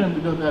is different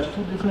because there are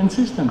 2 different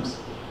systems.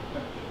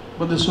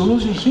 But the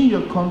solutions in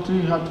your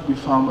country have to be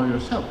found by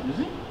yourself, you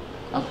see?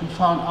 As we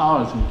found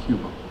ours in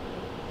Cuba.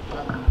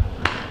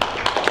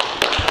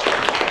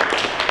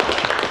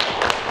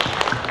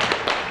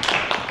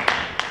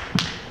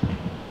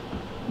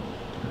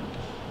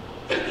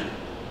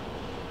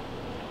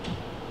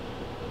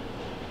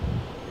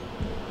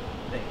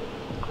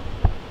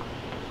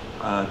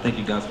 Thank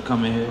you guys for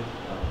coming here.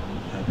 I'm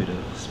happy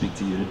to speak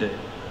to you today.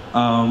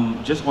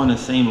 Just on the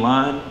same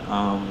line,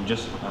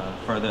 just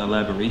further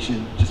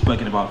elaboration, just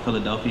speaking about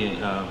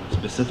Philadelphia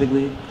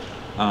specifically,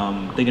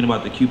 thinking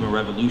about the Cuban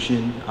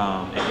Revolution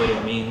and what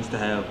it means to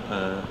have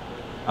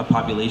a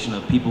population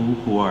of people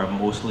who are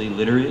mostly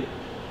literate,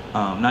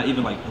 not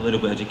even like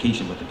political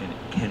education, but they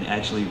can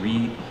actually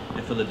read.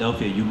 In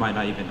Philadelphia, you might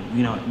not even,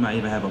 you might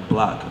even have a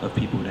block of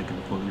people that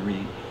can fully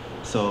read.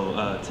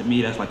 So to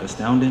me, that's like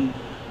astounding.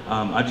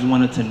 I just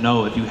wanted to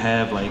know if you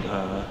have like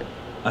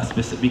a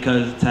specific,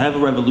 because to have a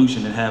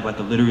revolution and have like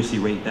a literacy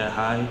rate that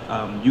high,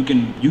 you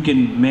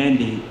can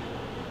mandate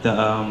the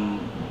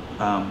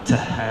to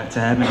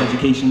have an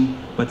education,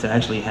 but to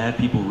actually have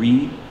people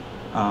read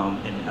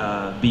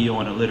and be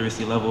on a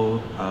literacy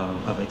level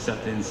of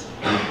acceptance,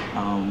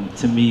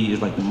 to me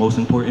is like the most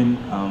important.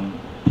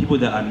 People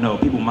that I know,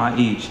 people my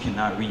age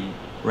cannot read,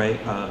 right?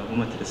 We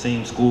went to the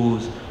same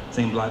schools,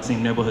 same blocks,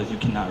 same neighborhoods, you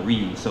cannot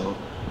read. So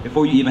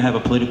before you even have a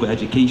political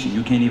education,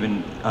 you can't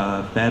even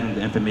fathom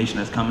the information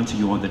that's coming to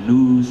you on the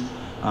news.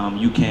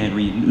 You can't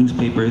read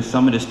newspapers.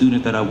 Some of the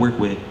students that I work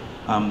with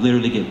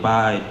literally get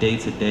by day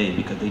to day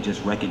because they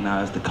just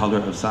recognize the color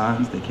of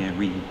signs, they can't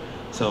read.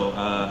 So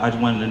I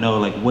just wanted to know,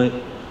 like,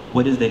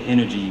 what is the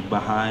energy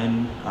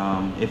behind,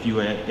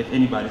 if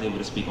anybody's able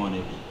to speak on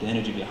it, the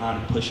energy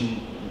behind pushing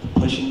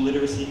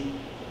literacy,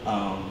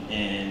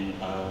 and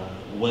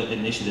what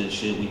initiatives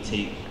should we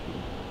take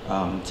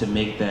to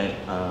make that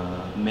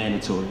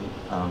mandatory?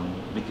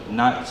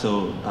 Not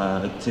so,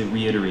 to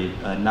reiterate,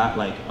 not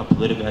like a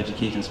political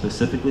education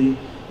specifically,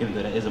 even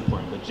though that is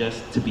important, but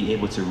just to be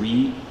able to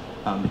read,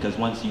 because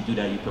once you do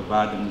that, you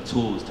provide them the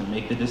tools to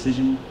make the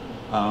decision,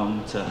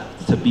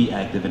 to be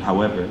active and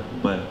however.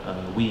 But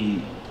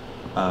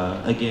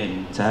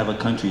again, to have a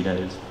country that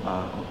is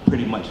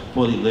pretty much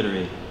fully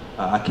literate,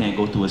 I can't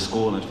go through a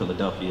school in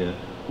Philadelphia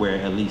where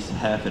at least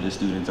half of the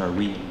students are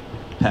reading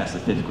past the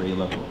 5th grade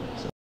level.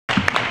 So.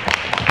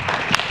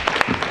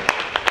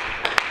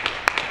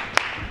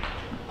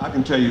 I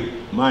can tell you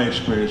my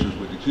experiences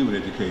with the Cuban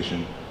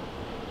education.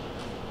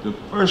 The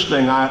first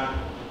thing I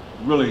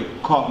really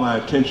caught my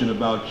attention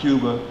about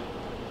Cuba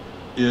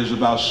is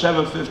about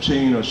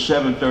 7:15 or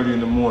 7:30 in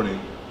the morning.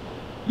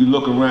 you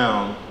look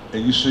around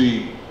and you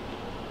see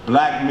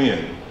black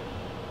men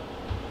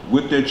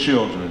with their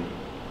children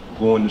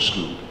going to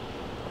school.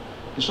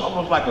 It's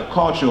almost like a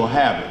cultural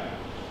habit.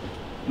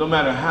 No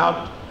matter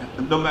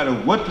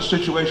what the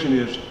situation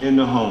is in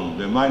the home,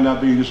 there might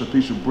not be just a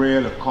piece of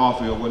bread or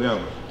coffee or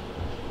whatever,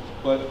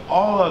 but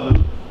all of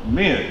the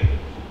men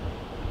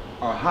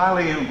are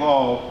highly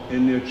involved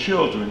in their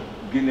children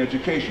getting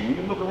education. When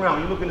you look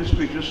around, you look in the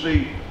street, you'll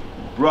see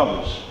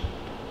brothers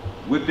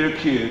with their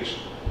kids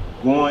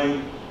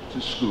going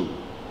to school.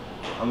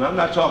 I mean,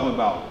 I'm talking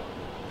about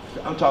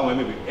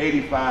maybe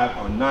 85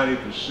 or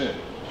 90%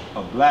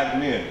 of black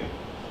men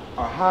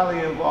are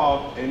highly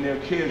involved in their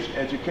kids'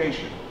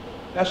 education.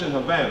 That's in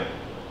Havana.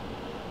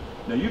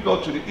 Now you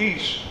go to the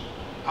east,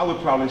 I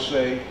would probably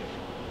say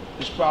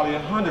it's probably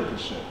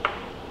 100%.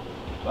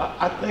 But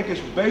I think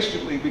it's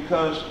basically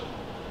because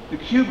the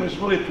Cubans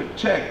really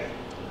protect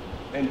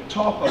and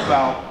talk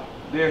about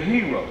their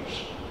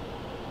heroes.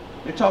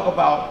 They talk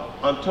about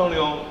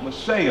Antonio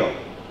Maceo,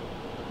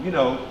 you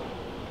know,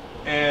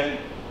 and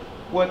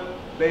what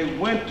they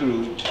went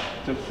through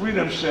to free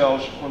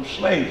themselves from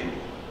slavery,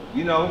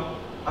 you know.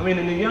 I mean,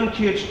 and the young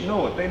kids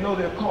know it. They know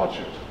their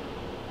culture.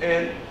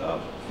 And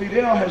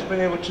Fidel has been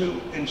able to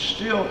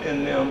instill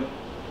in them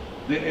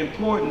the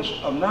importance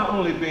of not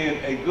only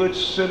being a good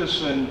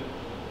citizen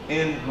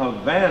in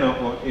Havana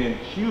or in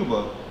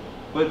Cuba,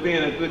 but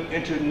being a good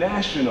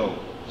international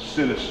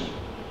citizen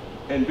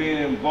and being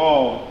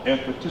involved and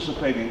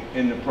participating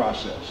in the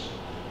process,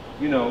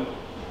 you know.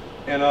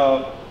 And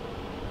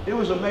it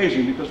was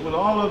amazing because when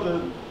all of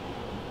the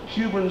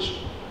Cubans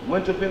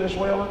went to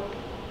Venezuela,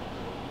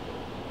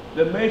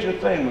 the major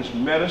thing was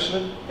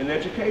medicine and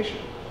education.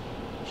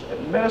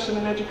 Medicine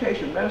and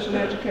education, medicine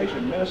and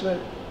education, medicine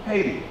and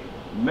Haiti,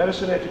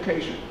 medicine and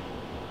education.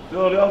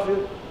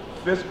 Philadelphia,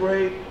 5th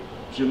grade,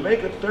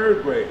 Jamaica,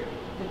 3rd grade.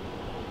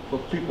 For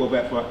people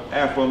for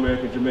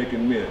Afro-American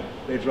Jamaican men,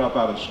 they drop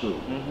out of school.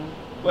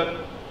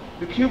 But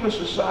the Cuban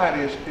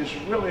society is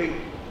really,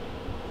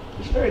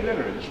 it's very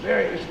literate. It's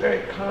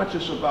very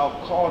conscious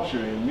about culture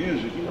and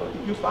music. You know,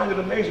 you find it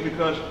amazing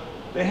because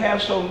they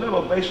have so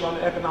little based on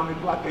the economic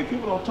blockade.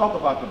 People don't talk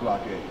about the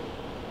blockade,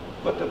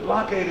 but the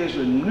blockade is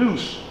a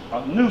noose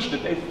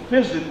that they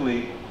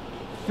physically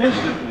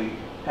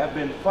have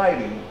been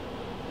fighting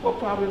for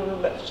probably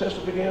since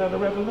the beginning of the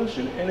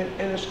revolution. And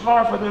it's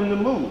hard for them to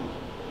move.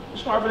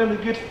 It's hard for them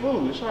to get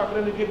food. It's hard for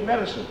them to get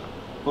medicine.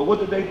 But what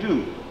did they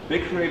do? They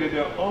created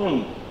their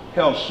own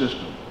health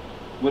system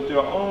with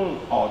their own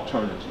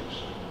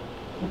alternatives.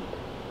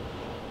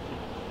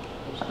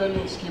 I was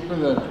telling Skipper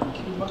that in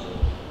Cuba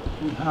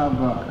we have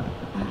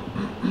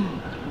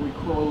we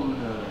call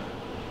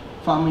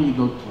family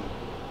doctor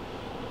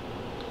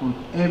on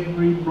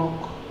every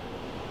block,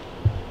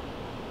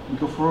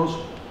 because for us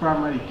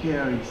primary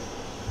care is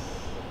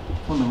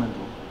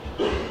fundamental.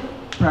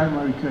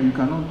 Primary care, you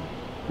cannot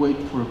wait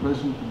for a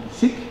person to be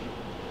sick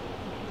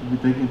to be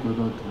taken to a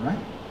doctor, right?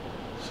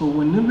 So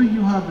whenever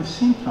you have a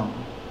symptom,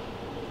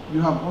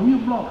 you have on your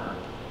block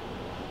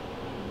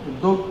a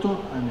doctor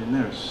and a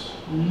nurse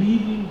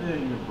living there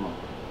in your block.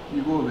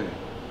 You go there.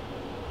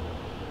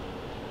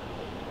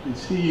 They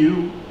see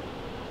you,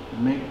 they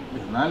make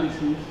the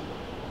analysis,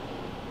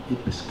 they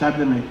prescribe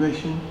the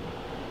medication,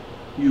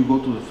 you go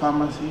to the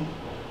pharmacy.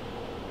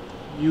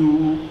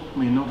 You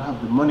may not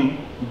have the money.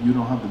 If you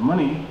don't have the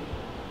money,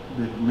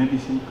 the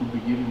medicine could be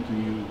given to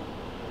you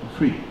for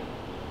free,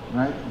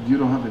 right? If you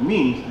don't have the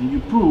means, and you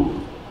prove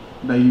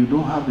that you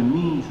don't have the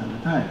means at the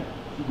time.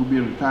 You could be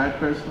a retired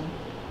person,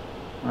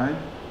 right?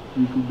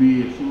 You could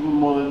be a single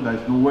mother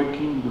that's not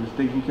working because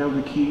taking care of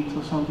the kids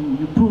or something.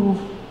 You prove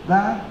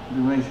that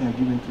the medicine are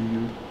given to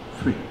you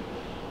free.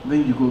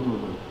 Then you go to a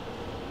doctor.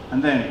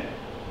 And then,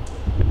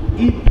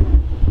 if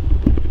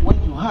what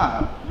you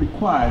have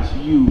requires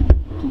you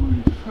to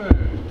refer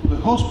to the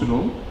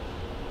hospital,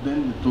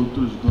 then the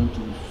doctor is going to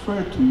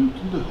refer to you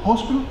to the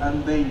hospital,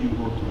 and then you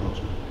go to the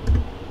hospital.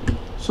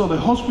 So the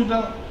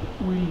hospital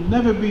will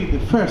never be the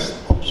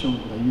first option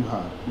that you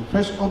have. The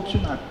first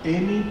option at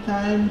any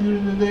time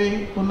during the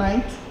day or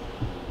night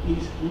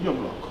is in your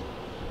block.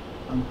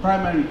 And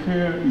primary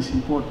care is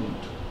important.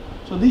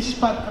 So this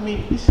part, I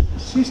mean, this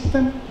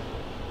system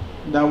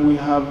that we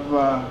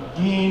have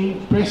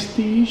gained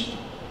prestige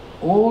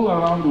all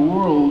around the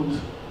world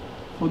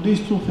for these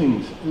two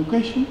things,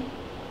 education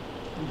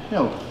and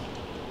health.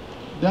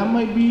 There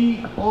might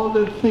be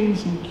other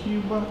things in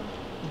Cuba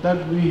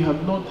that we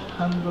have not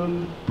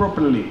handled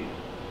properly,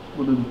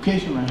 but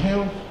education and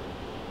health,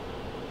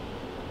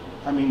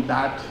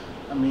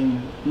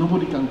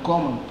 nobody can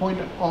come and point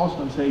at us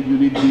and say you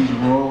did this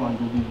wrong and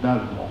you did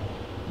that wrong.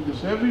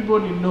 Because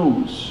everybody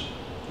knows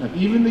that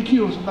even the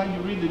Cubans, sometimes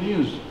you read the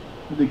news,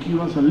 that the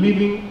Cubans are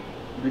leaving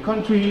the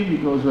country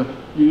because if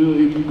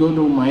you go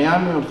to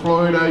Miami or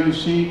Florida, you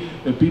see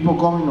the people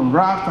coming on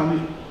rafts, and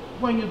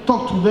when you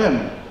talk to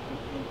them,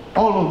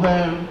 all of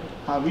them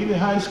have either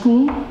high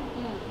school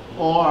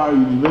or are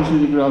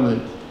university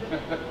graduates.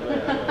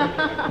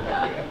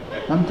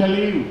 I'm telling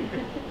you,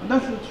 and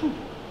that's the truth.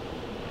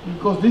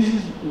 because this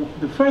is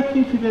the first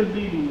thing Fidel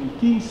did in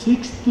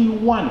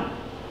 1961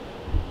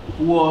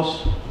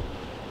 was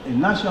a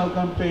national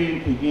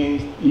campaign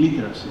against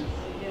illiteracy.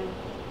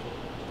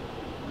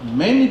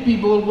 Many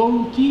people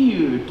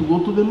volunteered to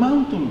go to the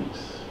mountains,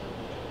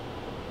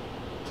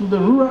 to the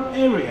rural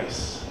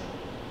areas,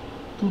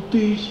 to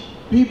teach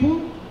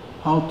people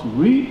how to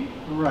read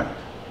and write.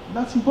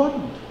 That's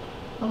important.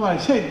 That's what I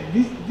said.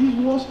 This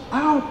was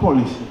our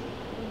policy.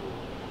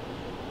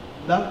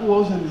 That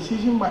was a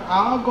decision by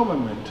our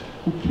government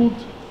who put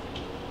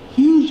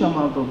huge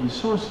amount of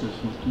resources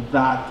into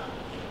that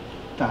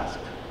task,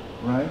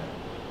 right?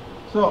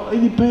 So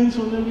it depends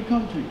on every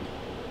country.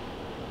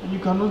 And you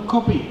cannot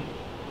copy.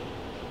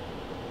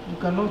 You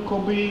cannot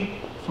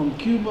copy from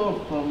Cuba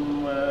or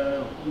from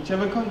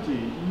whichever country.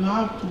 You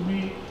have to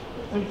be,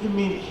 I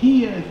mean,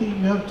 here I think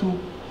you have to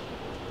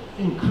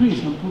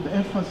increase and put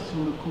emphasis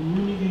on the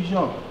community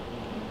job.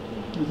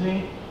 You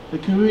see, the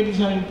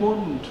communities are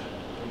important.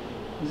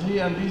 You see,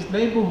 and this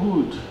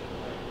neighborhood,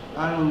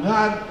 and on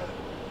that,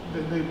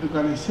 the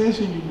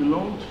organization you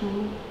belong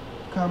to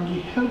can be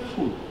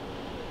helpful.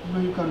 You know,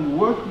 you can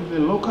work with the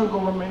local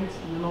governments,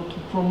 you know, to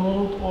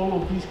promote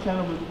all of this kind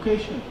of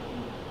education,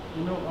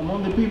 you know,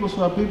 among the people,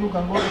 so that people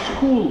can go to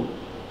school,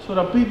 so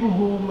that people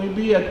who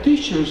maybe are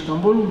teachers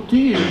can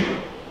volunteer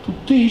to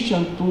teach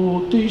and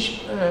to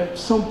teach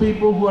some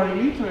people who are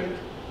illiterate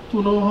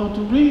to know how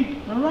to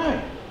read and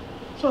write.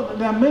 So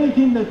there are many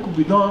things that could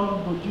be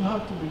done, but you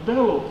have to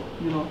develop,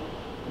 you know,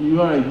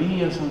 your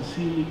ideas and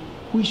see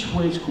which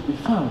ways could be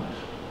found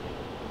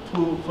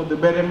for the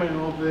betterment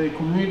of the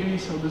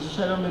communities, of the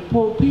society, and the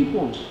poor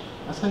people.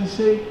 As I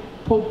say,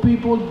 poor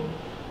people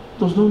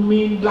does not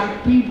mean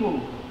black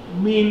people, it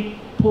means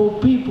poor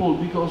people,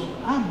 because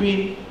I've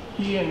been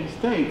here in the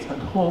States at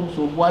homes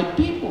of white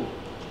people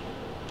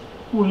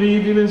who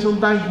live even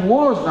sometimes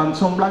worse than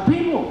some black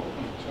people.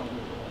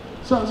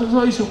 So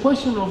it's a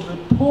question of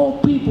the poor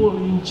people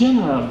in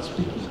general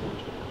speaking,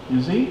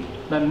 you see,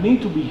 that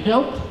need to be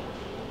helped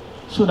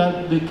so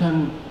that they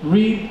can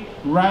read,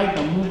 write,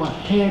 and move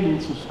ahead in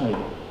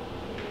society.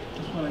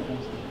 That's what I can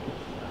say.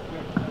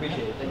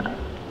 Appreciate it. Thank you.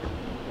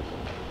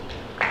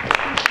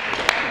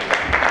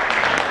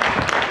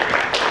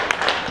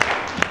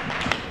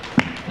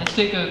 Let's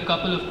take a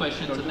couple of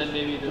questions and then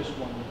maybe there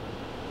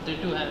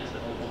are two hands.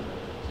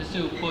 Just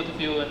to both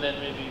of you, and then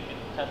maybe you can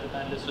have the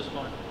panelists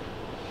respond.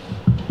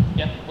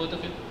 Yeah, both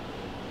of you.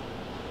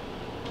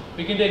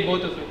 We can take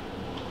both of you.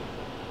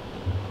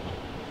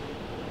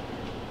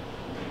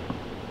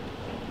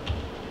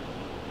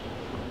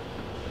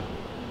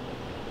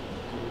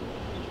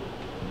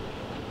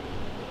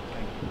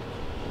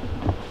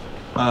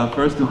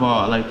 First of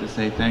all, I'd like to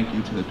say thank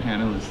you to the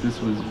panelists. This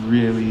was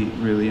really,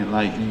 really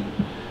enlightening.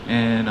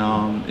 And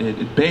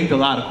it begged a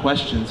lot of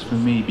questions for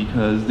me,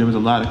 because there was a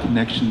lot of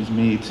connections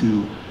made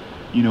to,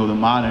 you know, the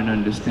modern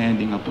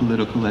understanding of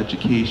political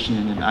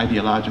education and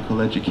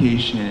ideological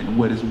education, and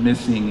what is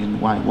missing,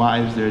 and why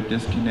is there a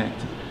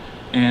disconnect.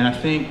 And I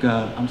think,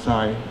 I'm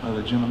sorry,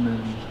 the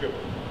gentleman,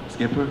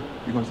 Skipper,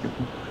 you're going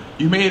Skipper?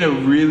 You made a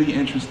really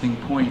interesting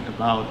point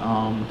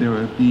about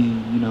there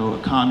being, you know, a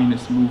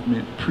communist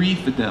movement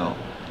pre-Fidel.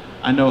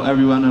 I know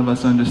every one of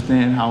us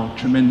understand how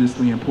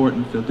tremendously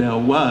important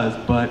Fidel was,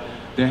 but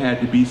there had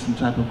to be some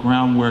type of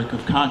groundwork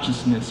of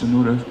consciousness in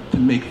order to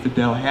make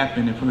Fidel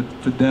happen, and for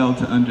Fidel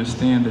to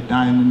understand the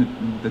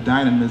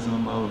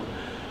dynamism of,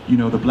 you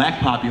know, the black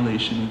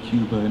population in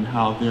Cuba, and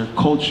how their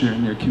culture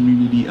and their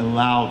community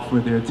allowed for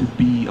there to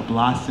be a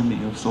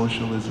blossoming of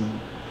socialism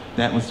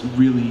that was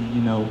really,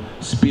 you know,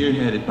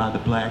 spearheaded by the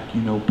black,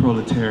 you know,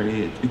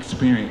 proletariat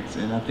experience.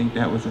 And I think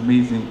that was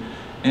amazing.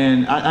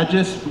 And I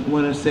just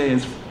want to say,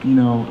 as you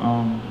know,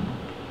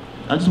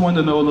 I just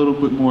wanted to know a little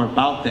bit more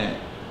about that.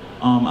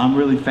 I'm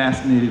really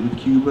fascinated with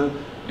Cuba,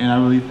 and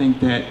I really think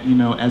that, you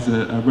know, as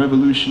a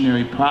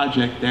revolutionary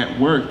project that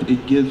worked,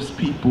 it gives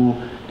people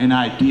an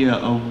idea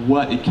of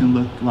what it can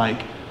look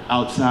like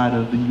outside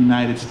of the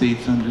United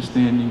States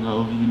understanding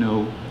of, you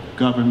know,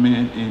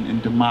 government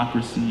and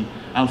democracy,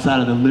 outside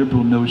of the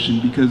liberal notion,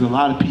 because a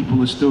lot of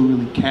people are still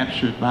really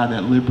captured by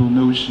that liberal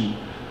notion.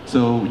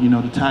 So, you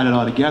know, to tie it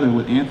all together,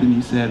 what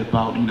Anthony said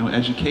about, you know,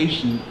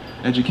 education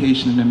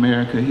in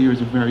America here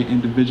is a very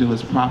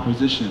individualist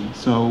proposition.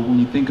 So when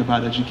you think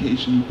about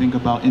education, you think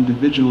about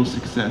individual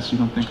success, you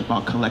don't think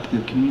about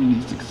collective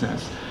community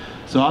success.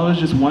 So I was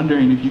just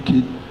wondering if you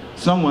could,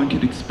 someone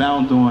could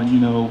expound on, you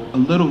know, a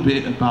little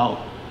bit about,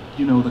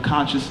 you know, the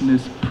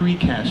consciousness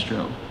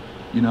pre-Castro,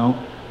 you know.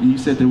 When you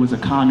said there was a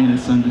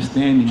communist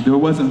understanding, there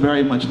wasn't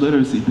very much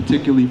literacy,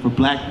 particularly for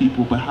black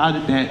people, but how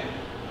did that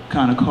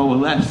kind of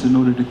coalesce in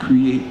order to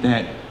create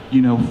that,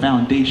 you know,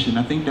 foundation?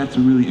 I think that's a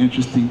really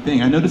interesting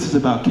thing. I know this is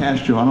about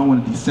Castro. I don't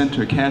want to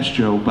decenter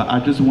Castro, but I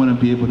just want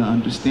to be able to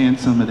understand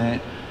some of that,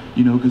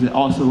 you know, because it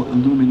also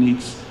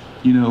illuminates,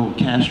 you know,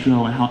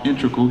 Castro and how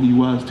integral he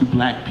was to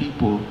black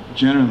people,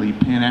 generally,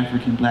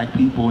 Pan-African black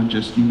people, and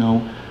just, you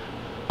know,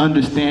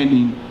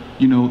 understanding,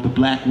 you know, the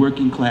black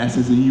working class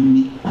as a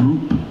unique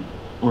group,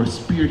 or a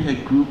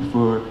spearhead group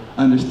for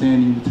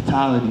understanding the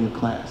totality of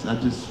class.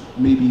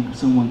 Maybe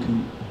someone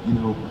can you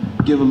know,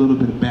 give a little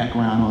bit of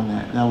background on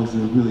that. That was a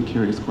really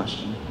curious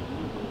question.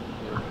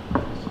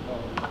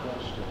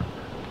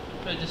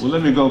 Well,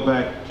 let me go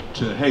back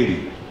to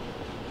Haiti,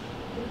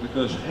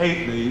 because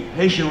the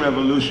Haitian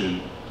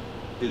Revolution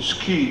is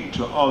key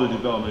to all the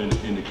development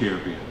in the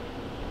Caribbean.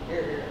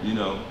 You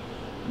know,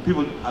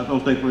 people, I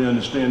don't think really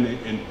understand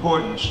the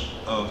importance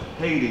of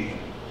Haiti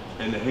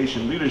and the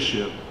Haitian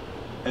leadership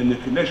and the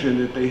connection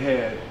that they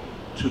had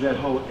to that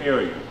whole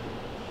area.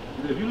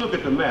 If you look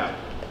at the map,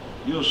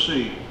 you'll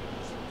see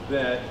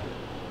that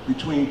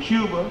between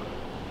Cuba,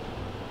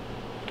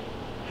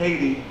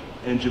 Haiti,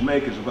 and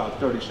Jamaica is about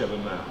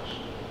 37 miles.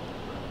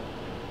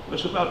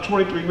 It's about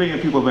 23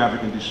 million people of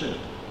African descent.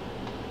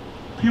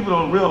 People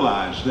don't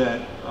realize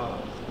that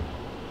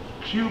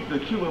the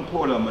Cuban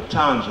port of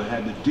Matanza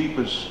had the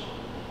deepest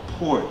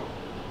port,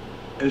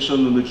 and so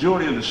the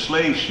majority of the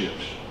slave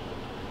ships,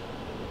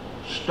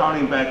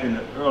 starting back in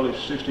the early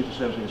 16th to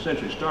 17th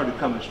century, started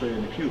coming straight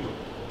into Cuba,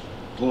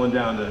 going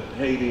down to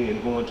Haiti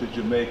and going to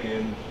Jamaica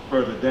and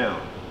further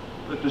down.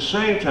 But at the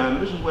same time,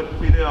 this is what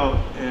Fidel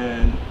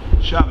and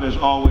Chavez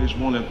always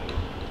want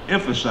to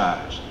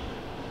emphasize,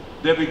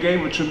 there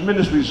became a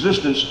tremendous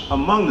resistance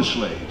among the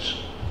slaves.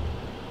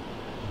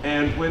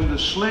 And when the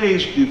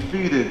slaves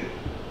defeated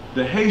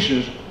the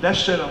Haitians, that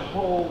set a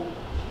whole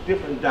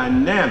different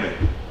dynamic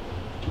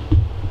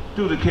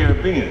through the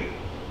Caribbean,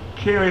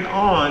 carried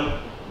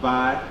on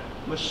by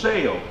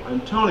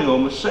Antonio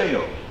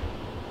Maceo.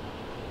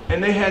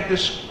 And they had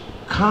this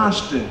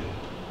constant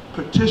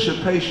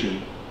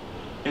participation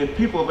in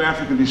people of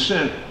African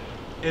descent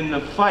in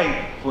the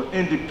fight for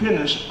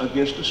independence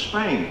against the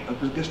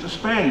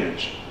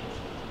Spaniards.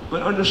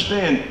 But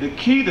understand, the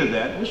key to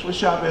that, this is what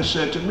Chavez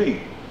said to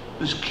me,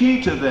 the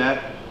key to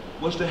that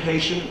was the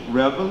Haitian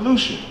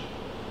Revolution.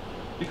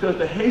 Because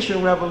the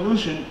Haitian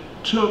Revolution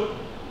took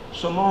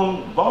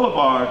Simon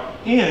Bolivar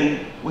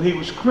in when he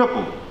was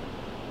crippled,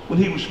 when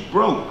he was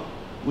broke,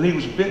 when he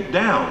was bent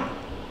down.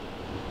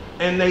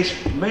 And they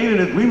made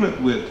an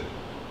agreement with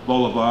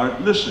Bolivar,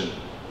 listen,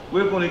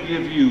 we're going to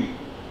give you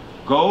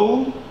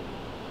gold,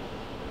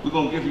 we're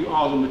going to give you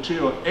all the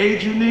material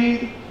aid you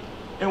need,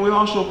 and we're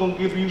also going to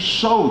give you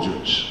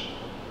soldiers,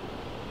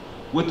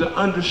 with the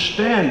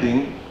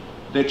understanding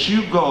that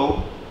you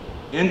go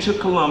into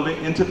Colombia,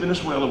 into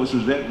Venezuela, which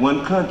was that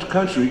one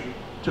country,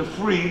 to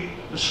free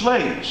the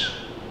slaves.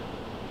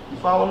 You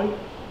follow me?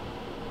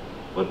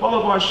 But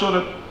Bolivar sort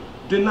of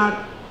did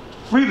not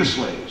free the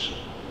slaves.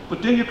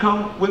 But then you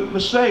come with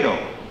Maceo.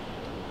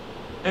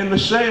 And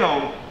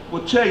Maceo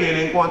will tell you, and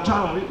in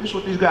Guantanamo, this is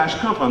what these guys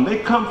come from. They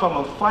come from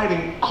a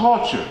fighting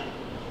culture.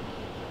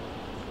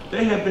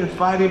 They have been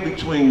fighting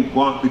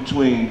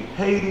between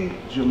Haiti,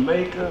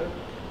 Jamaica,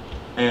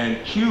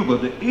 and Cuba,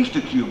 the east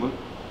of Cuba,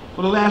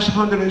 for the last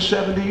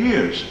 170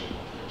 years.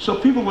 So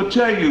people would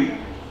tell you,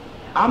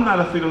 I'm not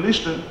a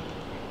Fidelista,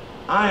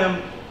 I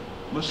am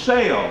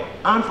Maceo.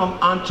 I'm from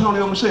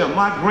Antonio Maceo.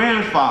 My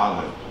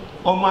grandfather,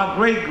 or my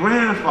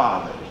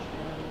great-grandfather,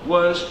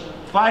 was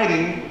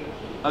fighting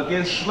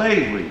against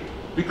slavery,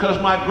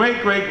 because my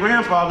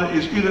great-great-grandfather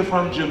is either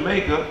from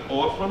Jamaica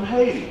or from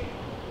Haiti.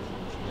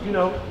 You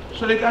know,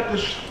 so they got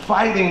this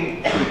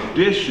fighting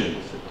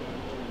tradition,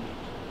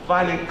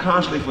 fighting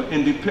constantly for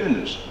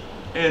independence.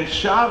 And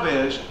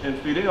Chavez and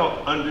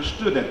Fidel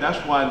understood that. That's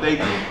why they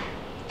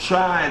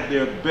tried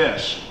their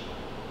best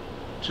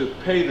to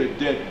pay the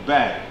debt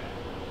back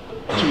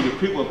to the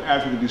people of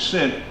African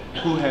descent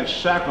who have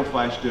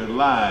sacrificed their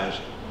lives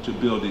to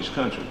build these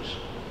countries.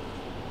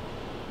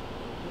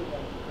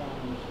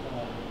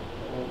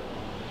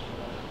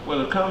 Well,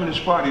 the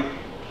Communist Party,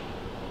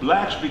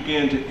 blacks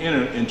began to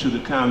enter into the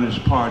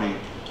Communist Party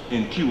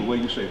in Cuba. What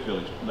do you say,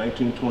 Felix?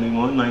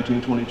 1921,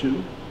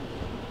 1922?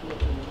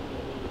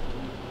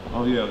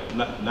 Oh yeah,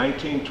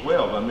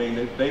 1912. I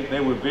mean, they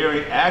were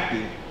very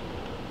active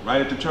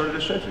right at the turn of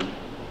the century.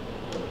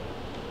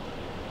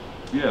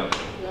 Yeah.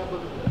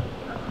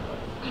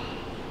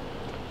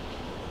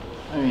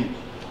 I mean,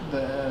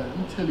 let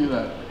me tell you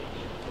that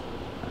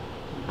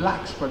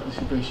blacks'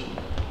 participation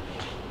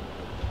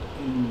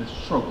in the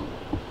struggle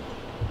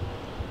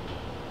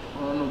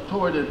on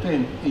October the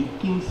 10th,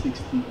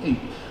 1868,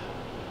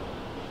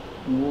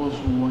 was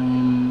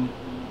when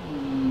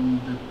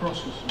the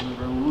process of the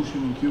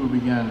revolution in Cuba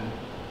began,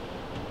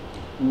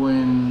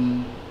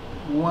 when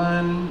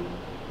one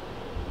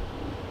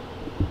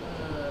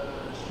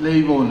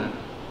slave owner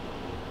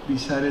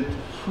decided to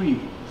free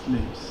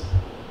slaves,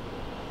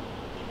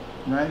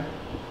 right?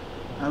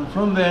 And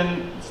from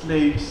then,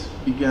 slaves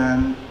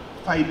began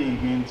fighting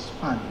against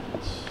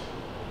Spaniards,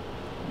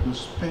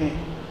 because Spain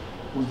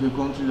was the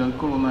country that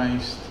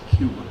colonized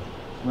Cuba,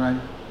 right?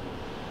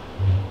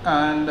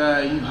 And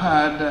you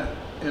had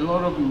a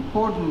lot of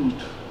important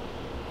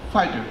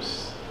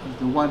fighters, as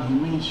the one he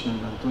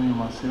mentioned, Antonio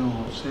Maceo,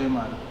 Jose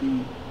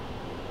Marti.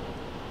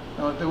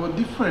 There were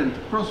different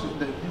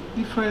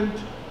different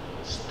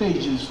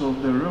stages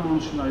of the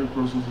revolutionary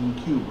process in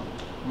Cuba,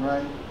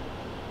 right?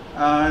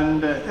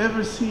 And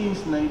ever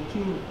since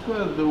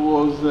 1912, there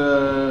was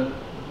a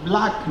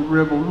black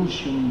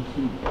revolution in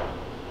Cuba.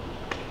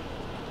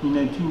 in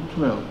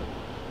 1912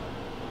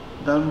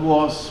 that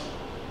was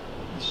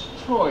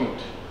destroyed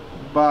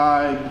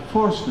by the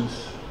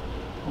forces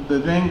of the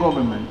then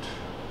government,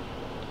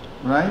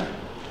 right?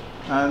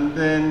 And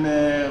then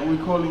we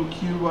call in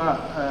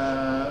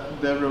Cuba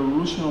the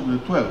Revolution of the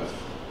 12th,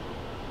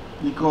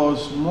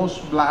 because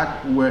most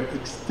black were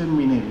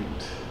exterminated.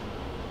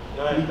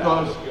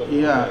 Because,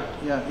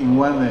 in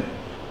one day.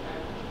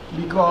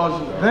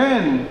 Because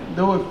then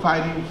they were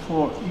fighting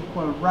for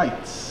equal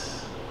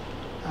rights,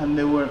 and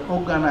they were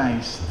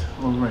organized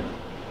already.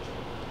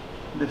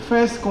 The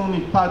first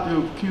Communist Party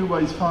of Cuba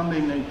is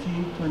founded in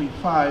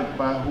 1925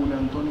 by Julio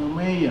Antonio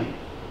Mella,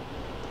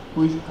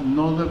 who is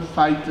another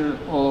fighter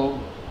of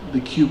the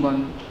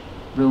Cuban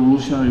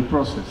revolutionary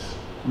process,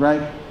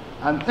 right?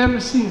 And ever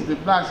since, the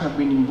blacks have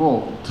been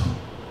involved,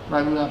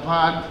 right? We have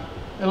had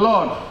a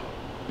lot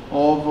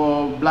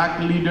of black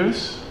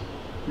leaders,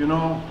 you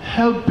know,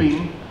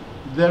 helping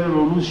the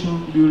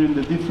revolution during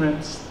the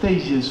different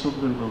stages of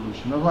the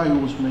revolution. That's why he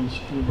was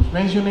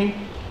mentioning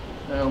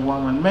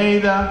Juan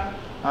Almeida,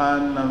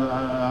 and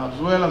as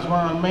well as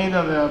Juan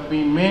Almeida, there have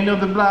been many of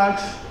the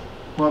blacks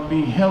who have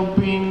been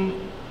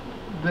helping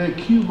the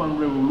Cuban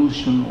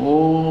revolution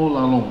all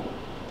along.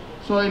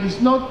 So it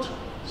is not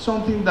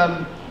something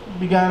that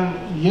began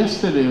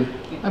yesterday.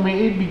 I mean,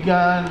 it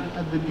began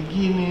at the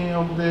beginning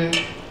of the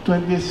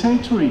 20th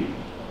century.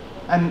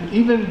 And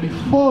even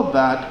before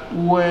that,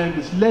 when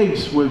the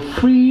slaves were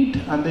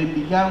freed and they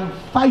began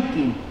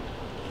fighting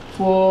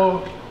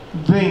for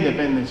the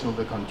independence of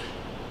the country,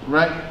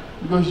 right?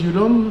 Because you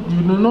do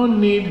not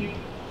need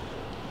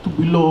to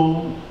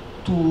belong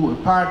to a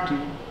party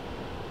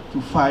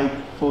to fight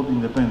for the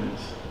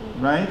independence,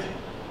 right?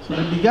 So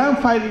they began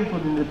fighting for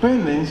the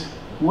independence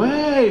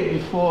way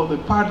before the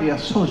party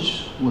as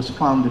such was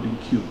founded in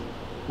Cuba.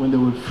 When they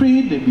were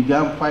freed, they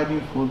began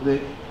fighting for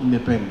the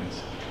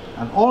independence.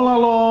 And all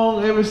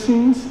along, ever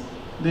since,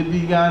 they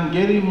began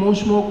getting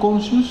much more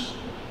conscious,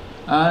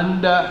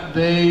 and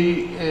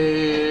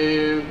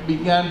they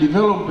began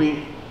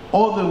developing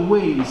other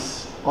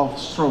ways of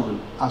struggle,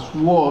 as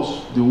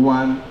was the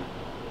one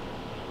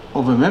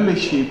of a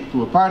membership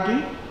to a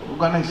party,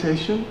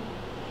 organization,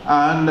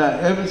 and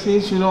ever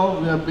since, you know,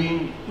 we have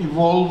been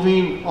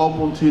evolving up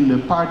until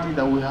the party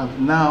that we have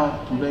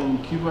now today in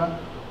Cuba,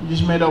 which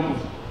is made up of,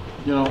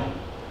 you know,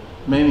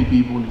 many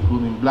people,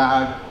 including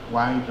black,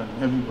 white, and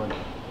everybody.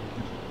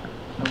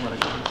 That's what I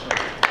can say.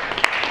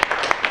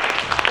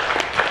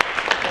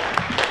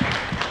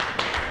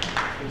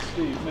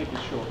 Steve, make it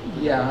short.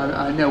 Yeah,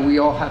 I know we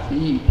all have to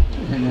eat,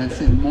 and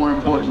that's more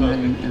important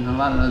than a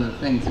lot of other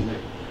things.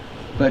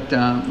 But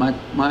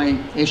my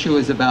issue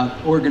is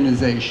about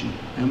organization,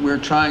 and we're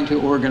trying to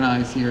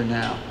organize here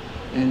now.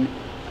 And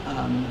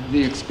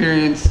the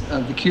experience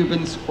of the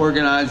Cubans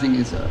organizing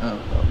is a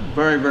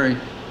very, very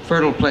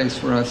fertile place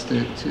for us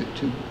to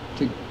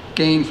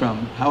gain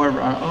from. However,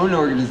 our own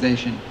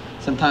organization,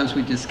 sometimes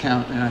we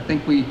discount, and I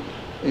think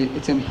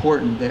it's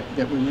important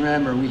that we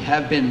remember we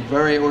have been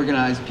very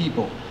organized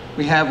people.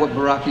 We have what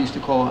Barack used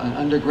to call an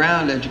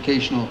underground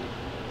educational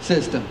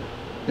system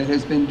that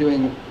has been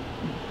doing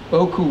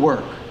beaucoup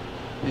work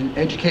and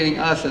educating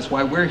us. That's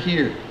why we're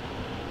here.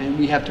 And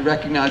we have to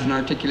recognize and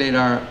articulate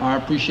our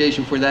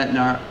appreciation for that and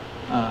our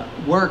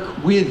work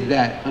with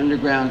that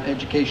underground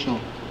educational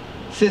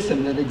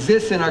system that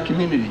exists in our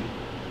community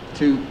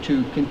to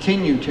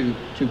continue to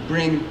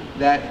bring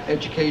that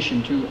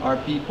education to our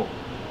people.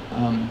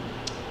 I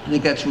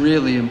think that's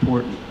really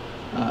important.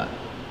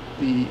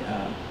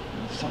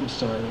 I'm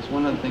sorry, there's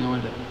one other thing I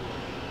wanted to...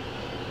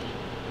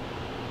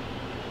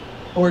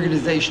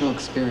 Organizational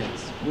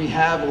experience. We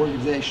have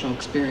organizational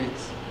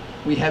experience.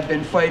 We have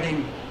been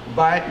fighting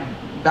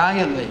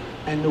valiantly,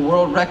 and the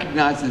world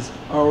recognizes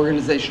our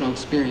organizational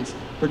experience,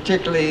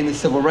 particularly in the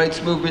civil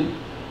rights movement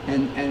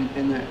and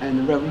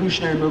the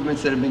revolutionary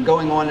movements that have been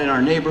going on in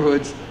our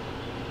neighborhoods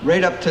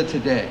right up to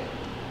today.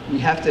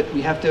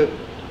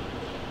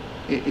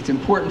 It's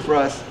important for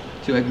us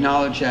to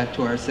acknowledge that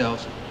to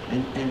ourselves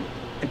and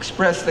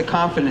express the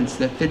confidence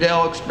that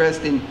Fidel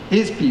expressed in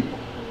his people.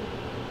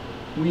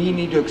 We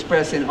need to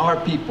express in our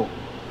people.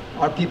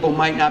 Our people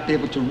might not be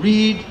able to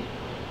read,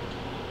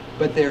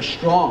 but they're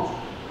strong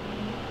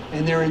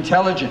and they're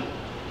intelligent,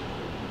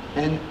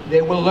 and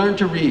they will learn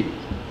to read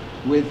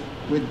with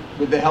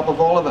the help of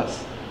all of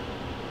us.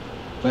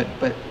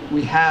 But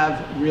we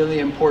have really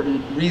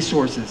important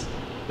resources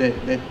that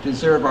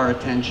deserve our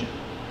attention.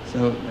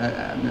 So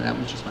that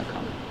was just my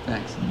comment.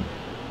 Thanks.